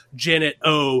the Janet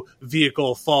O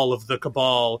vehicle fall of the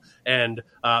Cabal, and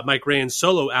Mike Rain's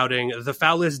solo outing, The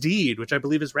Foulest Deed, which I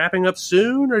believe is wrapping up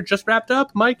soon, or just wrapped up.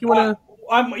 Mike, you want to...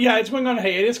 it's going on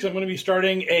hiatus because I'm going to be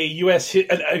starting a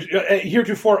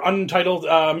heretofore untitled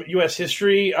U.S.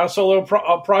 history solo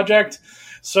project.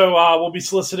 So we'll be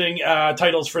soliciting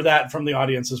titles for that from the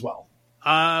audience as well.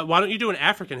 Why don't you do an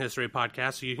African history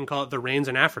podcast so you can call it The Rains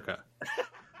in Africa?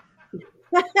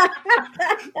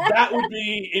 That would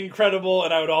be incredible,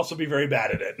 and I would also be very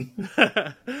bad at it.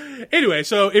 Anyway,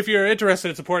 so if you're interested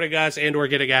in supporting us and or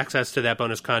getting access to that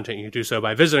bonus content, you can do so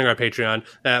by visiting our Patreon.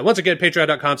 Once again,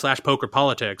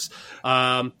 patreon.com/pokerpolitics.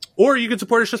 Or you can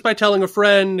support us just by telling a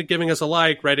friend, giving us a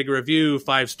like, writing a review,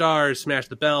 5 stars, smash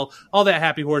the bell, all that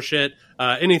happy horse shit.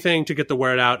 Anything to get the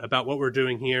word out about what we're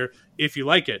doing here, if you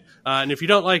like it. And if you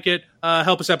don't like it,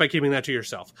 help us out by keeping that to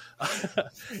yourself.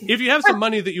 If you have some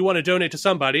money that you want to donate to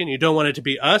somebody and you don't want it to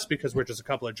be us because we're just a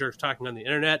couple of jerks talking on the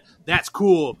internet, that's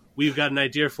cool. We've got an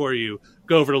idea for you.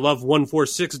 Go over to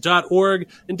love146.org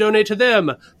and donate to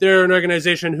them. They're an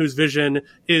organization whose vision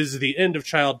is the end of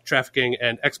child trafficking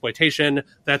and exploitation.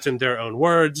 That's in their own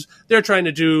words. They're trying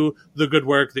to do the good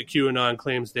work that QAnon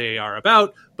claims they are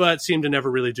about, but seem to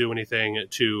never really do anything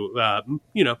to,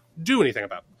 do anything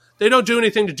about. They don't do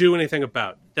anything to do anything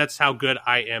about. That's how good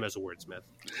I am as a wordsmith.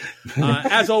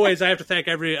 As always, I have to thank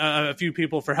a few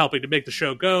people for helping to make the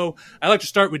show go. I'd like to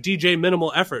start with DJ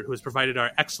Minimal Effort, who has provided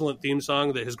our excellent theme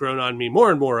song that has grown on me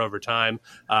more and more over time.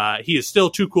 He is still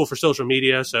too cool for social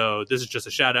media, so this is just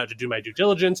a shout out to do my due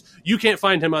diligence. You can't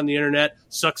find him on the internet.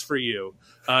 Sucks for you.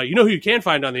 You know who you can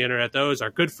find on the internet, though, is our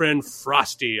good friend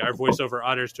Frosty, our voiceover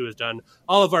artist who has done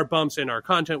all of our bumps and our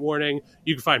content warning.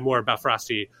 You can find more about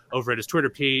Frosty over at his Twitter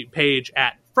page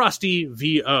at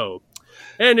FrostyVO.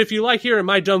 And if you like hearing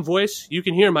my dumb voice, you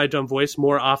can hear my dumb voice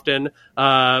more often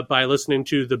by listening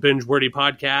to the Binge Wordy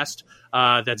podcast.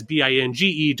 That's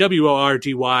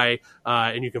BingeWordy.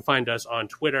 And you can find us on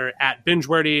Twitter at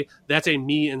BingeWordy. That's a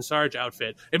me and Sarge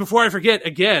outfit. And before I forget,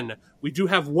 again, we do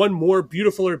have one more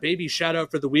Beautifuler Baby shout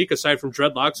out for the week, aside from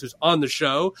Dreadlocks, who's on the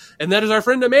show. And that is our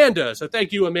friend Amanda. So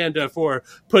thank you, Amanda, for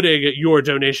putting your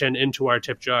donation into our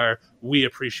tip jar. We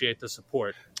appreciate the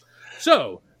support.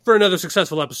 So, for another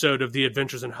successful episode of the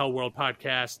Adventures in Hellworld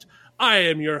podcast, I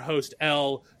am your host,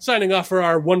 L, signing off for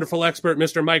our wonderful expert,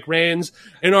 Mr. Mike Rains,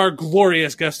 and our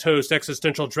glorious guest host,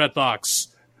 Existential Dreadlocks.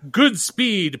 Good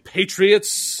speed,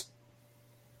 Patriots!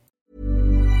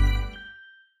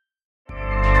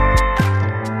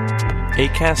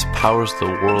 Acast powers the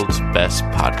world's best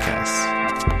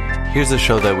podcasts. Here's a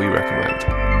show that we recommend.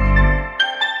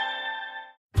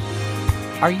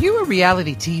 Are you a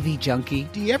reality TV junkie?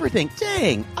 Do you ever think,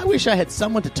 dang, I wish I had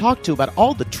someone to talk to about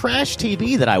all the trash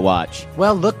TV that I watch?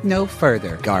 Well, look no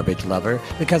further, garbage lover,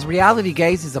 because Reality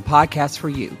Gaze is a podcast for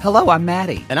you. Hello, I'm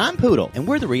Maddie. And I'm Poodle, and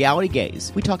we're the Reality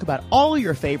Gaze. We talk about all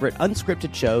your favorite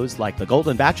unscripted shows like The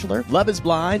Golden Bachelor, Love is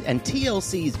Blind, and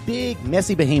TLC's big,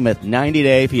 messy behemoth, 90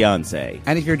 Day Fiancé.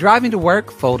 And if you're driving to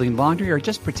work, folding laundry, or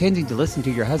just pretending to listen to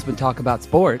your husband talk about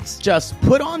sports, just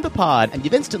put on the pod, and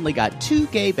you've instantly got two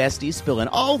gay besties spilling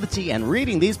all the tea and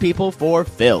reading these people for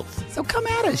filth. So come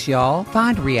at us, y'all.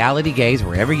 Find Reality Gaze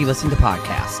wherever you listen to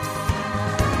podcasts.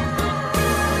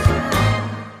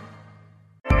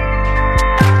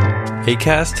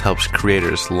 Acast helps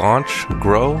creators launch,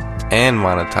 grow, and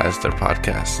monetize their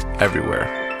podcasts everywhere.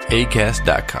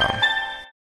 Acast.com.